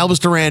the Elvis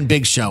Duran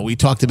Big Show. We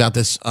talked about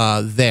this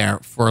there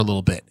for a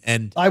little bit,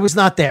 and I was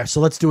not there,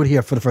 so let's do it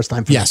here for the first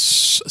time.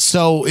 Yes.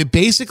 So it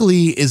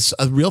basically is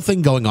a real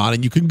thing going on,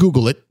 and you can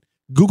Google it.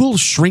 Google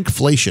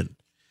shrinkflation.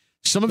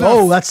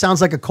 That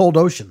sounds like a cold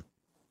ocean.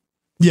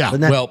 Yeah.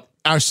 Well,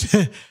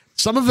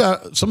 some of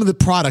the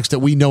products that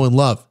we know and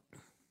love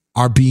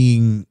are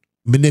being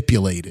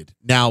manipulated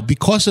now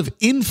because of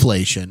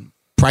inflation.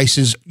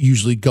 Prices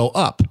usually go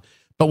up,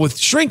 but with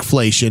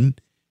shrinkflation,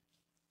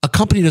 a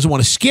company doesn't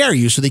want to scare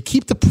you, so they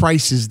keep the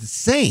prices the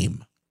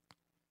same.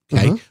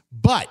 Okay.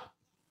 But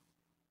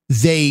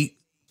they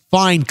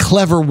find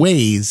clever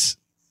ways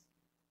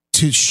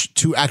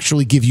to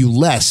actually give you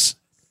less.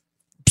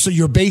 So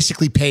you're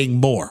basically paying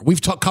more.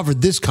 We've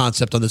covered this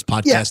concept on this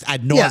podcast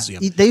ad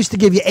nauseum. Yeah. They used to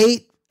give you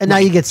 8 and now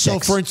you get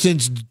 6. So for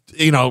instance,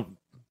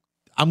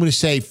 I'm going to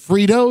say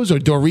Fritos or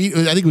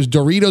Doritos. I think it was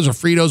Doritos or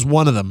Fritos,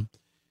 one of them.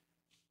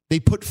 They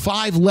put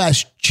 5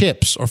 less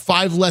chips or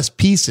 5 less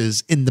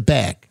pieces in the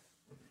bag.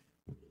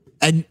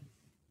 And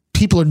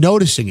people are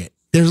noticing it.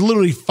 There's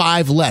literally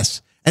 5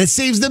 less. And it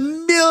saves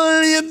them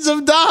millions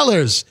of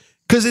dollars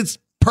because it's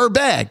per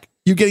bag.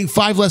 You're getting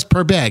 5 less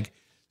per bag.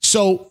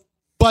 So,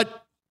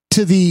 but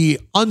to the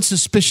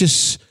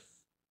unsuspicious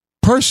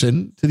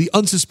person, to the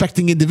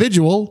unsuspecting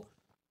individual,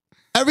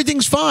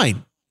 everything's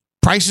fine.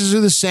 Prices are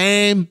the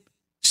same.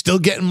 Still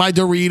getting my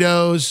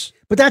Doritos.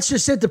 But that's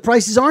just it. The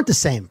prices aren't the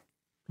same.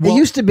 They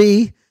used to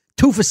be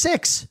 2 for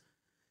 $6.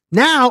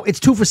 Now it's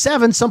 2 for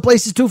 $7. Some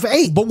places 2 for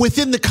 $8. But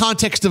within the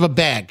context of a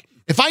bag,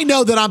 if I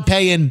know that I'm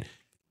paying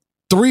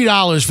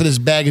 $3 for this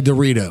bag of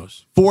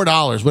Doritos,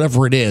 $4,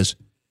 whatever it is,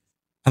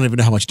 I don't even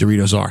know how much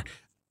Doritos are,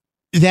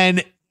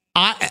 then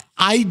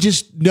I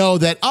just know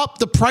that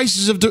the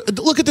prices of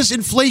look at this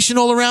inflation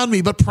all around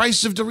me, but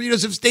prices of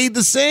Doritos have stayed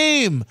the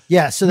same.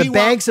 Yeah, so the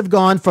bags have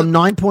gone from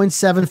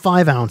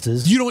 9.75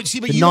 ounces to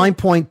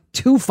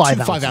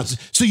 9.25 ounces.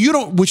 So you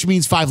don't, which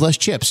means 5 less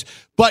chips,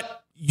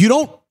 but you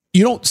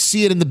don't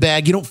see it in the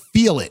bag. You don't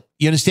feel it.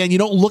 You understand? You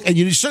don't look, and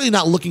you're certainly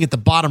not looking at the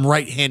bottom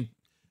right hand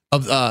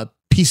of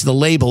piece of the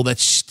label that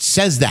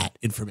says that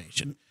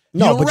information.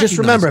 No, but just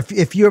remember,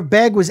 if your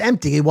bag was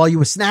empty while you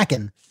were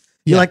snacking,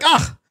 you're like,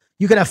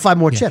 you could have 5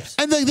 more chips.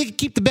 And they can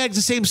keep the bags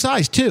the same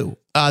size too.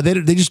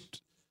 They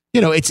just,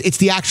 it's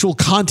the actual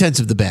contents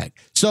of the bag.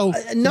 So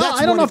no,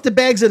 I don't know if the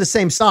bags are the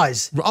same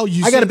size. Oh,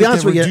 I got to be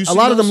honest with you. A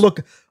lot of them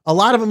look a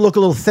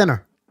little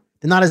thinner.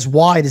 They're not as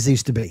wide as they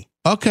used to be.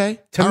 Okay.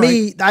 To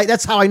me,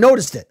 that's how I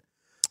noticed it.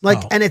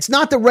 And it's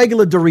not the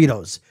regular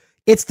Doritos.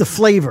 It's the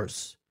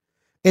flavors.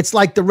 It's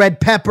like the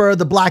red pepper,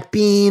 the black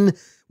bean.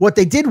 What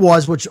they did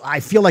was, which I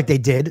feel like they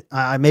did,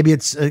 maybe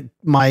it's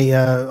my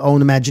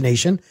own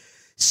imagination.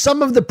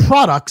 Some of the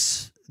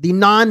products, the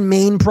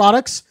non-main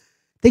products,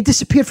 they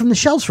disappeared from the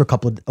shelves for a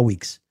couple of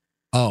weeks.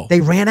 Oh.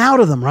 They ran out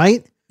of them,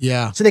 right?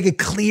 Yeah. So they could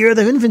clear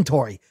the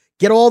inventory,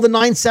 get all the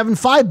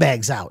 975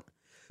 bags out.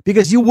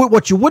 Because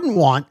what you wouldn't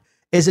want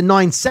is a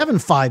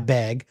 975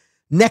 bag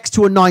next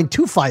to a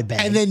 925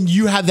 bag. And then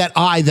you have that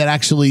eye that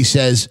actually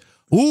says,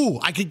 ooh,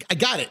 I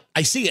got it.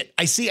 I see it.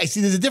 I see.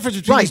 There's a difference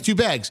between these 2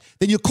 bags.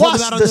 Then you call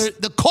them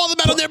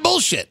out on their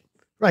bullshit.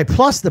 Right.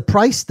 Plus the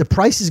price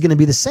is going to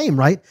be the same,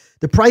 right?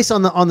 The price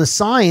on the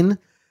sign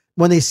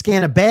when they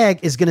scan a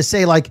bag is going to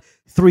say like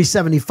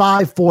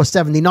 $3.75,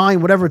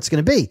 $4.79, whatever it's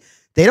going to be.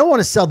 They don't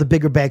want to sell the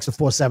bigger bags for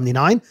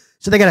 $4.79,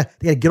 so they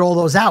gotta get all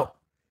those out.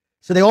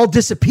 So they all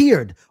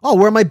disappeared. Oh,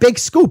 where are my baked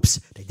scoops?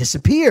 They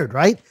disappeared,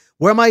 right?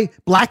 Where are my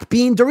black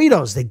bean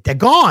Doritos? They're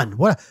gone.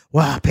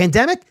 What?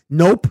 Pandemic?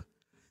 Nope.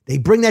 They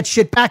bring that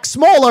shit back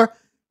smaller,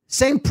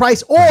 same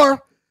price,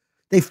 or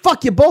they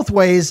fuck you both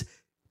ways.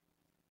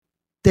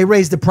 They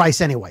raise the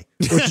price anyway,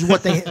 which is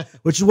what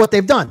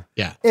they've done.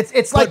 Yeah,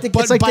 it's like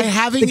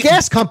the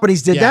gas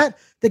companies did that.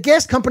 The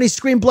gas companies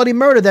screamed bloody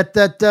murder that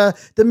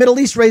the Middle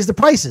East raised the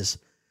prices,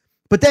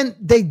 but then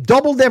they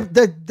doubled their.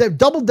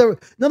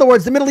 In other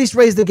words, the Middle East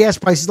raised the gas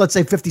prices. Let's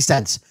say 50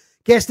 cents.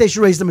 Gas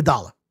station raised them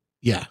 $1.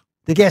 Yeah,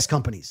 the gas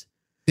companies.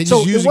 They're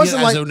just using it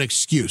as an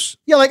excuse.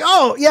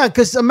 Yeah,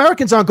 because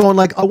Americans aren't going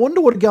like, I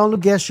wonder what a gallon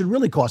of gas should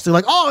really cost. They're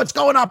like, oh, it's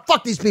going up.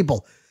 Fuck these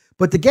people.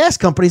 But the gas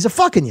companies are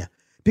fucking you.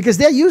 Because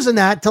they're using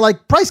that to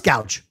price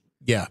gouge.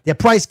 Yeah. They're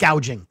price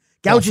gouging.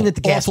 Gouging at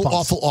the gas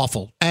pumps.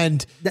 Awful.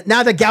 And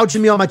now they're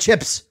gouging me on my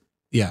chips.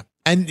 Yeah.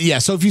 And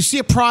so if you see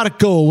a product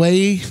go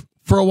away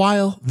for a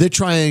while, they're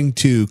trying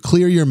to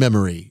clear your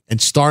memory and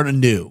start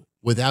anew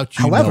without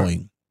you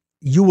knowing.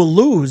 You will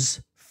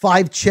lose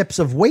 5 chips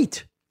of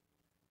weight.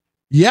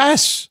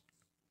 Yes.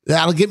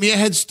 That'll give me a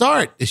head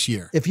start this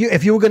year. If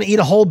you were going to eat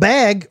a whole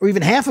bag or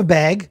even half a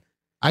bag,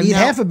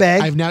 half a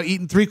bag. I've now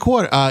eaten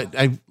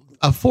 3/4,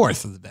 a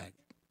fourth of the bag.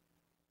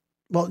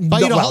 Well, if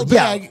I eat a whole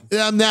bag,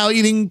 I'm now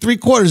eating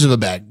 3/4 of a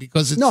bag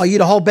because you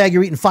eat a whole bag,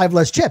 you're eating 5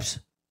 less chips.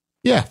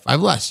 Yeah,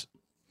 5 less.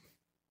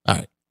 All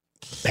right.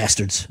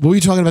 Bastards. What were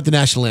you talking about the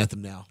national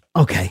anthem now?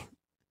 Okay.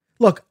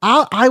 Look,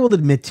 I will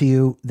admit to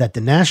you that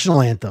the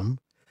national anthem,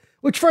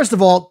 which first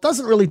of all,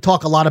 doesn't really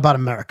talk a lot about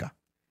America.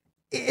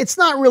 It's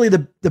not really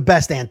the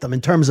best anthem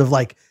in terms of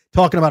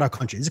talking about our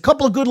country. There's a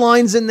couple of good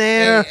lines in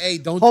there. Hey,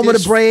 don't Home of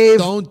the Brave.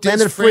 Don't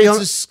diss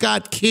Francis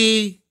Scott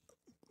Key.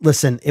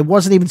 Listen, it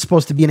wasn't even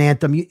supposed to be an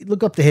anthem. You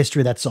look up the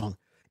history of that song.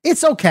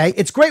 It's okay.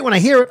 It's great when I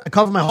hear it. I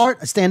cover my heart.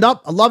 I stand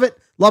up. I love it.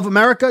 Love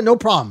America. No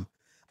problem.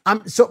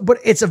 But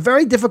it's a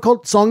very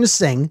difficult song to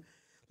sing.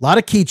 A lot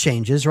of key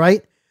changes,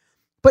 right?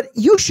 But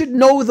you should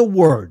know the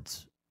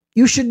words.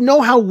 You should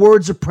know how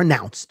words are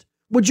pronounced.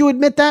 Would you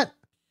admit that?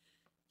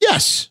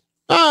 Yes.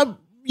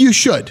 You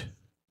should.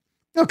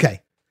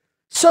 Okay.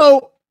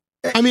 So,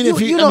 I mean,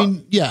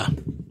 yeah.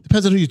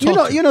 Depends on who you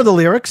talk to. You know the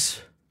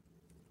lyrics.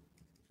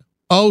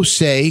 Oh,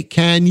 say,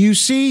 can you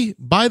see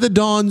by the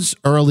dawn's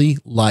early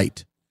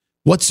light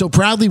what so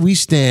proudly we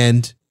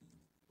stand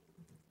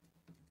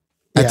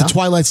at the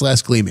twilight's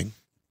last gleaming?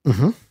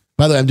 Mm-hmm.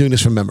 By the way, I'm doing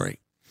this from memory.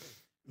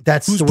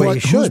 That's the way you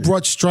should. Who's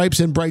brought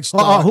stripes and bright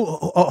stars?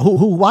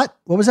 Who? What?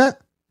 What was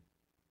that?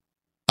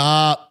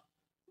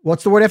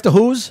 What's the word after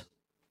whose?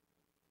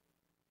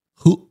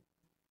 Who?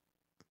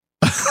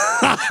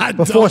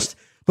 before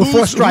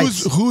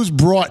stripes. Who's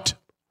brought?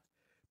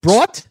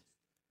 Brought?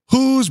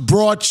 Who's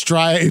brought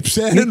stripes?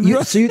 And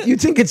so you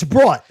think it's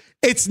brought?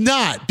 It's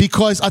not,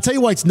 because I'll tell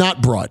you why it's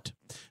not brought.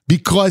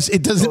 Because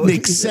it doesn't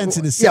make sense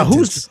in a sentence. Yeah,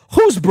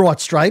 who's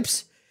brought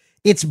stripes?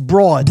 It's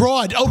broad.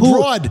 Broad. Oh,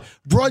 broad.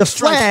 The stripes.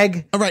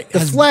 flag. All right. The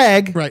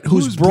flag. Right.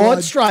 Who's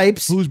broad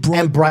stripes? Who's broad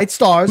and bright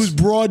stars? Who's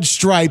broad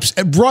stripes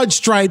and bright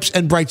stars?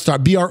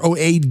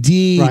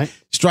 BROAD. Right.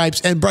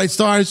 Stripes and bright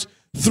stars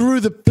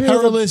through the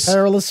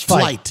perilous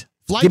fight.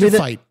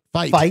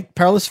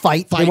 Perilous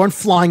fight. They weren't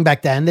flying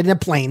back then. They didn't have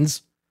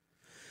planes.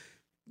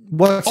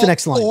 What's the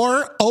next line?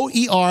 Or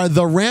OER,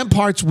 the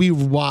ramparts we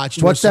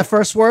watched. What's that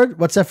first word?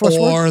 Or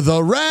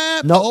the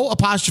ramp. No.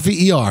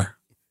 Apostrophe ER.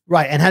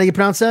 Right. And how do you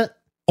pronounce that?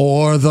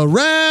 Or the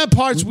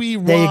ramparts we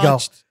watched. There you go.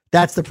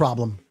 That's the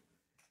problem.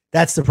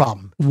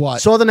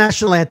 What? Saw the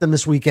national anthem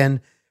this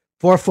weekend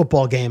for a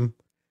football game,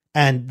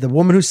 and the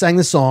woman who sang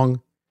the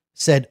song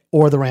said,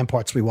 or the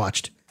ramparts we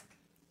watched.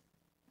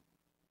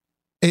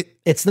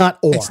 It's not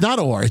or. It's not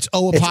or. It's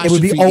O apostrophe It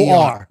would be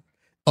OR.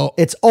 Oh.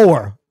 It's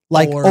or,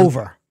 like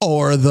over.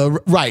 Or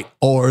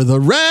the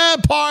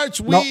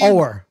ramparts we...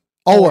 No,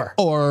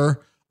 or.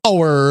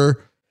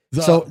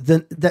 So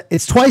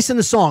it's twice in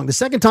the song. The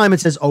second time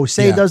it says, oh,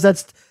 say does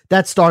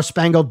that Star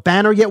Spangled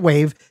Banner yet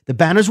wave. The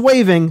banner's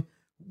waving.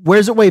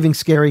 Where's it waving,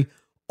 Scary?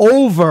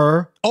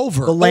 Over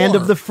the land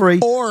of the free.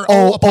 Or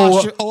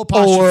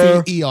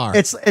apostrophe ER.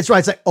 It's right. It's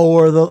like it's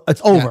over.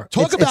 Yeah.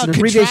 Talk about it's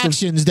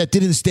contractions that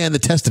didn't stand the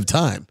test of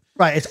time.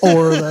 Right. It's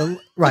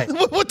right.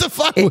 What the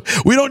fuck?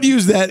 We don't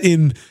use that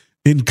in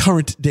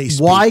current day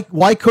speak.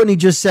 Why couldn't he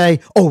just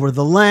say over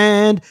the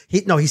land?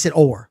 He said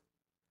or.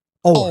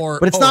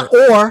 But it's not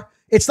or.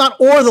 It's not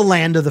or the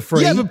land of the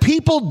free. Yeah, but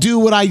people do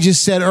what I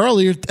just said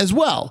earlier as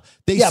well.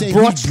 They say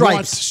brought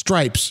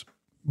stripes.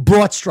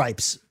 Brought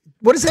stripes.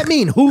 What does that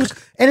mean?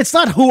 And it's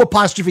not who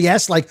apostrophe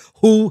S, like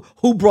who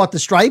brought the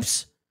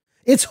stripes.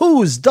 It's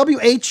whose,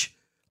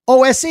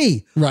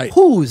 WHOSE. Right.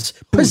 Whose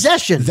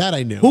possession. That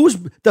I knew. Who's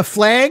the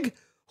flag,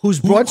 whose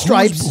broad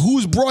stripes.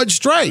 Whose broad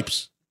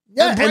stripes.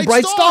 Yeah, and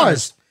bright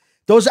stars.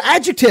 Those are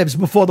adjectives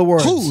before the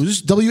words.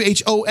 Whose,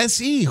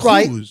 WHOSE.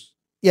 Right. Whose.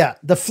 Yeah,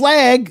 the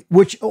flag,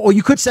 or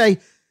you could say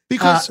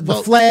because the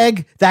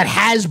flag that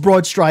has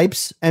broad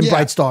stripes and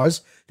bright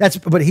stars.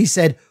 But he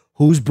said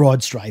whose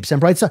broad stripes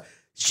and bright stars.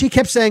 She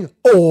kept saying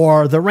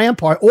or the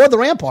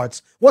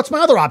ramparts. What's my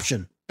other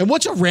option? And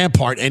what's a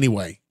rampart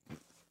anyway?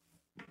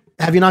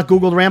 Have you not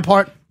Googled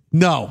rampart?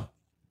 No.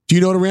 Do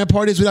you know what a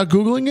rampart is without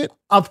Googling it?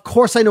 Of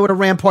course, I know what a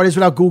rampart is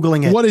without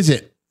Googling it. What is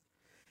it?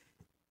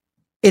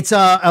 It's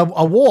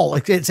a wall.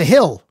 It's a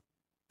hill.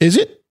 Is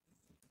it?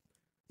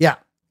 Yeah.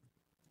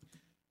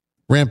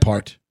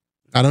 Rampart.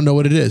 I don't know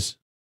what it is.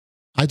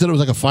 I thought it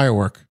was like a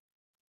firework.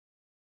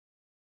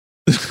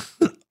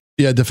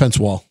 Yeah, defense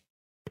wall.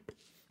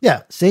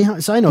 Yeah, see?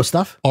 So I know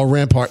stuff. Or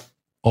rampart.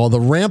 All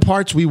the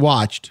ramparts we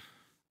watched.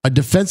 A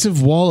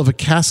defensive wall of a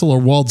castle or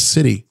walled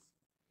city.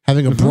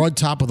 Having a broad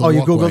top of the walkway.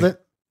 You Googled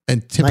it?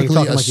 And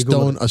typically a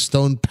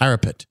stone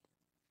parapet.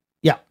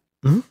 Yeah.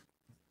 Mm-hmm.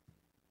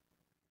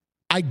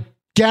 I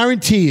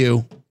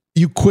guarantee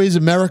you quiz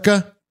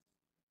America.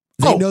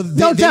 No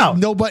doubt.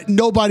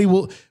 Nobody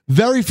will.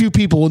 Very few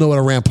people will know what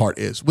a rampart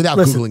is without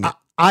Googling it.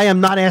 I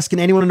am not asking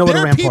anyone to know what a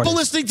rampart is. There are people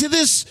listening to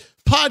this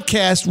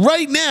podcast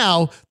right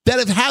now that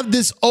have had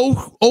this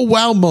oh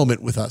wow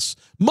moment with us.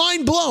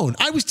 Mind blown.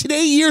 I was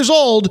today years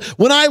old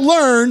when I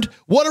learned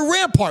what a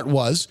rampart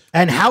was.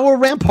 And how are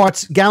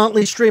ramparts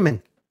gallantly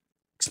streaming?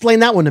 Explain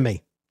that one to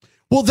me.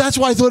 Well, that's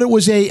why I thought it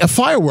was a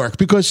firework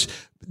because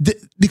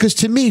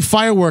to me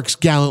fireworks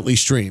gallantly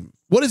stream.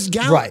 What is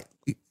gallant? Right.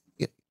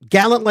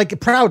 Gallant like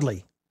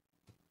proudly.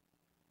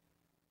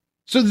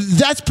 So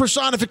that's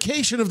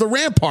personification of the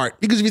rampart.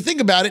 Because if you think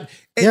about it,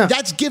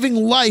 that's giving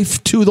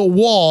life to the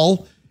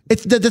wall.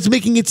 That's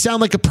making it sound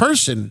like a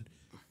person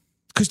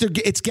because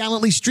it's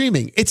gallantly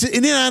streaming. It's an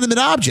inanimate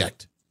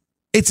object.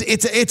 It's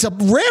a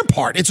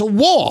rampart. It's a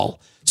wall.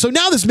 So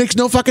now this makes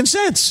no fucking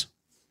sense.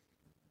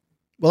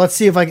 Well, let's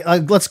see if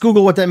let's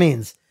Google what that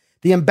means.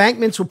 The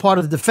embankments were part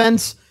of the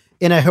defense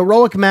in a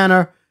heroic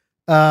manner.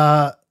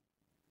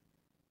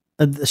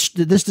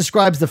 This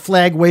describes the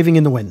flag waving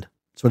in the wind.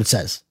 That's what it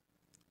says.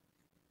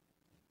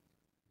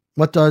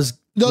 What does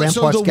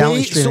ramparts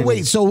gallantly streaming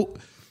mean? So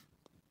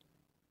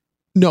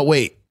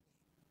the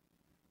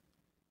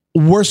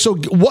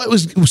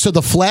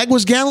flag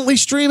was gallantly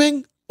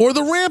streaming or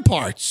the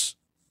ramparts?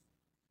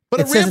 But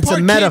it says it's a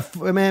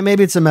metaphor.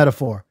 Maybe it's a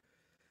metaphor.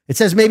 It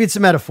says maybe it's a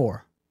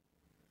metaphor.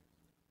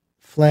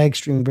 Flag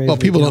streaming. Well,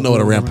 people don't know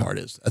what a rampart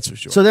is. That's for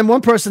sure. So then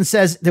one person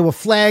says there were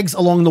flags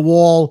along the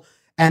wall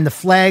and the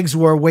flags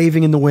were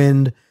waving in the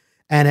wind,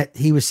 and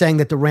he was saying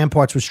that the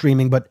ramparts were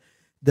streaming, but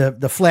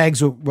the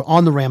flags were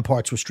on the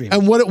ramparts were streaming.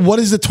 And what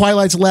does the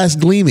twilight's last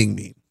gleaming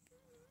mean?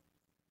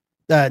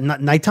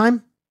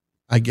 Nighttime,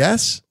 I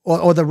guess,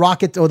 or the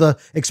rocket or the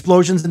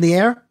explosions in the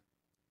air,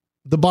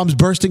 the bombs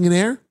bursting in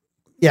air.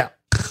 Yeah,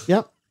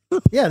 yeah,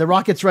 yeah. The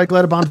rockets, right?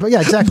 Glider bombs, but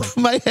yeah,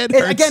 exactly. My head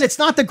hurts. Again, it's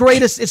not the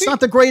greatest. It's not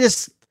the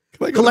greatest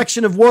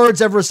collection of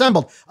words ever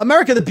assembled.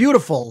 America the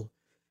Beautiful.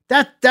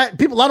 A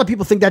lot of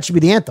people think that should be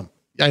the anthem.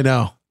 I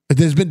know. But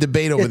there's been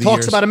debate over the years. It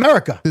talks about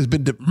America. There's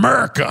been been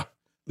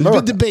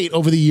debate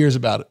over the years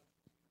about it.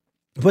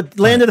 But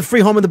 "Land of the Free,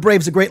 Home of the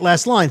Brave" is a great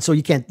last line, so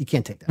you can't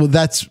take that. Well,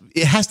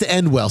 it has to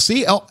end well.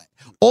 See,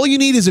 all you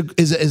need is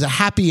a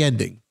happy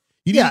ending.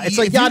 It's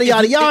like yada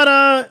yada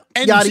yada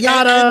yada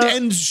yada.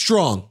 End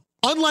strong.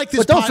 Unlike this,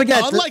 but don't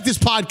forget, unlike this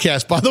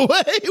podcast, by the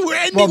way, we're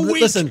ending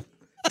weak. Listen,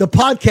 the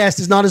podcast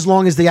is not as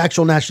long as the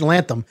actual national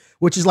anthem,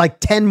 which is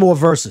like 10 more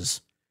verses.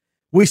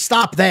 We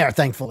stop there,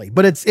 thankfully,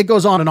 but it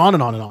goes on and on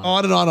and on and on.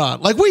 On and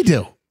on, like we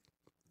do.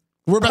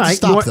 We're about to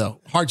stop, though.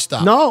 Hard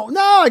stop. No,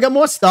 I got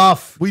more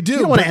stuff. We do. You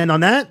don't want to end on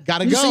that.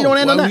 Gotta go. You don't want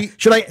to end on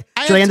that. Should I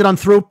end it on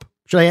Throop?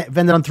 Should I end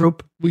it on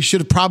Throop? We should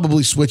have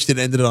probably switched it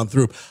and ended it on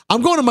Throop.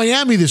 I'm going to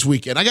Miami this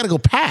weekend. I got to go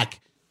pack.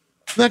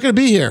 I'm not going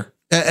to be here.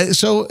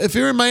 So if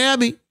you're in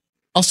Miami,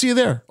 I'll see you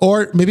there.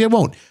 Or maybe I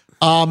won't.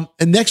 And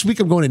next week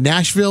I'm going to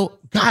Nashville.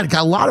 God, I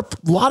got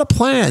a lot of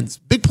plans.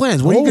 Big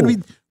plans. What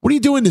are you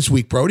doing this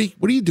week, Brody?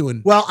 What are you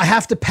doing? Well, I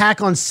have to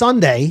pack on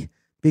Sunday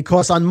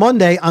because on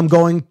Monday I'm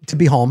going to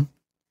be home.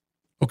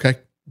 Okay.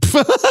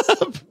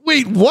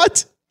 Wait,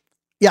 what?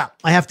 Yeah,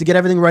 I have to get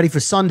everything ready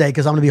for Sunday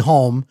because I'm going to be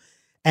home.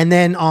 And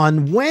then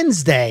on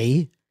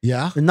Wednesday,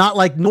 not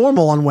like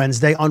normal on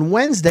Wednesday, I'm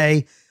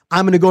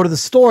going to go to the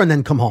store and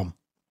then come home.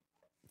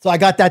 So I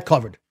got that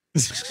covered.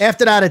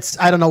 After that,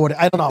 I don't know.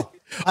 I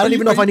don't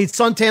even know if I need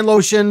suntan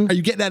lotion. Are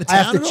you getting out of town?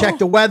 I have to check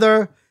the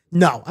weather.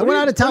 No, I went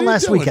out of town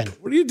last weekend.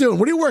 What are you doing?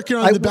 What are you working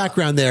on in the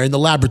background there in the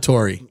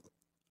laboratory?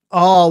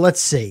 Oh,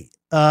 let's see.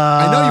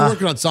 I know you're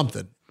working on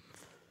something.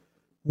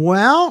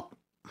 Well,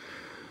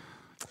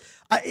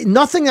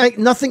 nothing.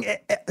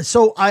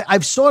 So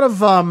I've sort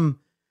of,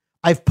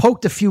 I've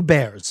poked a few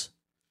bears.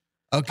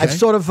 Okay. I've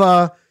sort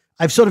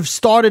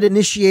of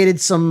initiated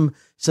some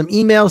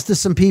emails to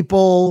some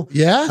people.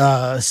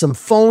 Yeah. Some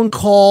phone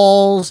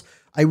calls.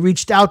 I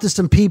reached out to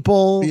some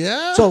people.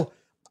 Yeah. So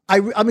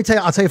I'll tell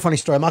you a funny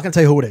story. I'm not going to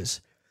tell you who it is,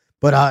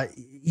 but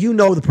you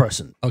know the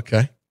person.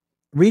 Okay.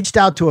 Reached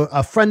out to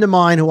a friend of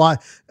mine who I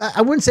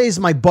wouldn't say is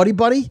my buddy,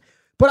 but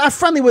I'm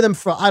friendly with him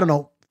for,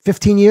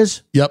 15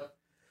 years. Yep.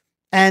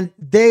 And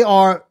they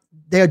are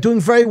doing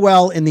very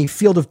well in the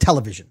field of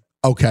television.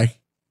 Okay.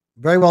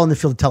 Very well in the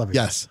field of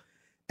television. Yes.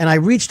 And I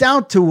reached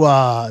out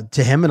to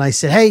him and I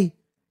said, hey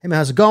man,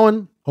 how's it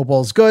going? Hope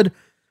all's good.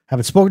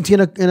 Haven't spoken to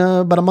you in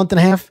about a month and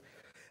a half.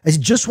 I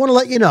said, just want to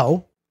let you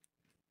know,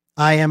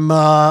 I am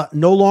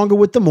no longer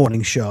with the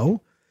morning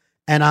show,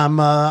 and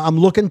I'm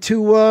looking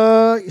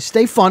to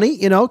stay funny,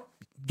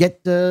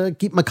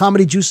 keep my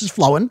comedy juices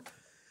flowing.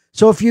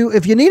 So if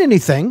you need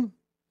anything,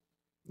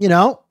 keep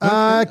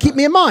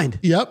me in mind.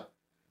 Yep.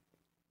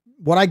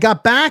 What I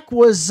got back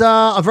was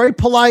a very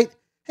polite,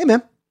 hey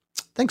man,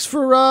 thanks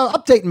for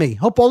updating me.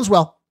 Hope all is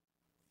well.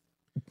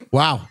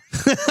 Wow.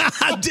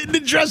 I didn't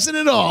address it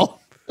at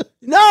all.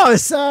 No,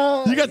 it's you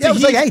got the it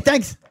was like, hey,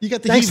 thanks. You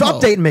got the thanks for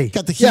updating me.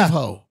 Got the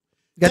heave-ho.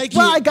 Thank you.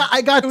 I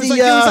got it was the.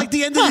 It was like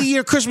the end of the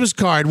year Christmas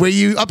card where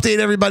you update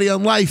everybody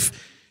on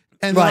life,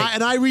 and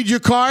I read your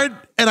card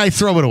and I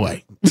throw it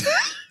away.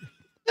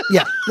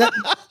 Yeah,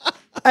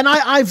 and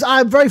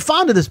I'm very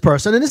fond of this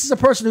person, and this is a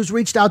person who's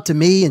reached out to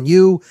me and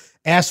you,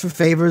 asked for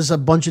favors a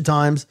bunch of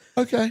times.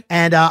 Okay,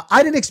 and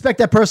I didn't expect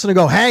that person to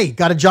go, hey,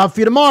 got a job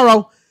for you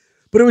tomorrow,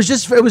 but it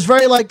was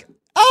very like,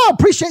 oh,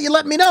 appreciate you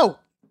letting me know.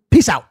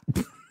 Peace out.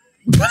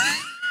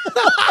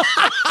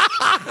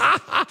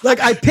 Like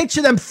I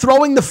picture them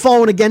throwing the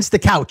phone against the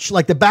couch,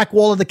 like the back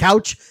wall of the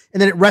couch, and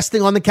then it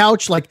resting on the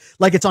couch, like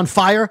it's on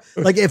fire.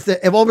 Like if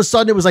all of a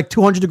sudden it was like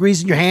 200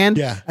 degrees in your hand,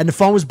 and the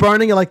phone was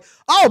burning, you're like,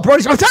 oh,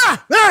 Brody's going,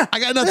 I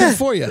got nothing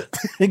for you.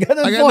 I got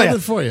nothing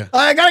for you.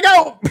 I gotta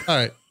go. All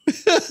right.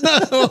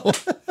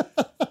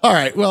 All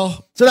right.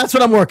 Well, so that's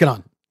what I'm working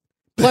on.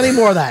 Plenty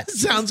more of that.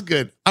 Sounds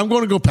good. I'm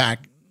going to go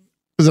pack.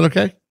 Is it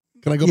okay?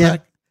 Can I go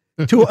pack?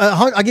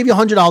 I'll give you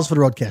 $100 for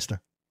the Roadcaster.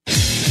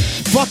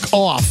 Fuck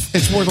off.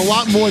 It's worth a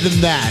lot more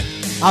than that.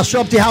 I'll show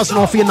up to your house and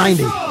offer you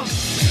 90.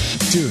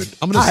 Dude,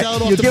 I'm going to sell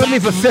it off you're the giving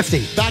back me for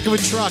 50. Back of a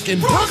truck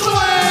in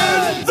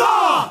Brooklyn,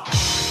 the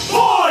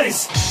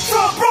boys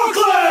from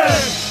Brooklyn.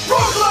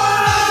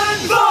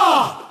 Brooklyn,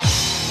 the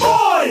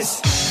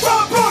boys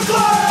from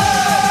Brooklyn.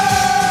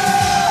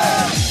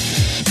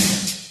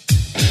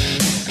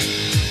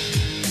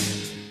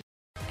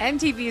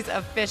 MTV's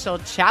official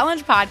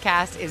Challenge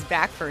podcast is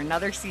back for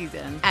another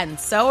season. And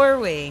so are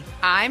we.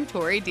 I'm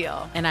Tori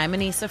Deal. And I'm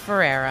Anissa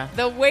Ferreira.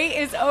 The wait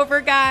is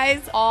over,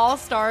 guys. All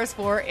Stars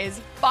 4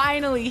 is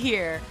finally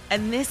here.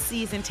 And this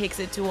season takes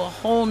it to a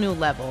whole new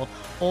level.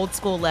 Old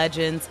school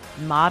legends,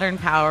 modern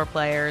power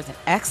players, and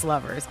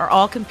ex-lovers are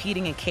all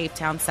competing in Cape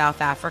Town, South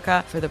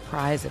Africa for the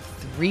prize of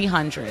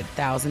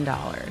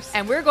 $300,000.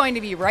 And we're going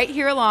to be right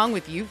here along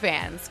with you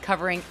fans,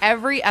 covering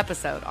every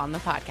episode on the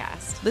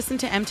podcast. Listen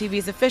to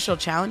MTV's official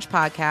Challenge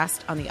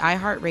podcast on the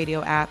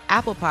iHeartRadio app,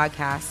 Apple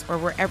Podcasts, or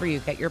wherever you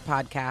get your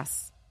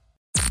podcasts.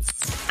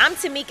 I'm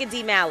Tamika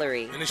D.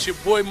 Mallory. And it's your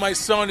boy, my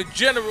son, the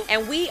General.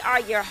 And we are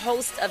your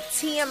hosts of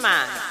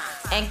TMI.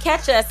 And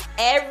catch us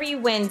every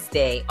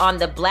Wednesday on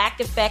the Black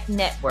Effect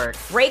Network,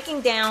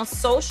 breaking down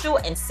social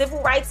and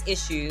civil rights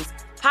issues,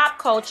 pop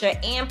culture,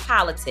 and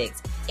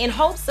politics in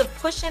hopes of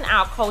pushing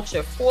our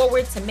culture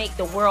forward to make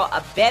the world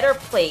a better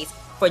place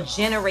for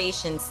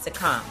generations to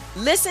come.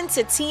 Listen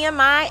to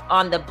TMI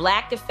on the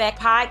Black Effect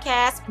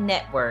Podcast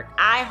Network,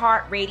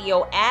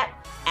 iHeartRadio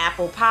app,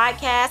 Apple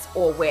Podcasts,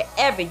 or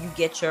wherever you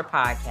get your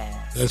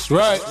podcasts. That's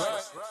right.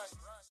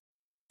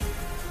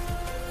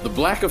 The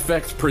Black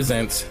Effect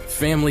presents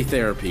Family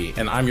Therapy,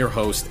 and I'm your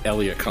host,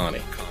 Elia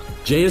Connie.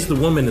 Jay is the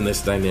woman in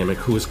this dynamic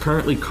who is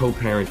currently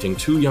co-parenting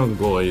 2 young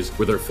boys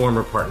with her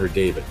former partner,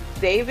 David.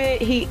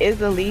 David, he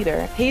is a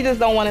leader. He just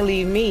don't want to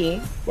leave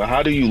me. But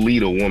how do you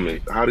lead a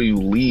woman? How do you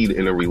lead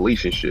in a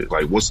relationship?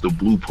 Like, what's the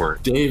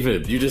blueprint?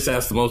 David, you just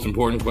asked the most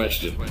important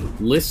question.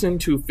 Listen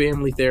to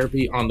Family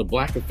Therapy on the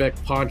Black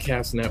Effect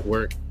Podcast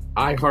Network,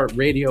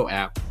 iHeartRadio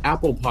app,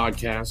 Apple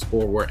Podcasts,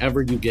 or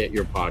wherever you get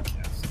your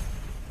podcasts.